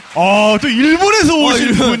 또 일본에서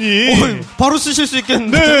오신 분이 바로 쓰실 수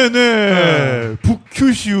있겠는데. 네네.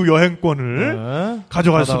 북큐슈 여행권을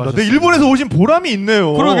가져가셨습니다. 네, 일본에서 오신 보람이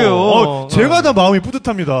있네요. 그러게요. 제가 다 마음이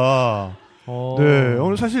뿌듯합니다. 네,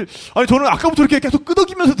 오늘 사실 저는 아까부터 이렇게 계속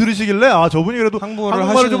끄덕이면서 들으시길래 저분이 그래도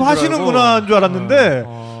한국말을 좀 하시는구나 줄 알았는데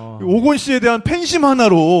오곤 씨에 대한 팬심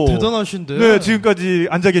하나로 대단하신데. 네, 지금까지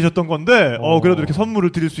앉아 계셨던 건데 그래도 이렇게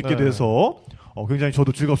선물을 드릴 수 있게 돼서 굉장히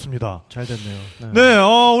저도 즐겁습니다. 잘 됐네요. 네,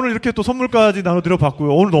 오늘 이렇게 또 선물까지 나눠드려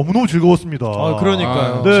봤고요. 오늘 너무너무 즐거웠습니다.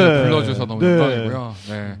 그러니까요. 네. 불러주셔서 너무 영광이고요.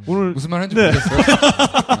 네. 오늘 무슨 말 했는지 모르겠어요.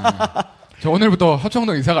 저 오늘부터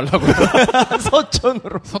하청동 이사 가려고요.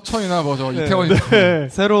 서천이나 이태원이. 네.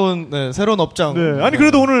 새로운 업장. 네. 아니,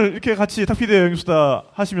 그래도 오늘 이렇게 같이 탁피디 여행수다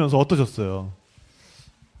하시면서 어떠셨어요?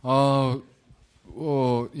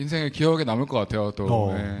 인생의 기억에 남을 것 같아요,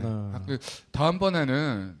 또.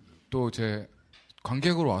 다음번에는 또 제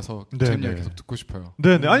관객으로 와서 재밌는 얘기 계속 듣고 싶어요.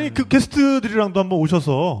 네네. 아니, 그 게스트들이랑도 한번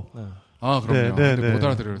오셔서. 그럼요. 근데 못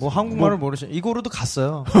알아들어요. 한국말을 모르시네. 이거로도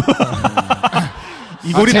갔어요.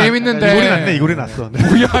 이골이 재밌는데. 이골이 났네, 이골이 났어. 네.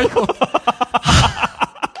 뭐야, 이거.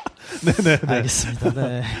 네네. 알겠습니다.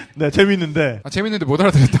 네. 네, 재밌는데. 재밌는데 못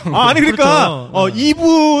알아들었다고. 아니, 그러니까, 그렇죠.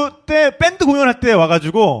 2부 때 밴드 공연할 때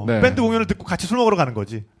와가지고, 밴드 공연을 듣고 같이 술 먹으러 가는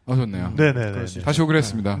거지. 좋네요. 네네네. 다시 오기로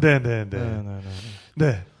했습니다. 네네네.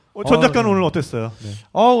 네. 전 작가는 오늘 어땠어요? 네.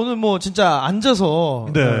 오늘 뭐 진짜 앉아서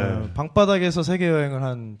네. 방바닥에서 세계 여행을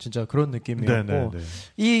한 진짜 그런 느낌이었고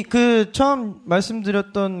네. 처음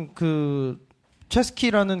말씀드렸던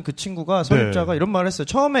체스키라는 그 친구가 설립자가 이런 말을 했어요.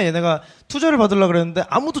 처음에 얘네가 투자를 받으려고 그랬는데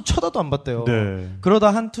아무도 쳐다도 안 봤대요. 네.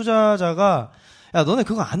 그러다 한 투자자가 야 너네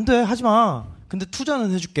그거 안 돼 하지 마. 근데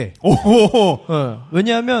투자는 해줄게.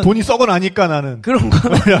 왜냐하면 돈이 썩어 나니까 나는 그런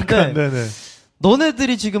건 약간 네네.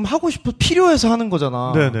 너네들이 지금 하고 싶어 필요해서 하는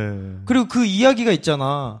거잖아. 네네. 그리고 그 이야기가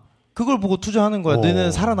있잖아. 그걸 보고 투자하는 거야.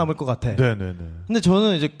 너네는 살아남을 것 같아. 네네네. 근데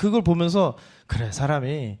저는 이제 그걸 보면서 그래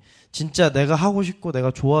사람이 진짜 내가 하고 싶고 내가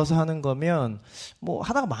좋아서 하는 거면 뭐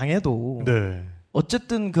하다가 망해도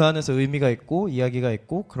어쨌든 그 안에서 의미가 있고 이야기가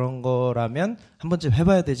있고 그런 거라면 한 번쯤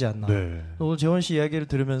해봐야 되지 않나. 오늘 재원 씨 이야기를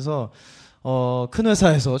들으면서 큰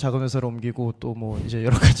회사에서 작은 회사로 옮기고 또 뭐 이제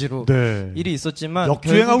여러 가지로 네. 일이 있었지만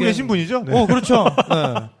역주행하고 계신 분이죠? 네. 그렇죠.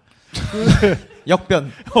 네. 역변.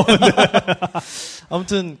 네.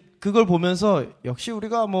 아무튼 그걸 보면서 역시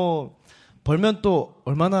우리가 뭐 벌면 또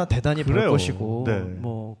얼마나 대단히 벌 것이고 네.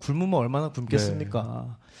 뭐 굶으면 얼마나 굶겠습니까.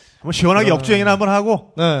 네. 한번 시원하게 역주행이나 한번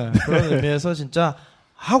하고. 네. 그런 의미에서 진짜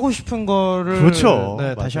하고 싶은 거를 그렇죠.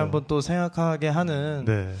 네, 다시 한번 또 생각하게 하는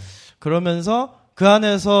네. 그러면서 그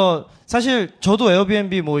안에서 사실 저도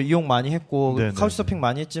에어비앤비 뭐 이용 많이 했고 네, 카우치서핑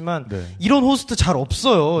많이 했지만 네. 이런 호스트 잘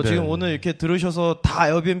없어요. 네. 지금 오늘 이렇게 들으셔서 다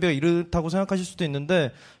에어비앤비가 이렇다고 생각하실 수도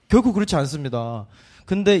있는데 결코 그렇지 않습니다.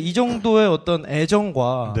 근데 이 정도의 어떤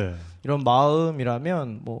애정과 네. 이런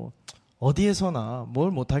마음이라면 뭐 어디에서나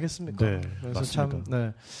뭘 못하겠습니까? 네, 그래서 맞습니다. 참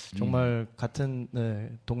네, 정말 같은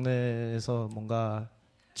네, 동네에서 뭔가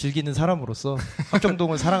즐기는 사람으로서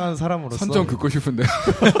합정동을 사랑하는 사람으로서 선정 긋고 싶은데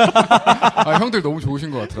형들 너무 좋으신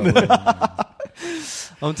것 같더라고요.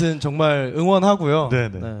 아무튼 정말 응원하고요.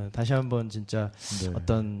 네네. 네, 다시 한번 진짜 네.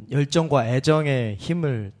 어떤 열정과 애정의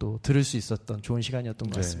힘을 또 들을 수 있었던 좋은 시간이었던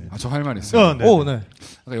것 네. 같습니다. 저 할 말 있어요. 네. 오, 네.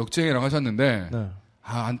 아까 역주행이라고 하셨는데 네.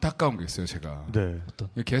 안타까운 게 있어요. 제가 네.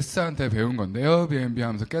 게스트한테 배운 건데 에어비앤비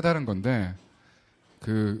하면서 깨달은 건데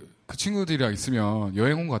그 친구들이랑 있으면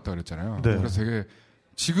여행 온 것 같다 그랬잖아요. 네. 그래서 되게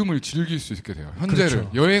지금을 즐길 수 있게 돼요.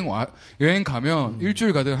 현재를. 그렇죠. 여행 가면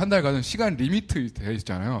일주일 가든 한 달 가든 시간 리미트 돼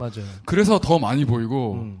있잖아요. 맞아요. 그래서 더 많이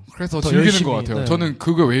보이고 그래서 더 즐기는 열심히, 것 같아요. 네. 저는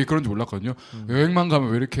그거 왜 그런지 몰랐거든요. 여행만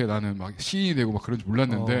가면 왜 이렇게 나는 막 시인이 되고 막 그런지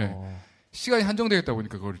몰랐는데 시간이 한정되어 있다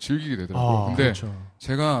보니까 그걸 즐기게 되더라고요. 근데 그렇죠.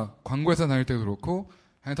 제가 광고회사 다닐 때도 그렇고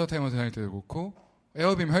엔터테인먼트 다닐 때도 그렇고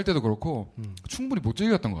에어빔 할 때도 그렇고 충분히 못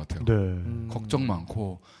즐겼던 것 같아요. 네. 걱정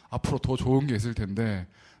많고 앞으로 더 좋은 게 있을 텐데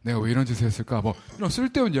내가 왜 이런 짓을 했을까 뭐 이런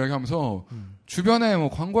쓸데없는 이야기하면서 주변에 뭐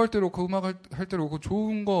광고할 때도 그렇고 음악 할 때도 그렇고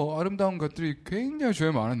좋은 거 아름다운 것들이 굉장히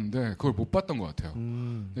주변에 많았는데 그걸 못 봤던 것 같아요.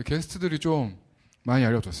 게스트들이 좀 많이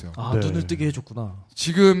알려줬어요. 아, 네. 눈을 뜨게 해줬구나.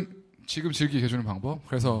 지금 즐기게 해주는 방법.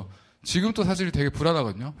 그래서 지금 또 사실 되게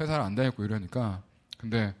불안하거든요. 회사를 안 다녔고 이러니까.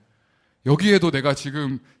 근데 여기에도 내가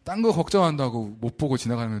지금 딴 거 걱정한다고 못 보고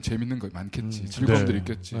지나가는 재밌는 거 많겠지. 즐거움들이 네.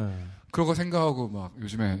 있겠지. 네. 그런 거 생각하고 막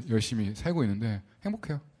요즘에 열심히 살고 있는데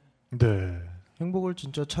행복해요. 네. 행복을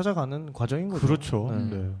진짜 찾아가는 과정인 거죠. 그렇죠.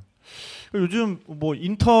 네. 네. 요즘 뭐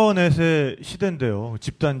인터넷의 시대인데요.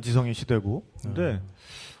 집단 지성의 시대고. 근데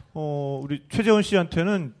우리 최재원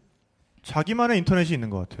씨한테는 자기만의 인터넷이 있는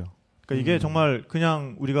것 같아요. 그러니까 이게 정말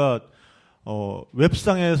그냥 우리가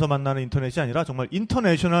웹상에서 만나는 인터넷이 아니라 정말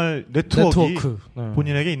인터내셔널 네트워크. 네.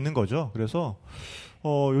 본인에게 있는 거죠. 그래서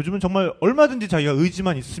요즘은 정말 얼마든지 자기가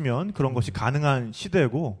의지만 있으면 그런 것이 가능한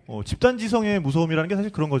시대고 집단 지성의 무서움이라는 게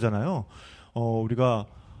사실 그런 거잖아요.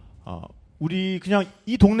 우리 그냥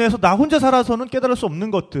이 동네에서 나 혼자 살아서는 깨달을 수 없는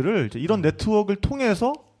것들을 이제 이런 네트워크를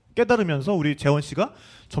통해서 깨달으면서 우리 재원 씨가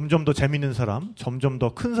점점 더 재밌는 사람, 점점 더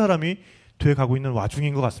큰 사람이 돼 가고 있는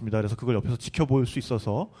와중인 것 같습니다. 그래서 그걸 옆에서 지켜볼 수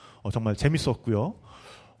있어서 정말 재밌었고요.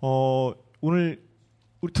 오늘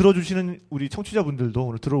우리 들어주시는 우리 청취자분들도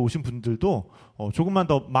오늘 들어오신 분들도 조금만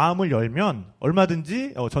더 마음을 열면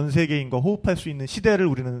얼마든지 전 세계인과 호흡할 수 있는 시대를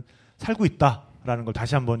우리는 살고 있다라는 걸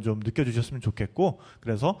다시 한번 좀 느껴주셨으면 좋겠고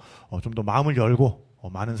그래서 좀 더 마음을 열고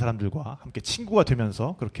많은 사람들과 함께 친구가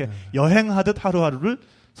되면서 그렇게 여행하듯 하루하루를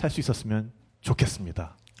살 수 있었으면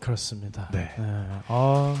좋겠습니다. 그렇습니다. 네.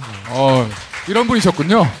 이런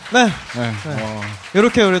분이셨군요. 네. 네.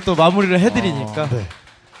 이렇게 우리 또 마무리를 해드리니까.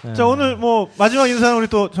 네. 자, 오늘 뭐 마지막 인사는 우리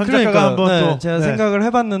또 전 작가가 한번 또 제가 생각을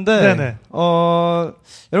해봤는데 네네.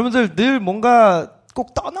 여러분들 늘 뭔가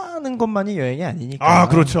꼭 떠나는 것만이 여행이 아니니까. 아,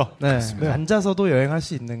 그렇죠. 네. 네. 앉아서도 여행할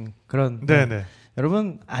수 있는 그런. 네네.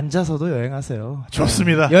 여러분 앉아서도 여행하세요.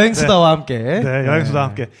 좋습니다. 네. 여행수다와 함께. 네, 여행수다와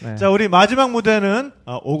함께. 네. 자, 우리 마지막 무대는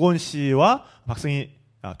오곤 씨와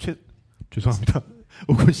죄송합니다.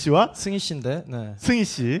 오곤 씨와 승희 씨인데. 네. 승희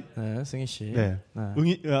씨. 네, 승희 씨. 네. 네.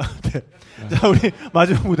 네. 자, 우리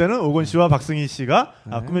마지막 무대는 오곤 씨와 박승희 씨가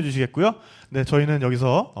꾸며주시겠고요. 네, 저희는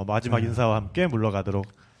여기서 마지막 인사와 함께 물러가도록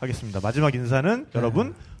하겠습니다. 마지막 인사는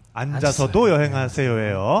여러분 앉아서도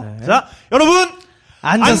여행하세요예요. 네. 자, 여러분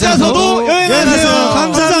앉아서도 여행하세요.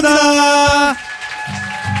 감사합니다.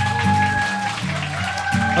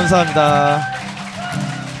 감사합니다.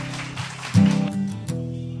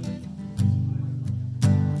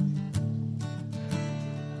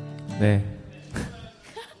 네.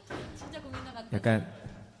 약간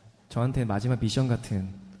저한테 마지막 미션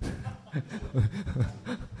같은.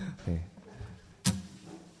 네.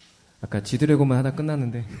 아까 지드래곤만 하다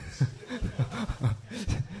끝났는데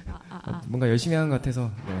뭔가 열심히 한 것 같아서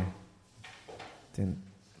네. 아무튼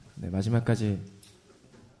네, 마지막까지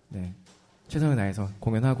네, 최선을 다해서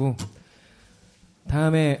공연하고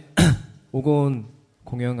다음에 오곤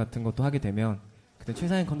공연 같은 것도 하게 되면 그때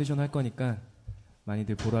최상의 컨디션 할 거니까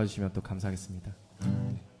많이들 보러 와주시면 또 감사하겠습니다.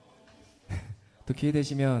 또 기회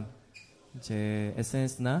되시면 제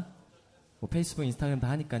SNS나 뭐 페이스북, 인스타그램 다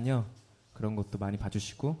하니까요. 그런 것도 많이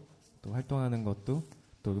봐주시고 또 활동하는 것도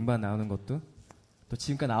또 음반 나오는 것도 또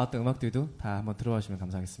지금까지 나왔던 음악들도 다 한번 들어주시면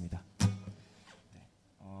감사하겠습니다.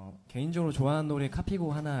 개인적으로 좋아하는 노래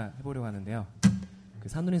카피곡 하나 해보려고 하는데요. 그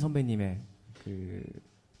산누리 선배님의 그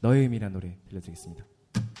너의 의미라는 노래 들려드리겠습니다.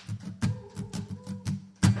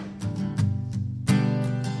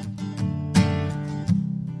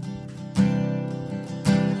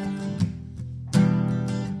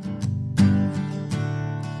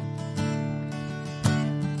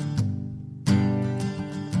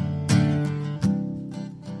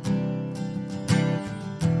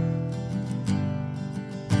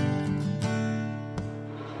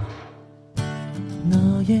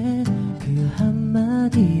 너의 그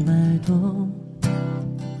한마디 말도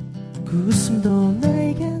그 웃음도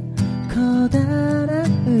나에겐 커다란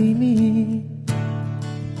의미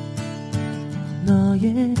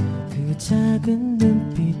너의 그 작은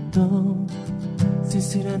눈빛도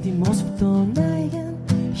쓸쓸한 뒷모습도 나에겐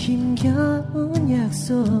힘겨운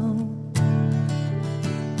약속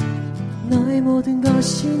너의 모든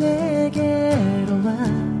것이 내게로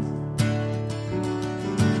와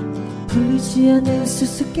풀리지 않는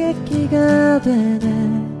수수께끼가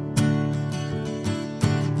되네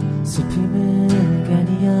슬픔은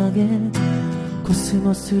간이하게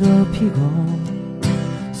코스모스로 피고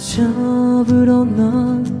수첩으로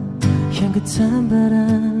넌 향긋한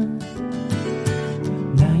바람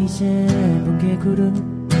나 이제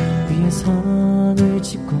뭉게구름 위에 선을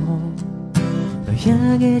짓고 너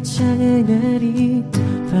향해 창을 내리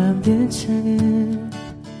밤든 창을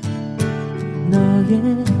너의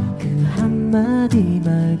그 한마디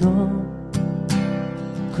말도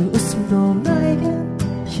그 웃음도 나에겐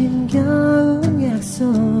힘겨운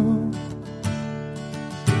약속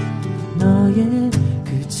너의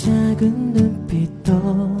그 작은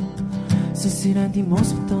눈빛도 쓸쓸한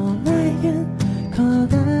뒷모습도 나에겐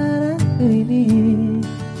커다란 의미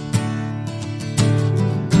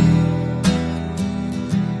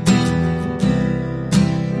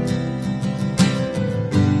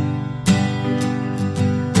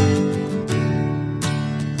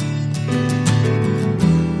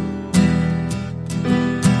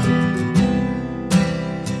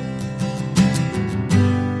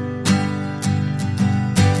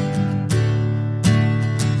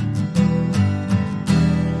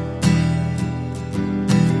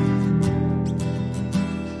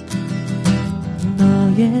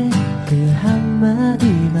그 한마디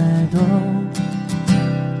말도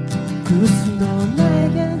그 웃음도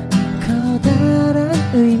나에겐 커다란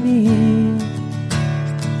의미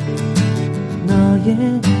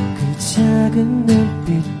너의 그 작은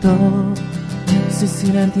눈빛도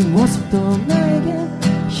쓸쓸한 뒷모습도 나에겐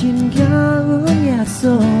힘겨운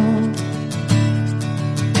약속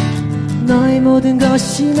너의 모든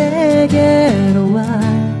것이 내게로 와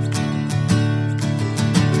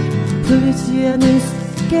풀리지 않는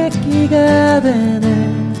수수께끼가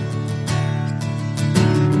되네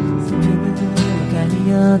슬픔은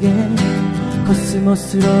간이하게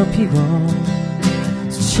코스모스로 피고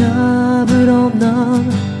수첩으로 넌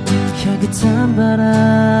향긋한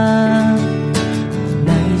바람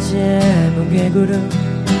나 이제 뭉게구름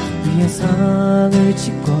위에 성을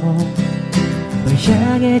짓고 널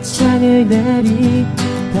향해 창을 내리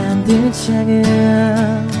밤든 창을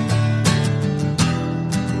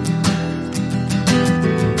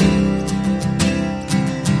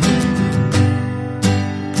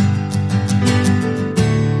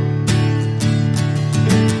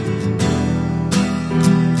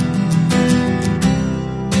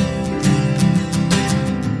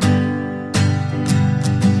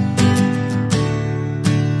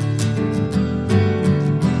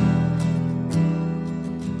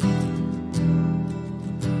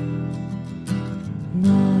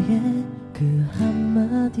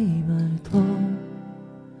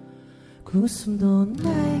그 웃음도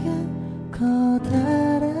나에겐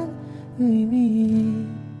커다란 의미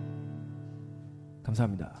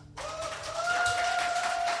감사합니다.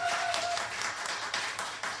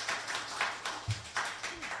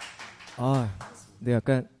 네,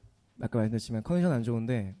 약간 아까 말씀드렸지만 컨디션 안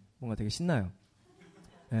좋은데 뭔가 되게 신나요.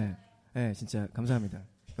 네, 네, 진짜 감사합니다.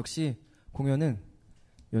 역시 공연은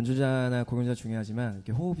연주자나 공연자 중요하지만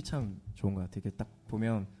이렇게 호흡이 참 좋은 것 같아요. 이렇게 딱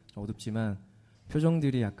보면 어둡지만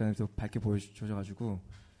표정들이 약간 또 밝게 보여주셔가지고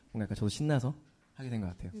뭔가 약간 저도 신나서 하게 된 것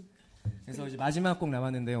같아요. 그래서 이제 마지막 곡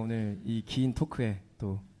남았는데 오늘 이 긴 토크에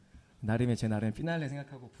또 제 나름의 피날레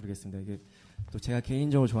생각하고 부르겠습니다. 이게 또 제가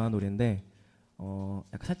개인적으로 좋아하는 노래인데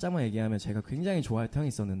약간 살짝만 얘기하면 제가 굉장히 좋아했던 형이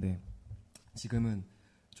있었는데 지금은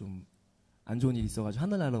좀 안 좋은 일이 있어가지고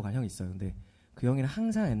하늘나라로 간 형이 있어요. 근데 그 형이랑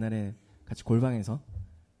항상 옛날에 같이 골방에서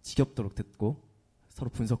지겹도록 듣고 서로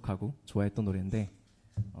분석하고 좋아했던 노래인데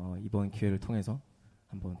이번 기회를 통해서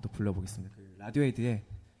한번 또 불러보겠습니다. 그 라디오헤이드의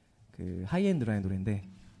그 하이엔드라는 노래인데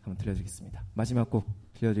한번 들려드리겠습니다. 마지막 곡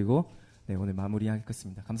들려드리고 네, 오늘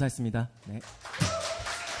마무리하겠습니다. 감사했습니다. 네.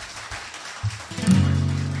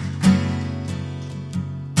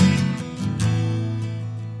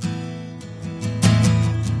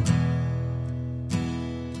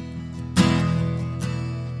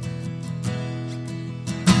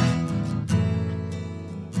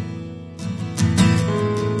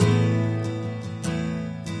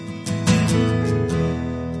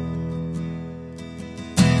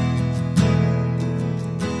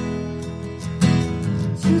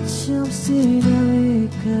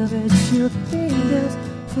 You think that's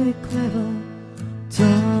pretty clever,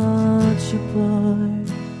 don't you, boy?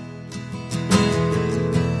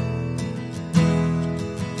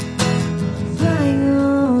 Flying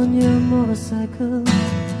on your motorcycle,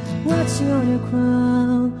 watching on your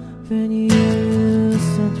crown when you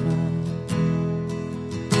stand right.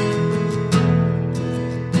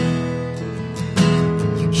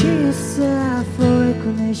 You kill yourself for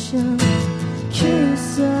recognition, kill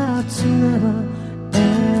yourself to never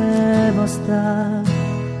ever stop.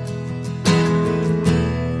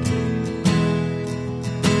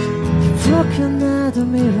 You've broken out the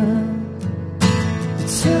mirror,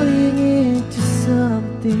 turning into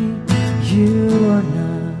something you are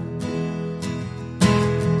not.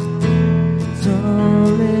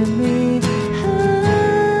 Don't let me hide.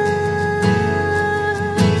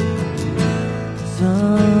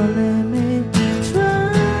 Don't let me try.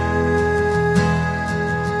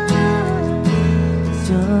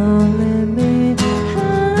 Don't let me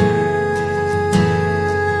hide.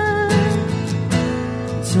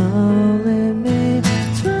 Don't let me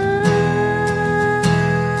try.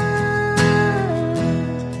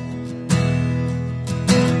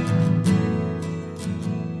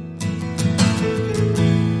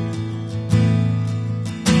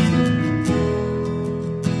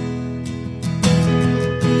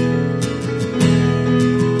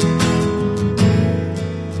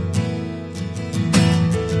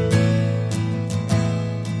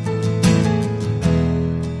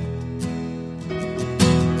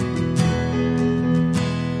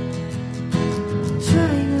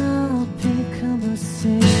 Trying out pink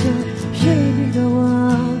conversation, you'll be the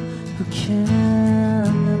one who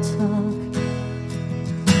cannot talk.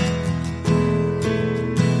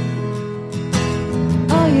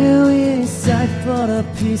 Are you inside for the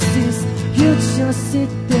pieces? You just sit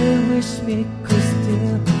there, wish me could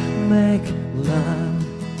still make love.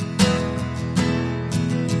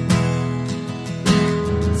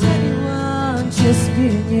 Is anyone just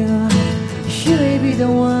being you? You may be the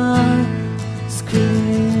one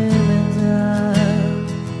screaming out.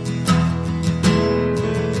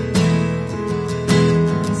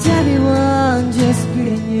 Is anyone just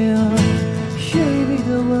being you? You may be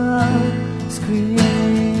the one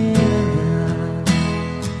screaming out.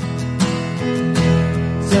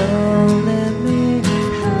 Don't let me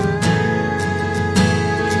hide.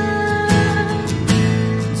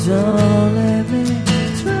 Don't let me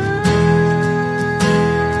try.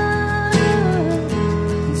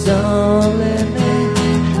 Don't let me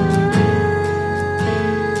hide.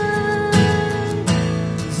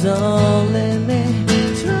 Don't let me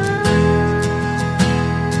try.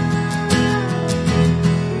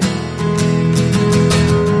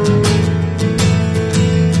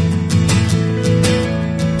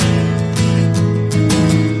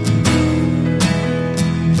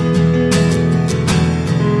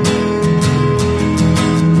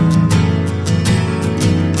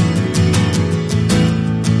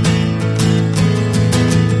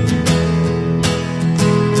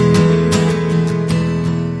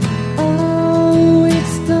 Oh,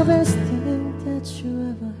 it's the best thing that you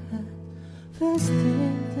ever had. Best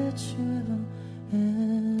thing that you ever had.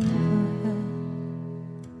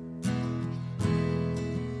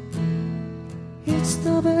 It's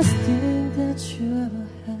the best thing that you ever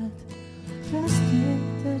had. Best thing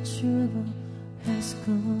that you ever has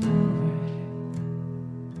gone.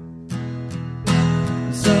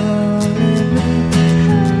 So let me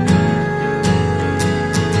hide.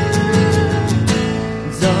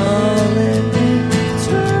 Don't let me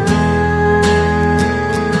try.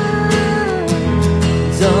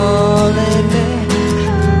 Don't let me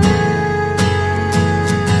hide.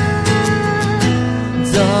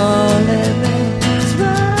 Don't let me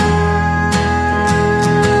try.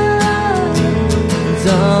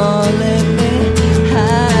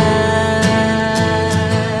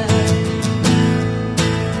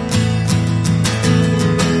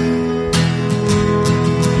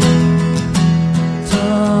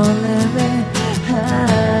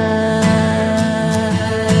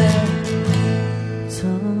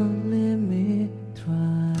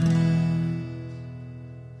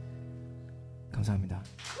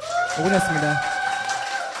 고생했습니다.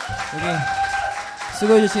 여기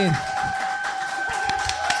수고해주신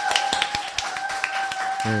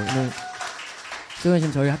오늘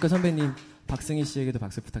수고해주신 저희 학교 선배님 박승희 씨에게도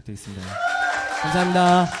박수 부탁드리겠습니다.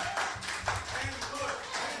 감사합니다.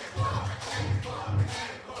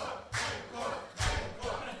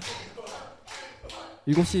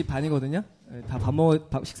 7시 반이거든요. 다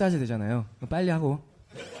식사하셔야 되잖아요. 빨리 하고.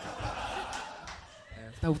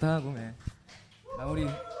 후딱후딱 하고, 네.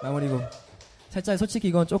 마무리고. 살짝 솔직히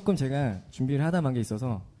이건 조금 제가 준비를 하다 만 게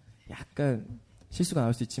있어서 약간 실수가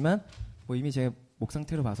나올 수 있지만, 뭐 이미 제 목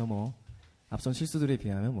상태로 봐서 뭐, 앞선 실수들에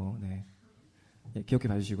비하면 뭐, 네. 예, 기억해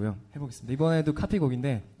봐주시고요. 해보겠습니다. 이번에도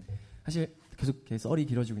카피곡인데, 사실 계속 썰이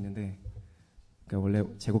길어지고 있는데, 그러니까 원래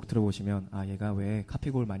제 곡 들어보시면, 아, 얘가 왜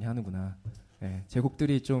카피곡을 많이 하는구나. 네, 제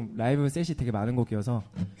곡들이 좀 라이브 셋이 되게 많은 곡이어서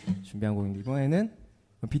준비한 곡인데 이번에는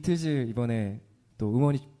비트즈 이번에 또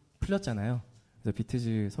음원이 풀렸잖아요. 그래서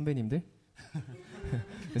비트즈 선배님들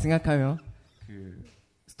생각하며 그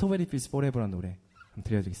스트로베리 필스 포레버라는 노래 한번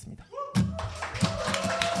들려드리겠습니다.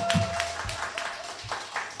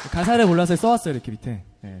 가사를 골라서 써왔어요. 이렇게 밑에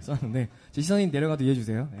네, 써왔는데 제 시선이 내려가도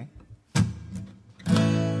이해해주세요. 네.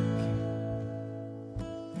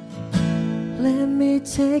 Let me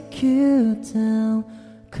take you down,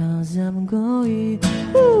 'cause I'm going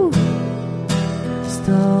woo,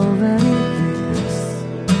 strawberry fields.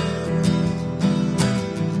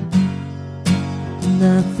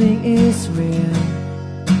 Nothing is real,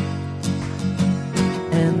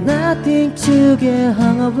 and nothing to get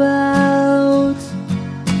hung about.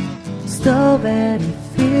 Strawberry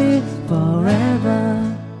fields forever.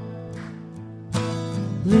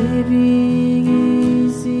 Living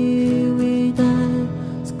easy with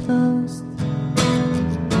eyes closed.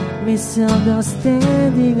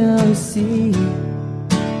 Misunderstanding I see.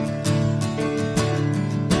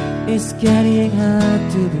 It's getting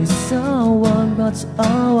hard to be someone, but it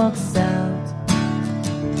all works out.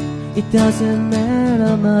 It doesn't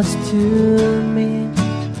matter much to me.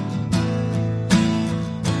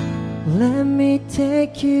 Let me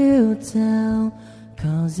take you down,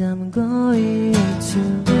 'cause I'm going to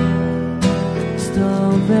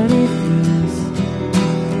strawberry fields.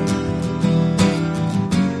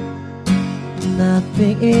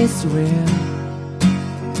 Nothing is real,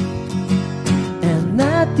 and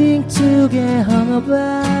nothing to get hung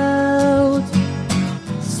about.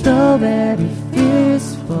 Strawberry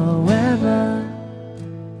fields forever.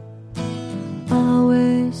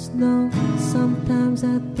 Always know, sometimes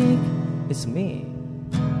I think it's me,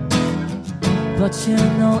 but you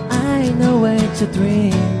know I know it's a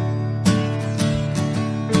dream.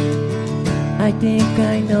 I think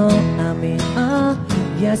I know I'm in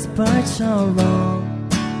yes, but you're wrong.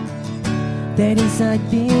 That is, I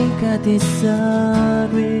think I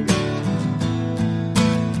disagree.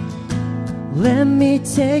 Let me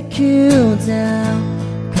take you down,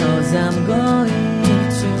 'cause I'm going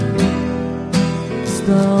to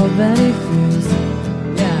strawberry fields.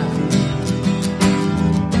 Yeah.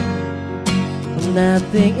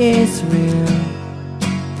 Nothing is real,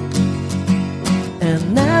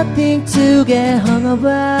 and nothing to get hung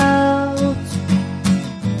about.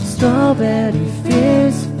 Strawberry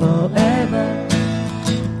fields forever.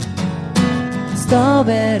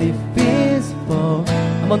 Strawberry fields for.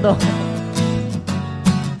 한 번 더.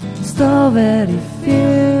 Strawberry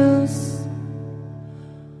fields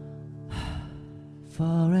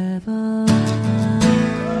forever.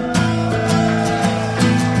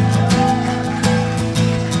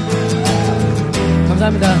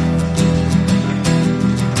 감사합니다.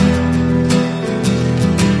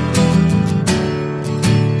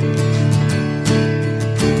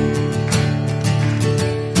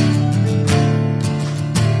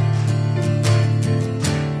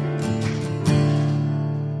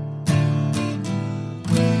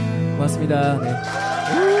 고맙습니다. 네.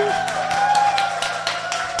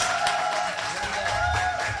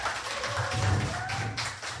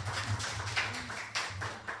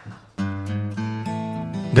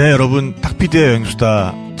 네, 여러분 탁피디의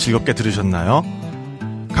여행수다 즐겁게 들으셨나요?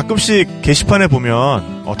 가끔씩 게시판에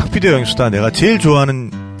보면 탁피디의 여행수다 내가 제일 좋아하는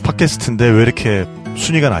팟캐스트인데 왜 이렇게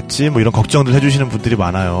순위가 낮지? 뭐 이런 걱정들 해주시는 분들이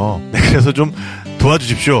많아요. 네, 그래서 좀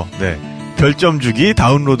도와주십시오. 네, 별점 주기,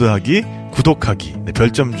 다운로드하기, 구독하기. 네,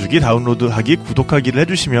 별점 주기, 다운로드하기, 구독하기를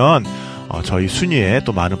해주시면 저희 순위에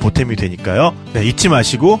또 많은 보탬이 되니까요. 네, 잊지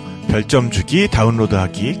마시고 별점 주기,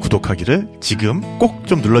 다운로드하기, 구독하기를 지금 꼭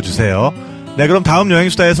좀 눌러주세요. 네, 그럼 다음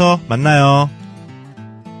여행수다에서 만나요.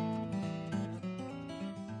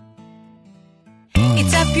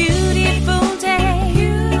 It's a beautiful day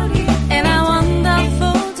and a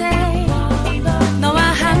wonderful day. 너와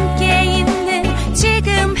함께 있는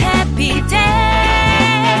지금 happy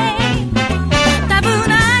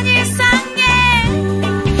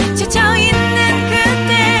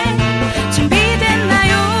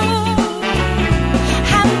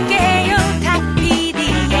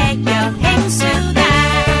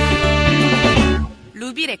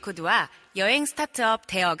루비 레코드와 여행 스타트업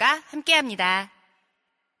대여가 함께합니다.